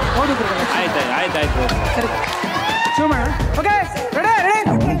 ಹೌದು. ಆಯ್ತಾಯ್ತು. ಸರಿ, ಶುರು ಮಾಡೋಣ. Okay, ready.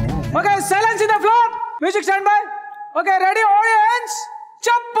 Okay, silence in the floor. Music stand by. Okay, ready audience,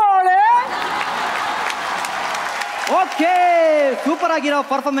 ಚಪ್ಪಾಳೆ. ಓಕೆ, ಸೂಪರ್ ಆಗಿರೋ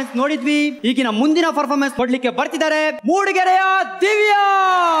ಪರ್ಫಾರ್ಮೆನ್ಸ್ ನೋಡಿದ್ವಿ. ಈಗಿನ ಮುಂದಿನ ಪರ್ಫಾರ್ಮೆನ್ಸ್ ಕೊಡ್ಲಿಕ್ಕೆ ಬರ್ತಿದ್ದಾರೆ ಮೂಡಿಗೆರೆಯ ದಿವ್ಯಾ.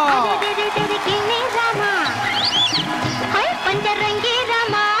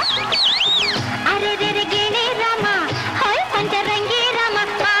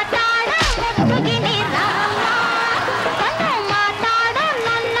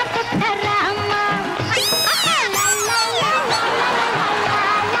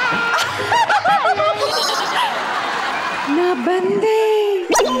 ಬಂದೆ,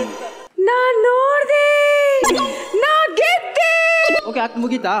 ನಾ ನೋಡ್ದೆ, ನಾ ಗೆದ್ದೆ. ಓಕೆ, ಆಕ್ಟ್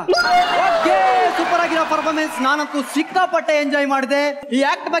ಮುಗೀತಾ? ಓಕೆ, ಸೂಪರ್ ಆಗಿರೋ ಪರ್ಫಾರ್ಮೆನ್ಸ್. ನಾನಂತೂ ಸಿಕ್ಕಾಪಟ್ಟೆ ಎಂಜಾಯ್ ಮಾಡಿದೆ. ಈ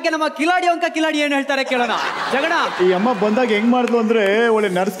ಆಕ್ಟ್ ಬಗ್ಗೆ ನಮ್ಮ ಕಿಲಾಡಿ ಏನ್ ಹೇಳ್ತಾರೆ ಕೇಳೋಣ. ಜಗಣ, ಈ ಅಮ್ಮ ಬಂದಾಗ ಹೆಂಗ್ ಮಾಡಿದ್ಲು ಅಂದ್ರೆ ಒಳ್ಳೆ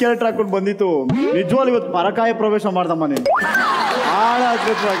ನರ್ಸ್ ಕ್ಯಾರೆಕ್ಟರ್ ಹಾಕೊಂಡು ಬಂದಿತ್ತು. ನಿಜವಾಗ್ಲೂ ಇವತ್ತು ಪರಕಾಯ ಪ್ರವೇಶ ಮಾಡ್ದಮ್ಮ ನೀನು. ಬಹಳ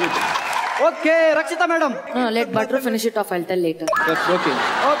ಅದ್ಭುತವಾಗಿತ್ತು. Okay, Rakshita madam. ಲೆಟ್ ಭಟ್ರು finish it off. I'll tell later.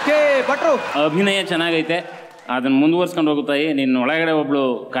 Okay, ಭಟ್ರು. ಅಭಿನಯ ಚೆನ್ನಾಗೈತೆ, ಅದನ್ನ ಮುಂದುವರ್ಸ್ಕೊಂಡು ಹೋಗುತ್ತಾಯಿ. ನಿನ್ನ ಒಳಗಡೆ ಒಬ್ಳು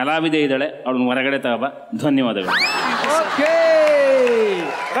ಕಲಾವಿದೆ ಇದ್ದಾಳೆ, ಅವಳನ್ನ ಹೊರಗಡೆ ತಗೋಬ. ಧನ್ಯವಾದಗಳು. ಓಕೆ,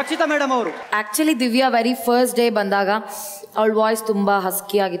 ರಕ್ಷಿತಾ ಮೇಡಮ್ ಅವರು. Actually Divya very first day ಬಂದಾಗ ಅವಳ ವಾಯ್ಸ್ ತುಂಬಾ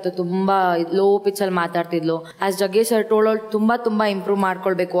ಹಸ್ಕಿ ಆಗಿತ್ತು, ತುಂಬಾ ಲೋ ಪಿಚ್ ಅಲ್ಲಿ ಮಾತಾಡ್ತಿದ್ಲು. ಆಸ್ ಜಗ್ಗೇಶ್ ಸರ್ ಟೋಲ್ ಅವಳು ತುಂಬಾ ಇಂಪ್ರೂವ್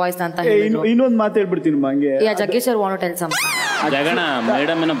ಮಾಡ್ಕೊಳ್ಬೇಕು ವಾಯ್ಸ್ ಅಂತ ಹೇಳಿದ್ರು. ಇನ್ನೊಂದು ಮಾತು ಹೇಳ್ಬಿಡ್ತೀನಿ ಹಂಗೆ. ಯಾ Jaggesh sir want to tell something. ಜಗಣ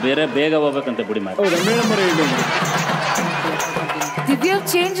madam ಏನೋ ಬೇಗ ಹೋಗ್ಬೇಕಂತ ಬಿಡಿ ಮಾತು. Divya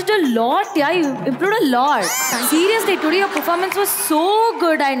changed a lot. Yeah, you improved a lot. Seriously, today your performance was so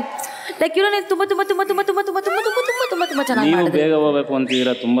good and like you know ನೀನು ತುಂಬಾ ಚೆನ್ನಾಗಿ ಮಾಡಿದ್ರಿ. ನೀವು ಬೇಗ ಹೋಗಬೇಕು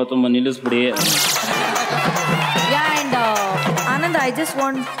ಅಂತೀರಾ, ತುಂಬಾ ನಿಲ್ಲಿಸ್ಬಿಡಿ. Yeah, and Anand, I just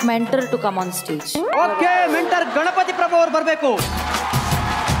want mentor to come on stage. Okay, mentor Ganapati ಪ್ರಭು ಅವರು ಬರಬೇಕು.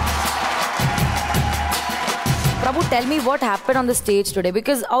 Prabhu, tell me what happened on the stage today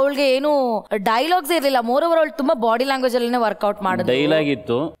because ಅವಳಿಗೆ ಏನು ಡೈಲಾಗ್ಸ್ ಇರಲಿಲ್ಲ. ಮೋರ್ ಓವರ್ ಅವಳು ತುಂಬಾ ಬಾಡಿ ಲ್ಯಾಂಗ್ವೇಜ್ ಅಲ್ಲಿನೇ ವರ್ಕೌಟ್ ಮಾಡಿದ್ರು. ಡೈಲಾಗ್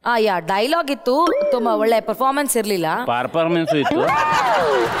ಇತ್ತು, ಡೈಲಾಗ್ ಇತ್ತು, ತುಂಬಾ ಒಳ್ಳೆ ಪರ್ಫಾರ್ಮೆನ್ಸ್ ಇರಲಿಲ್ಲ. ಪರ್ಫಾರ್ಮೆನ್ಸ್ ಇತ್ತು.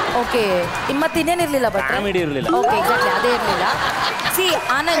 ಓಕೆ, ಮತ್ತೆ ಇನ್ನೇನಿರ್ಲಿಲ್ಲ, ಬಟ್ ಕಾಮಿಡಿ ಇರಲಿಲ್ಲ. ಓಕೆ, ಎಕ್ಸಾಕ್ಟ್ಲಿ ಅದೇ ಇರಲಿಲ್ಲ. C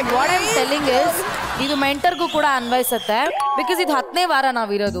Anand what I'm telling is ಇದು ಮೆಂಟರ್ಗೂ ಕೂಡ ಅನ್ವಯಿಸುತ್ತೆ ಬಿಕಾಸ್ ಇದು 10ನೇ ವಾರ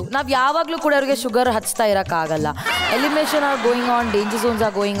ನಾವಿರೋದು. ನಾವು ಯಾವಾಗಲೂ ಕೂಡ ಅವ್ರಿಗೆ ಶುಗರ್ ಹಚ್ತಾ ಇರೋಕ್ಕಾಗಲ್ಲ. Elimination are going on, danger zones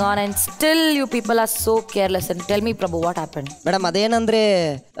are going on and still you people are so careless. And tell me Prabhu what happen? Madam ಅದೇನಂದ್ರೆ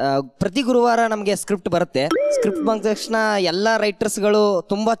ಪ್ರತಿ ಗುರುವಾರ ನಮಗೆ ಸ್ಕ್ರಿಪ್ಟ್ ಬರುತ್ತೆ. ಸ್ಕ್ರಿಪ್ಟ್ ಬಂದ ತಕ್ಷಣ ಎಲ್ಲ ರೈಟರ್ಸ್ಗಳು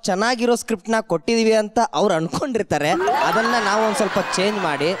ತುಂಬಾ ಚೆನ್ನಾಗಿರೋ ಸ್ಕ್ರಿಪ್ಟ್ನ ಕೊಟ್ಟಿದೀವಿ ಅಂತ ಅವ್ರು ಅನ್ಕೊಂಡಿರ್ತಾರೆ. ಅದನ್ನ ನಾವು ಒಂದು ಸ್ವಲ್ಪ ಚೇಂಜ್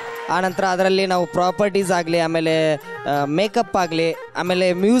ಮಾಡಿ ಆನಂತರ ಅದರಲ್ಲಿ ನಾವು ಪ್ರಾಪರ್ಟೀಸ್ ಆಗಲಿ, ಆಮೇಲೆ ಮೇಕಪ್ ಆಗಲಿ, ಆಮೇಲೆ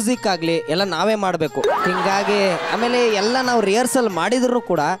ಮ್ಯೂಸಿಕ್ ಆಗಲಿ ಎಲ್ಲ ನಾವೇ ಮಾಡಬೇಕು. ಹೀಗಾಗಿ ಆಮೇಲೆ ಎಲ್ಲ ನಾವು ರಿಹರ್ಸಲ್ ಮಾಡಿದ್ರು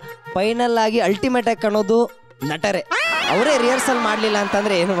ಕೂಡ ಫೈನಲ್ ಆಗಿ ಅಲ್ಟಿಮೇಟ್ ಆಗಿ ಕಾಣೋದು ನಟರೇ. ಅವರೇ ರಿಹರ್ಸಲ್ ಮಾಡಲಿಲ್ಲ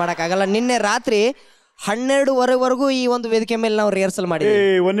ಅಂತಂದ್ರೆ ಏನು ಮಾಡೋಕ್ಕಾಗಲ್ಲ. ನಿನ್ನೆ ರಾತ್ರಿ 12:30ವರೆಗೂ ಈ ಒಂದು ವೇದಿಕೆ ಮೇಲೆ ನಾವು ರಿಹರ್ಸಲ್ ಮಾಡಿದ್ವಿ.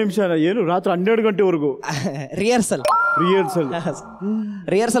 ಒಂದ್ ನಿಮಿಷ, ಏನು ರಾತ್ರಿ 12 ಗಂಟೆವರೆಗೂ ರಿಹರ್ಸಲ್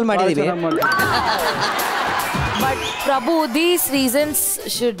ಮಾಡಿದೀವಿ. But Prabhu, these reasons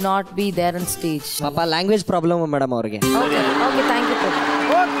should not be there on stage. ಪಾಪ ಲ್ಯಾಂಗ್ವೇಜ್ ಪ್ರಾಬ್ಲಮ್ ಮೇಡಮ್ ಅವ್ರಿಗೆ. Okay, thank you Prabhu.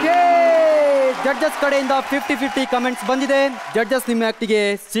 Okay, judges ಕಡೆಯಿಂದ 50-50 ಕಮೆಂಟ್ಸ್ ಬಂದಿದೆ. ಜಡ್ಜಸ್ ನಿಮ್ಮ ಆಕ್ಟಿಗೆ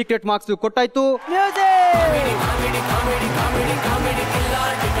ಸೀಕ್ರೆಟ್ ಮಾರ್ಕ್ಸ್ ಕೊಟ್ಟಾಯ್ತು.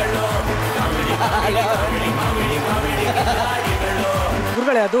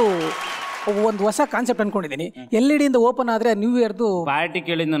 ಗುರುಗಳೇ, ಅದು ಒಂದು ಹೊಸ ಕಾನ್ಸೆಪ್ಟ್ ಅನ್ಕೊಂಡಿದ್ದೀನಿ. LED ಇಂದ ಓಪನ್ ಆದ್ರೆ ನ್ಯೂ ಇಯರ್ದು ಪಾರ್ಟಿ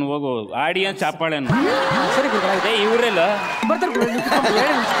ಕೇಳಿದ್ ನಾನು ಹೋಗು ಆಡಿಯನ್ಸ್ ಚಾಪಾಳೆ. ಸರಿ ಗುರುಗಳೇ, ಇವರೆಲ್ಲ ಬರ್ತಾರೆ.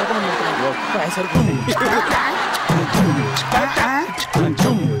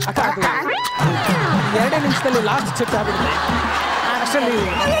 2 ನಿಮಿಷದಲ್ಲಿ ಲಾಸ್ಟ್ ಚೆಕ್ ಆಗ್ಬಿಡುತ್ತೆ. ಅಷ್ಟರಲ್ಲಿ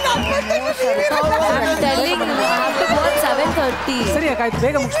 7:30. ಸರಿ ಅಕ್ಕಾಯ್ತು,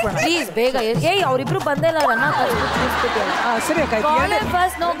 ಬೇಗ ಮುಗಿಸ್ಬೋಣ ಪ್ಲೀಸ್, ಬೇಗ. ಏಯ್ ಅವರಿಬ್ರು ಬಂದೇ ಇಲ್ಲ. ಸರಿ ಅಕ್ಕಾಯ್ತು,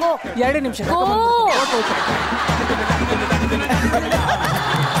 2 ನಿಮಿಷ.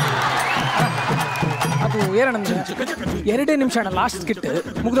 ಅದು ಏನಂದ್ರೆ 2 ನಿಮಿಷ ಅಣ್ಣ, ಲಾಸ್ಟ್ ಸ್ಕಿಟ್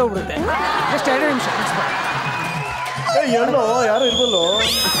ಮುಗ್ದೋಗ್ಬಿಡುತ್ತೆ. ಎಷ್ಟು 2 ನಿಮಿಷ ಎಲ್ಲೋ ಯಾರು ಇಲ್ವಲ್ಲೋ.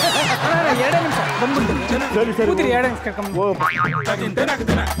 2 ನಿಮಿಷ ಬಂದ್ಬಿಡ್ತೀನಿ. ಸರಿ ಸರಿ, 2 ನಿಮಿಷ ಕರ್ಕೊಂಡು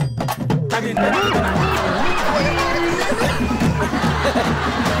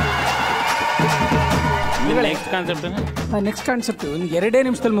ನೆಕ್ಸ್ಟ್ ಕಾನ್ಸೆಪ್ಟ್ 2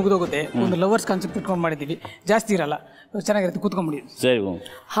 ನಿಮಿಷದಲ್ಲಿ ಮುಗಿದೋಗುತ್ತೆ. ಒಂದು ಲವರ್ಸ್ ಕಾನ್ಸೆಪ್ಟ್ ಇಟ್ಕೊಂಡು ಮಾಡಿದ್ದೀವಿ, ಜಾಸ್ತಿ ಇರಲ್ಲ, ಚೆನ್ನಾಗಿರುತ್ತೆ. ಕೂತ್ಕೊಂಡ್ಬಿಡಿ. ಸರಿ.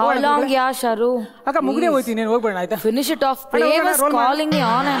 How long ಯಾ ಶರು? ಅಕ್ಕ ಮುಗ್ದೇ ಹೋಯ್ತೀನಿ, ನೀನು ಹೋಗ್ಬೇಡ ಆಯ್ತಾ? Finish it off. Prem was calling me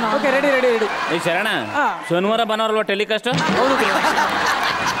on and on. Okay, ready. ಏ ಶರಣ, ಶನಿವಾರ ಭಾನುವಾರ ಟೆಲಿಕಾಸ್ಟ್. ಹೌದು.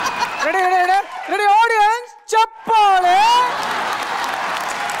 ರೆಡಿ ಆಡಿಯನ್ಸ್, ಚಪ್ಪಾಳೆ.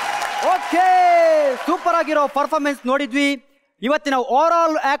 ಓಕೆ, ಸೂಪರ್ ಆಗಿರೋ ಪರ್ಫಾರ್ಮೆನ್ಸ್ ನೋಡಿದ್ವಿ. ಇವತ್ತಿನ ಓವರ್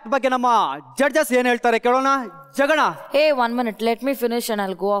ಆಲ್ ಆಕ್ಟ್ ಬಗ್ಗೆ ನಮ್ಮ ಜಡ್ಜಸ್ ಏನ್ ಹೇಳ್ತಾರೆ ಕೇಳೋಣ. ಜಗಣ, 1 minute, let me finish and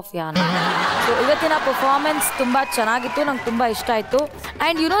I'll go off. So ಇವತ್ತಿನ ಪರ್ಫಾರ್ಮೆನ್ಸ್ ತುಂಬಾ ಚೆನ್ನಾಗಿತ್ತು, ನಂಗೆ ತುಂಬಾ ಇಷ್ಟ ಆಯ್ತು.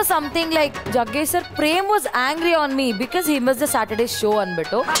 And you know something like Jaggesh sir, Prem was angry on me because he miss the Saturday show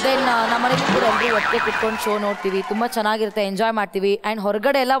ಅಂದ್ಬಿಟ್ಟು. ದೆನ್ ನಮ್ಮನೆಗೆ ಕೂಡ ಎಲ್ಲರೂ ಒಟ್ಟಿಗೆ ಕುತ್ಕೊಂಡು ಶೋ ನೋಡ್ತೀವಿ, ತುಂಬಾ ಚೆನ್ನಾಗಿರುತ್ತೆ, ಎಂಜಾಯ್ ಮಾಡ್ತೀವಿ. ಅಂಡ್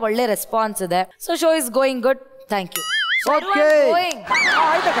ಹೊರಗಡೆ ಎಲ್ಲ ಒಳ್ಳೆ ರೆಸ್ಪಾನ್ಸ್ ಇದೆ. So show is going good. Thank you.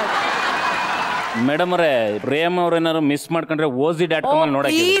 Madam ಅವರೇ, ಪ್ರೇಮ್ ಅವ್ರೇನಾದ್ರು ಮಿಸ್ ಮಾಡ್ಕೊಂಡ್ರೆ OZ.com ಅಲ್ಲಿ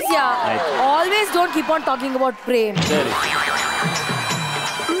ನೋಡಕ್ಕೆ. Please yeah, always don't keep on talking about Prem. ಸರಿ.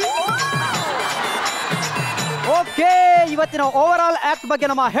 ಓಕೆ, ಇವತ್ತಿನ ಓವರ್ ಆಲ್ ಆಕ್ಟ್ ಬಗ್ಗೆ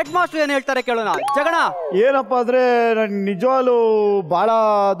ನಮ್ಮ ಹೆಡ್ ಮಾಸ್ಟರ್ ಏನ್ ಹೇಳ್ತಾರೆ ಕೇಳೋಣ. ಜಗಣ, ಏನಪ್ಪಾ ಅಂದ್ರೆ ನಿಜವಾಗ್ಲೂ ಬಹಳ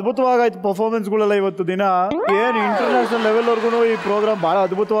ಅದ್ಭುತವಾಗಾಯ್ತು ಪರ್ಫಾರ್ಮೆನ್ಸ್ಗಳೆಲ್ಲ ಇವತ್ತು ದಿನ. ಏನ್ ಇಂಟರ್ನ್ಯಾಷನಲ್ ಲೆವೆಲ್ ವರ್ಗು ಈ ಪ್ರೋಗ್ರಾಮ್ ಬಹಳ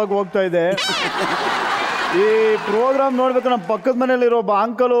ಅದ್ಭುತವಾಗಿ ಹೋಗ್ತಾ ಇದೆ. ಈ ಪ್ರೋಗ್ರಾಮ್ ನೋಡ್ಬೇಕು, ನಮ್ಮ ಪಕ್ಕದ ಮನೇಲಿರೋ ಒಬ್ಬ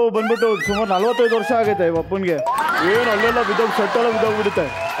ಅಂಕಲು ಬಂದ್ಬಿಟ್ಟು ಸುಮಾರು 45 ವರ್ಷ ಆಗೈತೆ ಈ ಅಪ್ಪನಿಗೆ. ಏನು ಅಲ್ಲೆಲ್ಲ ಸೆಟ್ ಎಲ್ಲ ಬಿದ್ದೋಗ್ಬಿಡುತ್ತೆ.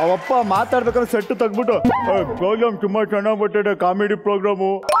 ಅವಪ್ಪ ಮಾತಾಡ್ಬೇಕಂದ್ರೆ ಸೆಟ್ ತೆಗ್ಬಿಟ್ಟು ಪ್ರೋಗ್ರಾಮ್ ತುಂಬಾ ಚೆನ್ನಾಗಿ ಬಿಟ್ಟಿದೆ, ಕಾಮಿಡಿ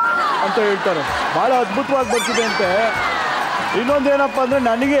ಪ್ರೋಗ್ರಾಮು ಅಂತ ಹೇಳ್ತಾರೆ. ಬಹಳ ಅದ್ಭುತವಾಗಿ ಬರ್ತಿದೆ ಅಂತೆ. ಇನ್ನೊಂದೇನಪ್ಪ ಅಂದ್ರೆ,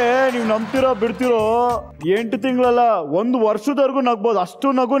 ನನಗೆ ನೀವು ನಂಬ್ತಿರೋ ಬಿಡ್ತಿರೋ 8 ತಿಂಗಳಲ್ಲ 1 ವರ್ಷದವರೆಗೂ ನಗ್ಬೋದು, ಅಷ್ಟು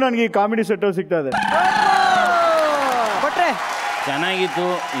ನಗು ನನಗೆ ಈ ಕಾಮಿಡಿ ಸೆಟ್ ಸಿಗ್ತಾ ಇದೆ. ಚೆನ್ನಾಗಿತ್ತು.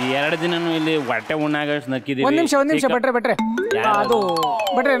 2 ದಿನನೂ ಇಲ್ಲಿ ಹೊಟ್ಟೆ ಉಣ್ಣಾಗಷ್ಟು ನಕ್ಕಿದೀವಿ. ಒಂದ್ ನಿಮಿಷ ಭಟ್ರೆ ಅದು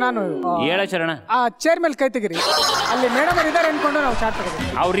ಭಟ್ರೆ, ನಾನು ಹೇಳ ಶರಣ, ಆ ಚೇರ್ ಮೇಲೆ ಕೈ ತೆಗಿರಿ. ಅಲ್ಲಿ ಮೇಡಮ್ ಅವ್ರು ಇದಾರೆ ಅನ್ಕೊಂಡು ನಾವು ಚಾಟ್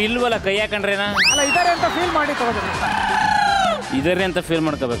ತಗೋತೀವಿ. ಅವ್ರು ಇಲ್ವಲ್ಲ, ಕೈ ಹಾಕೊಂಡ್ರೇನಾ? ಅಲ್ಲ, ಇದಾರೆ ಅಂತ ಫೀಲ್ ಮಾಡಿ ತಗೋದ್ರಿ. ಇದರೇ ಅಂತ ಫೀಲ್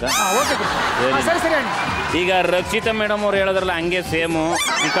ಮಾಡ್ಕೋಬೇಕಾ? ಸರಿ. ಈಗ ರಕ್ಷಿತಾ ಮೇಡಮ್ ಅವ್ರು ಹೇಳೋದ್ರಲ್ಲ, ಹಂಗೆ ಸೇಮು.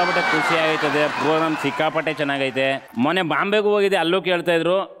 ಸಿಕ್ಕಾಪಟ್ಟೆ ಖುಷಿ ಆಯ್ತದೆ, ಪ್ರೋಗ್ರಾಮ್ ಸಿಕ್ಕಾಪಟ್ಟೆ ಚೆನ್ನಾಗೈತೆ. ಮೊನ್ನೆ ಬಾಂಬೆಗೂ ಹೋಗಿದೆ, ಅಲ್ಲೂ ಕೇಳ್ತಾ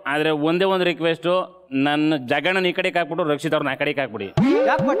ಇದ್ರು. ಆದ್ರೆ ಒಂದೇ ಒಂದು ರಿಕ್ವೆಸ್ಟು, ನನ್ನ ಜಗಣ್ಣನ ಈ ಕಡೆಗೆ ಹಾಕ್ಬಿಟ್ಟು ರಕ್ಷಿತ್ ಅವ್ರನ್ನ ಆ ಕಡೆಗೆ ಹಾಕ್ಬಿಡಿ.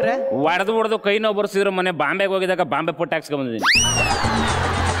 ಹೊಡೆದು ಕೈ ನೋವು ಬರ್ಸಿದ್ರು. ಮೊನ್ನೆ ಬಾಂಬೆಗೆ ಹೋಗಿದಾಗ ಬಾಂಬೆ ಪುಟ್ಟ ಹಾಕ್ಸ್ಕೊಂಡ್ಬಂದಿದ್ದೀನಿ.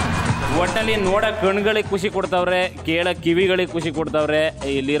 ಒಟ್ಟಲ್ಲಿ ನೋಡ ಕಣ್ಗಳಿಗೆ ಖುಷಿ ಕೊಡ್ತಾವ್ರೆ, ಕೇಳ ಕಿವಿಗಳಿಗೆ ಖುಷಿ ಕೊಡ್ತಾವ್ರೆ.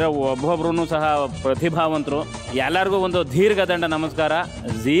 ಇಲ್ಲಿರೋ ಒಬ್ಬೊಬ್ರು ಸಹ ಪ್ರತಿಭಾವಂತರು. ಎಲ್ಲರಿಗೂ ಒಂದು ದೀರ್ಘದಂಡ ನಮಸ್ಕಾರ.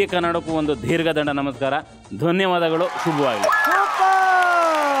 ಜೀ ಕನ್ನಡಕ್ಕೂ ಒಂದು ದೀರ್ಘದಂಡ ನಮಸ್ಕಾರ. ಧನ್ಯವಾದಗಳು. ಶುಭವಾಗಿ.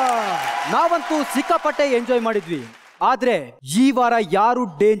 ನಾವಂತೂ ಸಿಕ್ಕಾಪಟ್ಟೆ ಎಂಜಾಯ್ ಮಾಡಿದ್ವಿ. ಆದ್ರೆ ಈ ವಾರ ಯಾರು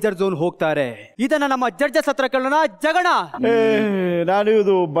ಡೇಂಜರ್ ಝೋನ್ ಹೋಗ್ತಾರೆ ಇದನ್ನ ನಮ್ಮ ಜಡ್ಜಸ್ ಹತ್ರ ಕೇಳೋಣ. ಜಗಣ, ನಾನು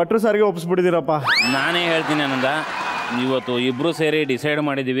ಇದು ಭಟ್ರು ಸಾರಿಗೆ ಒಪ್ಪಿಸ್ಬಿಟ್ಟಿದ್ದೀರಪ್ಪ. ನಾನೇ ಹೇಳ್ತೀನಿ ಆನಂದ, ಇವತ್ತು ಇಬ್ರು ಸೇರಿ ಡಿಸೈಡ್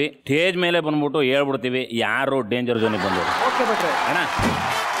ಮಾಡಿದೀವಿ, ಸ್ಟೇಜ್ ಮೇಲೆ ಬಂದ್ಬಿಟ್ಟು ಹೇಳ್ಬಿಡ್ತೀವಿ ಯಾರು ಡೇಂಜರ್ ಝೋನಿಗೆ ಬಂದು. ಓಕೆ ಭಟ್ರೆ. ಅಣ್ಣ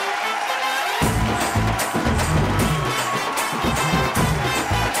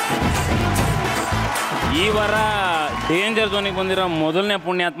ಈ ವಾರ ಡೇಂಜರ್ ಝೋನಿಗೆ ಬಂದಿರೋ ಮೊದಲನೇ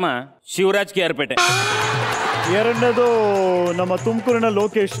ಪುಣ್ಯಾತ್ಮ ಶಿವರಾಜ್ ಕೇರ್ಪೇಟೆ, ಎರಡನೇದು ನಮ್ಮ ತುಮಕೂರಿನ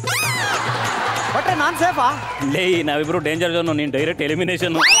ಲೋಕೇಶ್. ಭಟ್ರೆ ನಾನ್ ಸೇಫಾ? ಲೇ ನಾವಿಬ್ರು ಡೇಂಜರ್ ಝೋನ್, ನೀನ್ ಡೈರೆಕ್ಟ್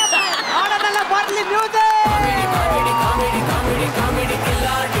ಎಲಿಮಿನೇಷನ್.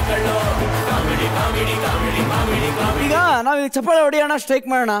 ಈಗ ನಾವ್ ಚಪ್ಪಾಳೆ ಹೊಡಿಯೋಣ, ಸ್ಟ್ರೈಕ್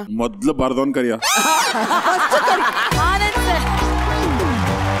ಮಾಡೋಣ. ಮೊದ್ಲು ಬರ್ದವನ್ ಕರಿಯ.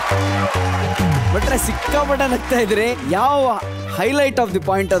 ಭಟ್ರೆ ಸಿಕ್ಕಾಪಟ್ಟೆ ನಗ್ತಾ ಇದ್ರಿ. ಯಾವ ಹೈಲೈಟ್ ಆಫ್ ದಿ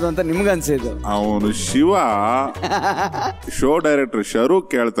ಪಾಯಿಂಟ್ ಅದು ಅಂತ ನಿಮ್ಗನ್ಸಿದ್ದು? ಅವನು ಶಿವ ಶೋ ಡೈರೆಕ್ಟರ್ ಶರು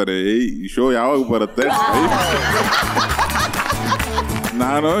ಕೇಳ್ತಾರೆ ಈ ಶೋ ಯಾವಾಗ ಬರುತ್ತೆ.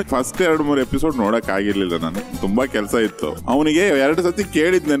 ನಾನು ಫಸ್ಟ್ 2-3 ಎಪಿಸೋಡ್ ನೋಡಕ್ ಆಗಿರ್ಲಿಲ್ಲ, ನಾನು ತುಂಬಾ ಕೆಲಸ ಇತ್ತು. ಅವನಿಗೆ 2 ಸತಿ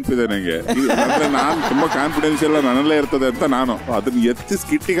ಕೇಳಿದ್ ನೆನಪಿದೆ ನನಗೆ. ಅಂದ್ರೆ ನಾನು ತುಂಬಾ ಕಾನ್ಫಿಡೆನ್ಷಿಯಲ್ ನನ್ನಲ್ಲೇ ಇರ್ತದೆ ಅಂತ ನಾನು ಅದನ್ನ ಎತ್ತಿ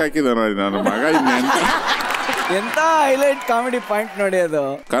ಸ್ಕಿಟ್ಟಿಗೆ ಹಾಕಿದ ನನ್ನ ಮಗ. ಎಂತ ಹೈಲೈಟ್ ಕಾಮಿಡಿ ಪಾಯಿಂಟ್ ನೋಡಿ ಅದು.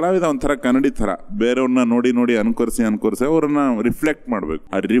 ಕಲಾವಿದ ಒಂಥರ ಕನ್ನಡಿ ತರ ಬೇರೆಯವ್ರನ್ನ ನೋಡಿ ಅನುಕರಿಸಿ ಅವ್ರನ್ನ ರಿಫ್ಲೆಕ್ಟ್ ಮಾಡ್ಬೇಕು.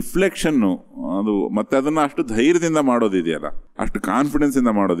 ಆ ರಿಫ್ಲೆಕ್ಷನ್ ಅದು ಮತ್ತೆ ಅದನ್ನ ಅಷ್ಟು ಧೈರ್ಯದಿಂದ ಮಾಡೋದಿದೆಯಲ್ಲ, ಅಷ್ಟು ಕಾನ್ಫಿಡೆನ್ಸ್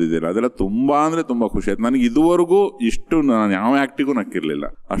ಇಂದ ಮಾಡೋದಿದೆಯಲ್ಲ, ಅದೆಲ್ಲ ತುಂಬಾ ಅಂದ್ರೆ ತುಂಬಾ ಖುಷಿ ಆಯ್ತು ನನಗೆ. ಇದುವರೆಗೂ ಇಷ್ಟು ನಾನು ಯಾವ ಆಕ್ಟಿಗೂ ನಕ್ಕಿರ್ಲಿಲ್ಲ,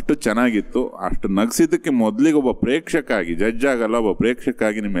 ಅಷ್ಟು ಚೆನ್ನಾಗಿತ್ತು. ಅಷ್ಟು ನಗ್ಸಿದ್ದಕ್ಕೆ ಮೊದಲಿಗೆ ಒಬ್ಬ ಪ್ರೇಕ್ಷಕಾಗಿ, ಜಡ್ಜ್ ಆಗಲ್ಲ, ಒಬ್ಬ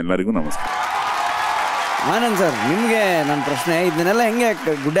ಪ್ರೇಕ್ಷಕಾಗಿ ನಿಮ್ಮೆಲ್ಲರಿಗೂ ನಮಸ್ಕಾರ. ಆನಂದ್ ಸರ್, ನಿಮ್ಗೆ ನನ್ನ ಪ್ರಶ್ನೆ, ಇದನ್ನೆಲ್ಲ ಹೆಂಗೆ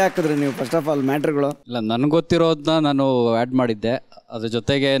ಗುಡ್ಡೆ ಹಾಕಿದ್ರಿ ನೀವು? ಫಸ್ಟ್ ಆಫ್ ಆಲ್ ಮ್ಯಾಟ್ರ್ಗಳು ಇಲ್ಲ, ನನಗೆ ಗೊತ್ತಿರೋದನ್ನ ನಾನು ಆ್ಯಡ್ ಮಾಡಿದ್ದೆ. ಅದ್ರ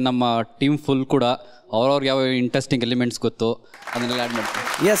ಜೊತೆಗೆ ನಮ್ಮ ಟೀಮ್ ಫುಲ್ ಕೂಡ ಅವ್ರವ್ರಿಗೆ ಯಾವ ಇಂಟ್ರೆಸ್ಟಿಂಗ್ ಎಲಿಮೆಂಟ್ಸ್ ಗೊತ್ತು ಅದನ್ನೆಲ್ಲ ಆ್ಯಡ್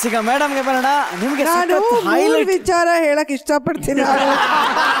ಮಾಡ್ತೀನಿ. ಎಸ್, ಈಗ ಮೇಡಮ್ಗೆ ಬರೋಣ. ನಿಮ್ಗೆ ವಿಚಾರ ಹೇಳಕ್ ಇಷ್ಟಪಡ್ತೀನಿ.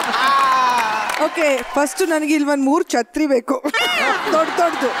 ಓಕೆ, ಫಸ್ಟ್ ನನಗೆ ಇಲ್ಲಿ 3 ಛತ್ರಿ ಬೇಕು,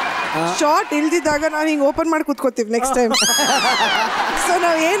 ದೊಡ್ಡದು. ಶಾರ್ಟ್ ಇಲ್ದಿದ್ದಾಗ ನಾವು ಹಿಂಗೆ ಓಪನ್ ಮಾಡಿ ಕೂತ್ಕೋತೀವಿ ನೆಕ್ಸ್ಟ್ ಟೈಮ್. ಸೊ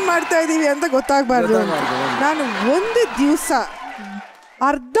ನಾವು ಏನ್ ಮಾಡ್ತಾ ಇದೀವಿ ಅಂತ ಗೊತ್ತಾಗಬಾರ್ದು. ನಾನು ಒಂದು ದಿವಸ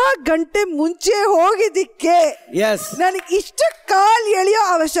ಅರ್ಧ ಗಂಟೆ ಮುಂಚೆ ಹೋಗಿದ್ದಕ್ಕೆ ನನಗೆ ಇಷ್ಟು ಕಾಲ್ ಎಳೆಯೋ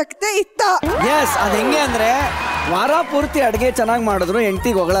ಅವಶ್ಯಕತೆ ಇತ್ತ. ಎಸ್, ಅದ್ ಹೆಂಗೆ ಅಂದ್ರೆ ವಾರ ಪೂರ್ತಿ ಅಡ್ಗೆ ಚೆನ್ನಾಗಿ ಮಾಡಿದ್ರು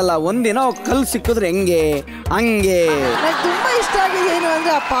ಹೆಂಡತಿಗೆ ಹೊಗಳಲ್ಲ, ಒಂದಿನ ಕಲ್ಲು ಸಿಕ್ಕಿದ್ರೆ ಹೆಂಗೆ ಹಂಗೆ. ನನಗೆ ತುಂಬಾ ಇಷ್ಟ ಆಗಿದೆ ಏನು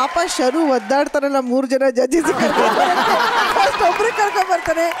ಅಂದ್ರೆ ಆ ಪಾಪ ಶರು ಒದ್ದಾಡ್ತಾರಲ್ಲ, 3 ಜನ ಜಡ್ಜಸ್ ಒಬ್ರು ಕರ್ಕೊಂಡ್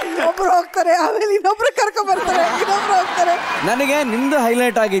ಬರ್ತಾರೆ, ಒಬ್ರು ಹೋಗ್ತಾರೆ, ಆಮೇಲೆ ಇನ್ನೊಬ್ರು ಕರ್ಕೊಂಡ್ ಬರ್ತಾರೆ, ಇನ್ನೊಬ್ರು ಹೋಗ್ತಾರೆ. ನನಗೆ ನಿಮ್ದು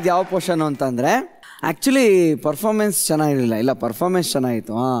ಹೈಲೈಟ್ ಆಗಿದ್ದು ಯಾವ ಪೋರ್ಷನ್ ಅಂತಂದ್ರೆ ಆಕ್ಚುಲಿ ಪರ್ಫಾರ್ಮೆನ್ಸ್ ಚೆನ್ನಾಗಿರ್ಲಿಲ್ಲ. ಇಲ್ಲ, ಪರ್ಫಾರ್ಮೆನ್ಸ್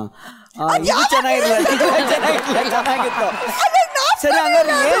ಚೆನ್ನಾಗಿತ್ತು. ಇದು ಚೆನ್ನಾಗಿತ್ತು. ಸರಿ,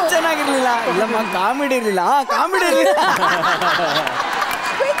 ಹಂಗಾರೆ ಏನ್ ಚೆನ್ನಾಗಿರ್ಲಿಲ್ಲ? ಇಲ್ಲಮ್ಮ, ಕಾಮಿಡಿ ಇರ್ಲಿಲ್ಲ. ಕಾಮಿಡಿ ಇರ್ಲಿಲ್ಲ.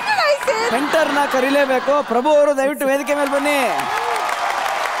 ಮೆಂಟರ್ನ ಕರಿಲೇಬೇಕು. ಪ್ರಭು ಅವರು ದಯವಿಟ್ಟು ವೇದಿಕೆ ಮೇಲೆ ಬನ್ನಿ.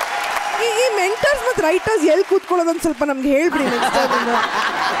 ಈ ಮೆಂಟರ್ಸ್ ಮತ್ತು ರೈಟರ್ಸ್ ಎಲ್ಲಿ ಕೂತ್ಕೊಳ್ಳೋದೊಂದು ಸ್ವಲ್ಪ ನಮ್ಗೆ ಹೇಳ್ಬಿಡಿ.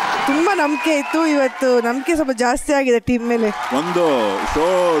 ತುಂಬಾ ನಂಬಿಕೆ ಇತ್ತು, ಇವತ್ತು ನಂಬಿಕೆ ಸ್ವಲ್ಪ ಜಾಸ್ತಿ ಆಗಿದೆ ಟೀಮ್ ಮೇಲೆ. ಒಂದು ಶೋ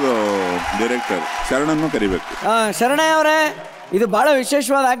ಡೈರೆಕ್ಟರ್ ಶರಣನ್ನು ಕರಿಬೇಕು. ಶರಣಯ್ಯ ಅವರೇ, ಇದು ಬಹಳ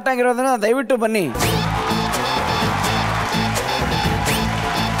ವಿಶೇಷವಾದ ಆಕ್ಟ್ ಆಗಿರೋದನ್ನ ದಯವಿಟ್ಟು ಬನ್ನಿ.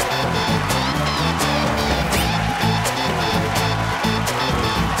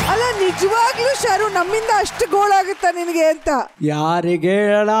 ಅಲ್ಲ, ನಿಜವಾಗ್ಲೂ ಶರು ನಮ್ಮಿಂದ ಅಷ್ಟು ಗೋಳಾಗುತ್ತಾ ನಿನಗೆ ಅಂತ? ಯಾರಿಗೆ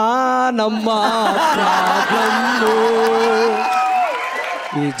ಹೇಳ ನಮ್ಮ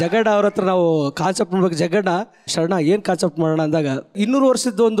ಈ ಜಗಡ ಅವ್ರ ಹತ್ರ ನಾವು ಕಾನ್ಸೆಪ್ಟ್ ಮಾಡ್ಬೇಕು. ಜಗಡ ಶರಣ ಏನ್ ಕಾನ್ಸೆಪ್ಟ್ ಮಾಡೋಣ ಅಂದಾಗ 200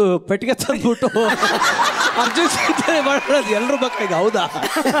 ವರ್ಷದ ಒಂದು ಪೆಟ್ಟಿಗೆ ತಂದ್ಬಿಟ್ಟು ಅರ್ಜುನ್ ಮಾಡೋದು ಎಲ್ರು ಬೇಕಾಗಿ. ಹೌದಾ?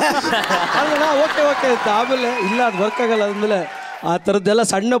 ಅಲ್ಲ, ಓಕೆ ಅಂತ. ಆಮೇಲೆ ಇಲ್ಲ, ಅದು ವರ್ಕ್ ಆಗಲ್ಲ ಅಂದ್ಮೇಲೆ ಆ ಥರದ್ದೆಲ್ಲ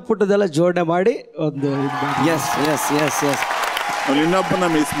ಸಣ್ಣ ಪುಟ್ಟದೆಲ್ಲ ಜೋಡಣೆ ಮಾಡಿ ಒಂದು ಇನ್ನೊಬ್ಬನ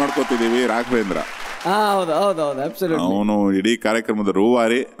ಮಿಸ್ ಮಾಡ್ಕೋತಿದೀವಿ, ರಾಘವೇಂದ್ರ. ಅವನು ಇಡೀ ಕಾರ್ಯಕ್ರಮದ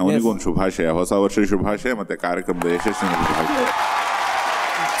ರೂವಾರಿ. ಅವನಿಗೊಂದು ಶುಭಾಶಯ, ಹೊಸ ವರ್ಷ ಶುಭಾಶಯ ಮತ್ತೆ ಕಾರ್ಯಕ್ರಮದ ಯಶಸ್ಸಿನ ಶುಭಾಶಯ.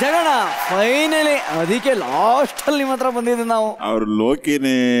 ಜಗಣ ಫೈನಲಿ ಅದಕ್ಕೆ ಲಾಸ್ಟ್ ಅಲ್ಲಿ ನಿಮ್ಮ ಹತ್ರ ಬಂದಿದ್ದು ನಾವು. ಅವ್ರು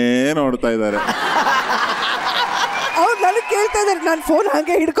ಲೋಕಿನೇ ನೋಡ್ತಾ ಇದ್ದಾರೆ. ಅವ್ರು ನನಗೆ ಕೇಳ್ತಾ ಇದ್ದಾರೆ, ನಾನು ಫೋನ್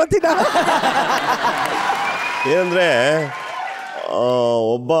ಹಾಗೆ ಹಿಡ್ಕೊತೀನ. ಏನಂದ್ರೆ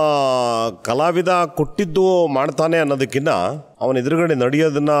ಒಬ್ಬ ಕಲಾವಿದ ಕೊಟ್ಟಿದ್ದು ಮಾಡ್ತಾನೆ ಅನ್ನೋದಕ್ಕಿಂತ ಅವನ ಎದುರುಗಡೆ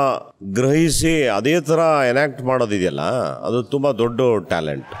ನಡೆಯೋದನ್ನ ಗ್ರಹಿಸಿ ಅದೇ ಥರ ಎನಾಕ್ಟ್ ಮಾಡೋದಿದೆಯಲ್ಲ, ಅದು ತುಂಬ ದೊಡ್ಡ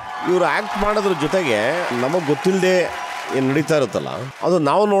ಟ್ಯಾಲೆಂಟ್. ಇವರು ಆ್ಯಕ್ಟ್ ಮಾಡೋದ್ರ ಜೊತೆಗೆ ನಮಗೆ ಗೊತ್ತಿಲ್ಲದೆ ಏನು ನಡೀತಾ ಇರುತ್ತಲ್ಲ, ಅದು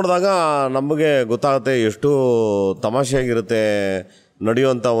ನಾವು ನೋಡಿದಾಗ ನಮಗೆ ಗೊತ್ತಾಗುತ್ತೆ ಎಷ್ಟು ತಮಾಷೆಯಾಗಿರುತ್ತೆ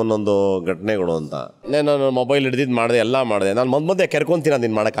ನಡೆಯುವಂಥ ಒಂದೊಂದು ಘಟನೆಗಳು ಅಂತ. ನಾನು ಮೊಬೈಲ್ ಹಿಡಿದಿದ್ದು ಮಾಡಿದೆ, ಎಲ್ಲ ಮಾಡಿದೆ. ನಾನು ಮಧ್ಯೆ ಕೆರ್ಕೊಂತೀನಿ,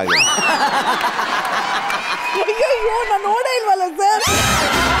 ಅದನ್ನು ಮಾಡೋಕ್ಕಾಗಿಲ್ಲ.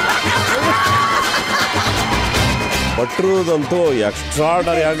 ಭಟ್ರದಂತೂ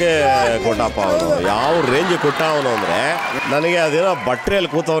ಎಕ್ಸ್ಟ್ರಾಡರಿಯಾಗೆ ಕೊಟ್ಟಪ್ಪ ಅವನು. ಯಾವ ರೇಂಜ್ ಕೊಟ್ಟ ಅವನು ಅಂದರೆ ನನಗೆ ಅದೇನೋ ಬಟ್ರೆಯಲ್ಲಿ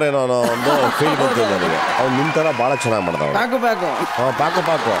ಕೂತವ್ರೇನೋ ಅನ್ನೋ ಒಂದು ಫೀಲ್ ಬಂತು ನನಗೆ. ಅವ್ನು ನಿನ್ನ ಥರ ಭಾಳ ಚೆನ್ನಾಗಿ ಮಾಡ್ದ ಅವನು. ಪಾಕು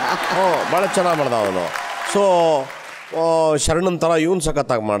ಭಾಳ ಚೆನ್ನಾಗಿ ಮಾಡ್ದ ಅವನು. ಸೊ ಶರಣನ್ ಥರ ಇವನ್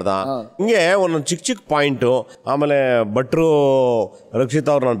ಸಖತ್ತಾಗಿ ಮಾಡ್ದ. ಹಿಂಗೆ ಒಂದೊಂದು ಚಿಕ್ಕ ಪಾಯಿಂಟು. ಆಮೇಲೆ ಭಟ್ರು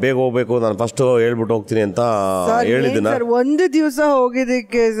ರಕ್ಷಿತಾ ಅವ್ರು ನಾನು ಬೇಗ ಹೋಗ್ಬೇಕು, ನಾನು ಫಸ್ಟ್ ಹೇಳ್ಬಿಟ್ಟು ಹೋಗ್ತೀನಿ ಅಂತ ಹೇಳಿದಿನ. ಒಂದು ದಿವಸ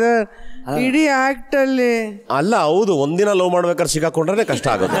ಹೋಗಿದ್ದಕ್ಕೆ ಸರ್ ಇಡೀ ಆಕ್ಟ್ ಅಲ್ಲಿ ಅಲ್ಲ, ಹೌದು, ಒಂದಿನ ಲವ್ ಮಾಡ್ಬೇಕಾದ್ರೆ ಸಿಗಾಕೊಂಡ್ರೆ ಕಷ್ಟ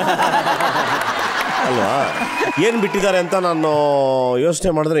ಆಗೋದು ಅಲ್ವಾ. ಏನು ಬಿಟ್ಟಿದ್ದಾರೆ ಅಂತ ನಾನು ಯೋಚನೆ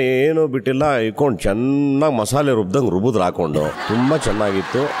ಮಾಡಿದ್ರೆ ಏನೂ ಬಿಟ್ಟಿಲ್ಲ. ಇಟ್ಕೊಂಡು ಚೆನ್ನಾಗಿ ಮಸಾಲೆ ರುಬ್ಬಿದ್ರೆ ಹಾಕೊಂಡು ತುಂಬ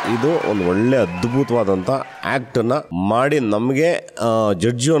ಚೆನ್ನಾಗಿತ್ತು. ಇದು ಒಂದು ಒಳ್ಳೆ ಅದ್ಭುತವಾದಂಥ ಆ್ಯಕ್ಟನ್ನು ಮಾಡಿ ನಮಗೆ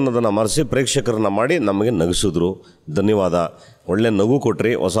ಜಡ್ಜು ಅನ್ನೋದನ್ನು ಮರೆಸಿ ಪ್ರೇಕ್ಷಕರನ್ನ ಮಾಡಿ ನಮಗೆ ನಗಿಸಿದ್ರು. ಧನ್ಯವಾದ. ಒಳ್ಳೆ ನಗು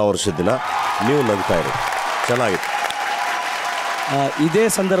ಕೊಟ್ರಿ. ಹೊಸ ವರ್ಷದ ದಿನ ನೀವು ನಗ್ತಾ ಇರಿ. ಚೆನ್ನಾಗಿತ್ತು. ಇದೇ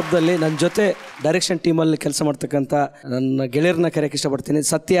ಸಂದರ್ಭದಲ್ಲಿ ನನ್ನ ಜೊತೆ ಡೈರೆಕ್ಷನ್ ಟೀಮಲ್ಲಿ ಕೆಲಸ ಮಾಡ್ತಕ್ಕಂಥ ನನ್ನ ಗೆಳೆಯರನ್ನ ಕರೆಯೋಕ್ಕೆ ಇಷ್ಟಪಡ್ತೀನಿ.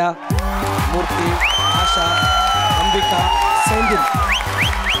 ಸತ್ಯ, ಮೂರ್ತಿ, ಆಶಾ, ಅಂಬಿಕಾ, ಸೈಂದಿಲ್,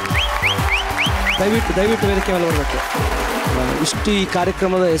 ದಯವಿಟ್ಟು ವೇದಿಕೆ ಮೇಲೆ ಬರಬೇಕು. ಇಷ್ಟು ಈ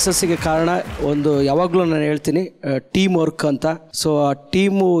ಕಾರ್ಯಕ್ರಮದ ಯಶಸ್ಸಿಗೆ ಕಾರಣ ಒಂದು ಯಾವಾಗಲೂ ನಾನು ಹೇಳ್ತೀನಿ ಟೀಮ್ ವರ್ಕ್ ಅಂತ. ಸೊ ಆ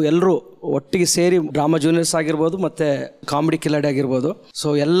ಟೀಮು ಎಲ್ಲರೂ ಒಟ್ಟಿಗೆ ಸೇರಿ ಡ್ರಾಮಾ ಜೂನಿಯರ್ಸ್ ಆಗಿರ್ಬೋದು ಮತ್ತು ಕಾಮಿಡಿ ಕಿಲಾಡಿ ಆಗಿರ್ಬೋದು. ಸೊ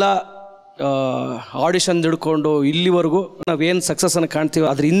ಎಲ್ಲ ಆಡಿಷನ್ ಹಿಡ್ಕೊಂಡು ಇಲ್ಲಿವರೆಗೂ ನಾವೇನು ಸಕ್ಸಸ್ಸನ್ನು ಕಾಣ್ತೀವಿ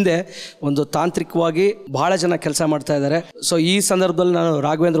ಅದ್ರ ಹಿಂದೆ ಒಂದು ತಾಂತ್ರಿಕವಾಗಿ ಭಾಳ ಜನ ಕೆಲಸ ಮಾಡ್ತಾ ಇದ್ದಾರೆ. ಸೊ ಈ ಸಂದರ್ಭದಲ್ಲಿ ನಾನು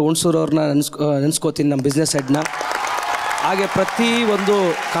ರಾಘವೇಂದ್ರ ಹುಣಸೂರು ಅವ್ರನ್ನ ನೆನೆಸ್ಕೋತೀನಿ, ನಮ್ಮ ಬಿಸ್ನೆಸ್ ಹೆಡ್ನ. ಹಾಗೆ ಪ್ರತಿ ಒಂದು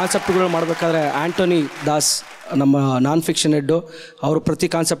ಕಾನ್ಸೆಪ್ಟ್ಗಳು ಮಾಡಬೇಕಾದ್ರೆ ಆಂಟೋನಿ ದಾಸ್ ನಮ್ಮ ನಾನ್ ಫಿಕ್ಷನ್ ಹೆಡ್ಡು, ಅವರು ಪ್ರತಿ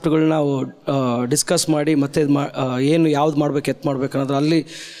ಕಾನ್ಸೆಪ್ಟ್ಗಳನ್ನ ನಾವು ಡಿಸ್ಕಸ್ ಮಾಡಿ ಮತ್ತೆ ಏನು ಯಾವ್ದು ಮಾಡ್ಬೇಕು ಮಾಡ್ಬೇಕು ಅನ್ನೋದು ಅಲ್ಲಿ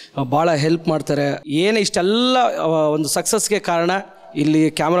ಭಾಳ ಹೆಲ್ಪ್ ಮಾಡ್ತಾರೆ. ಏನು ಇಷ್ಟೆಲ್ಲ ಒಂದು ಸಕ್ಸಸ್ಗೆ ಕಾರಣ ಇಲ್ಲಿ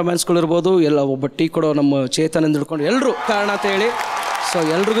ಕ್ಯಾಮ್ರಾಮ್ಯಾನ್ಸ್ಗಳಿರ್ಬೋದು, ಎಲ್ಲ ಒಬ್ಬ ಟೀ ಕೊಡೋ ನಮ್ಮ ಚೇತನಂದ ಹಿಡ್ಕೊಂಡು ಎಲ್ಲರೂ ಕಾರಣ ಅಂತ ಹೇಳಿ ಸೊ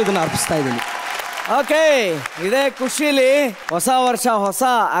ಎಲ್ರಿಗೂ ಇದನ್ನು ಅರ್ಪಿಸ್ತಾ ಇದ್ದೀನಿ. ಓಕೆ, ಇದೇ ಖುಷಿಲಿ ಹೊಸ ವರ್ಷ ಹೊಸ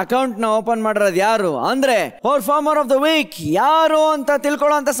ಅಕೌಂಟ್ನ ಓಪನ್ ಮಾಡಿರೋದು ಯಾರು ಅಂದ್ರೆ ಪರ್ಫಾರ್ಮರ್ ಆಫ್ ದ ವೀಕ್ ಯಾರು ಅಂತ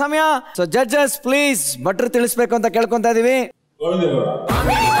ತಿಳ್ಕೊಳ್ಳೋಂಥ ಸಮಯ. ಸೊ ಜಡ್ಜಸ್ ಪ್ಲೀಸ್ ಭಟ್ರು ತಿಳಿಸ್ಬೇಕು ಅಂತ ಕೇಳ್ಕೊಂತ ಇದೀವಿ.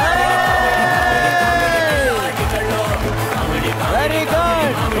 Very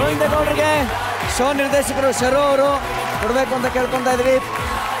good. ಗೋವಿಂದೇಗೌಡರಿಗೆ ಶೋ ನಿರ್ದೇಶಕರು ಶರು ಅವರು ಕೊಡಬೇಕು ಅಂತ ಕೇಳ್ಕೊಂತ ಇದೀವಿ.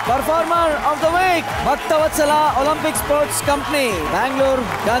 Performer of the weak Bhaktavatsala Olympic sports company Bangalore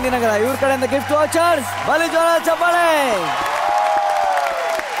Gandhinagar, ಇವ್ರ ಕಡೆಯಿಂದ ಗಿಫ್ಟ್ ವಾಚರ್ಸ್. ಬಲಿ ಜೋರ ಚಪ್ಪಾಳೆ.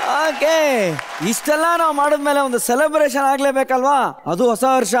 ಓಕೆ, ಇಷ್ಟೆಲ್ಲ ನಾವು ಮಾಡಿದ್ಮೇಲೆ ಒಂದು ಸೆಲೆಬ್ರೇಷನ್ ಆಗ್ಲೇಬೇಕಲ್ವಾ, ಅದು ಹೊಸ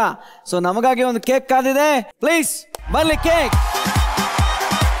ವರ್ಷ. ಸೊ ನಮಗಾಗಿ ಒಂದು ಕೇಕ್ ಕಾದಿದೆ, ಪ್ಲೀಸ್ ಬನ್ನಿ ಕೇಕ್.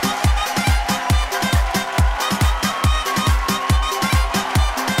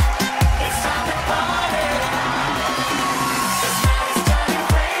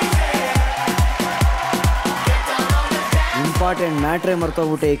 ಇಂಪಾರ್ಟೆಂಟ್ ಮ್ಯಾಟ್ರೇ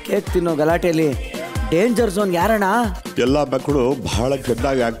ಮರ್ತೋಗ್ಬಿಟ್ಟೆ. ಕೇಕ್ ತಿನ್ನೋ ಗಲಾಟೆಯಲ್ಲಿ ಡೇಂಜರ್ ಝೋನ್ ಯಾರಣ್ಣ? ಎಲ್ಲ ಮಕ್ಕಳು ಬಹಳ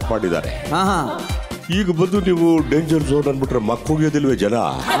ಚೆನ್ನಾಗಿ ಆಕ್ಟ್ ಮಾಡಿದ್ದಾರೆ. ಈಗ ಬಂದು ನೀವು ಡೇಂಜರ್ ಝೋನ್ ಅಂದ್ಬಿಟ್ರೆ ಮಕ್ಕೋಗಿಯೋದಿಲ್ವೇ ಜನ?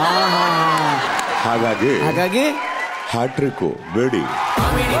 ಹಾಗಾಗಿ ಹ್ಯಾಟ್ರಿಕ್ ಬೇಡಿ.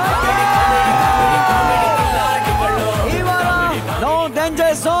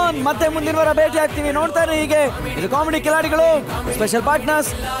 ಡೇಂಜರ್ ಝೋನ್ ಮತ್ತೆ ಮುಂದಿನ ವಾರ ಭೇಟಿ ಆಗ್ತೀವಿ. ನೋಡ್ತಾ ಇರಿ ಹೀಗೆ. ಇದು comedy Khiladigalu. Special partners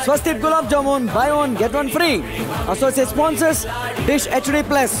Swastik gulab jamun, by one get one free. Associate sponsors dish HD+,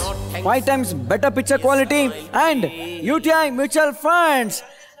 5 times better picture quality and UTI mutual funds.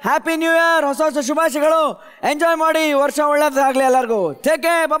 Happy new year, ಹೊಸ ವರ್ಷ ಶುಭಾಶಯಗಳು. ಎಂಜಾಯ್ ಮಾಡಿ, ವರ್ಷ ಒಳ್ಳೇದಾಗಲಿ ಎಲ್ಲರಿಗೂ. ಟೇಕ್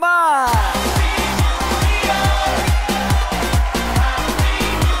ಕೇರ್, ಬಾಯ್.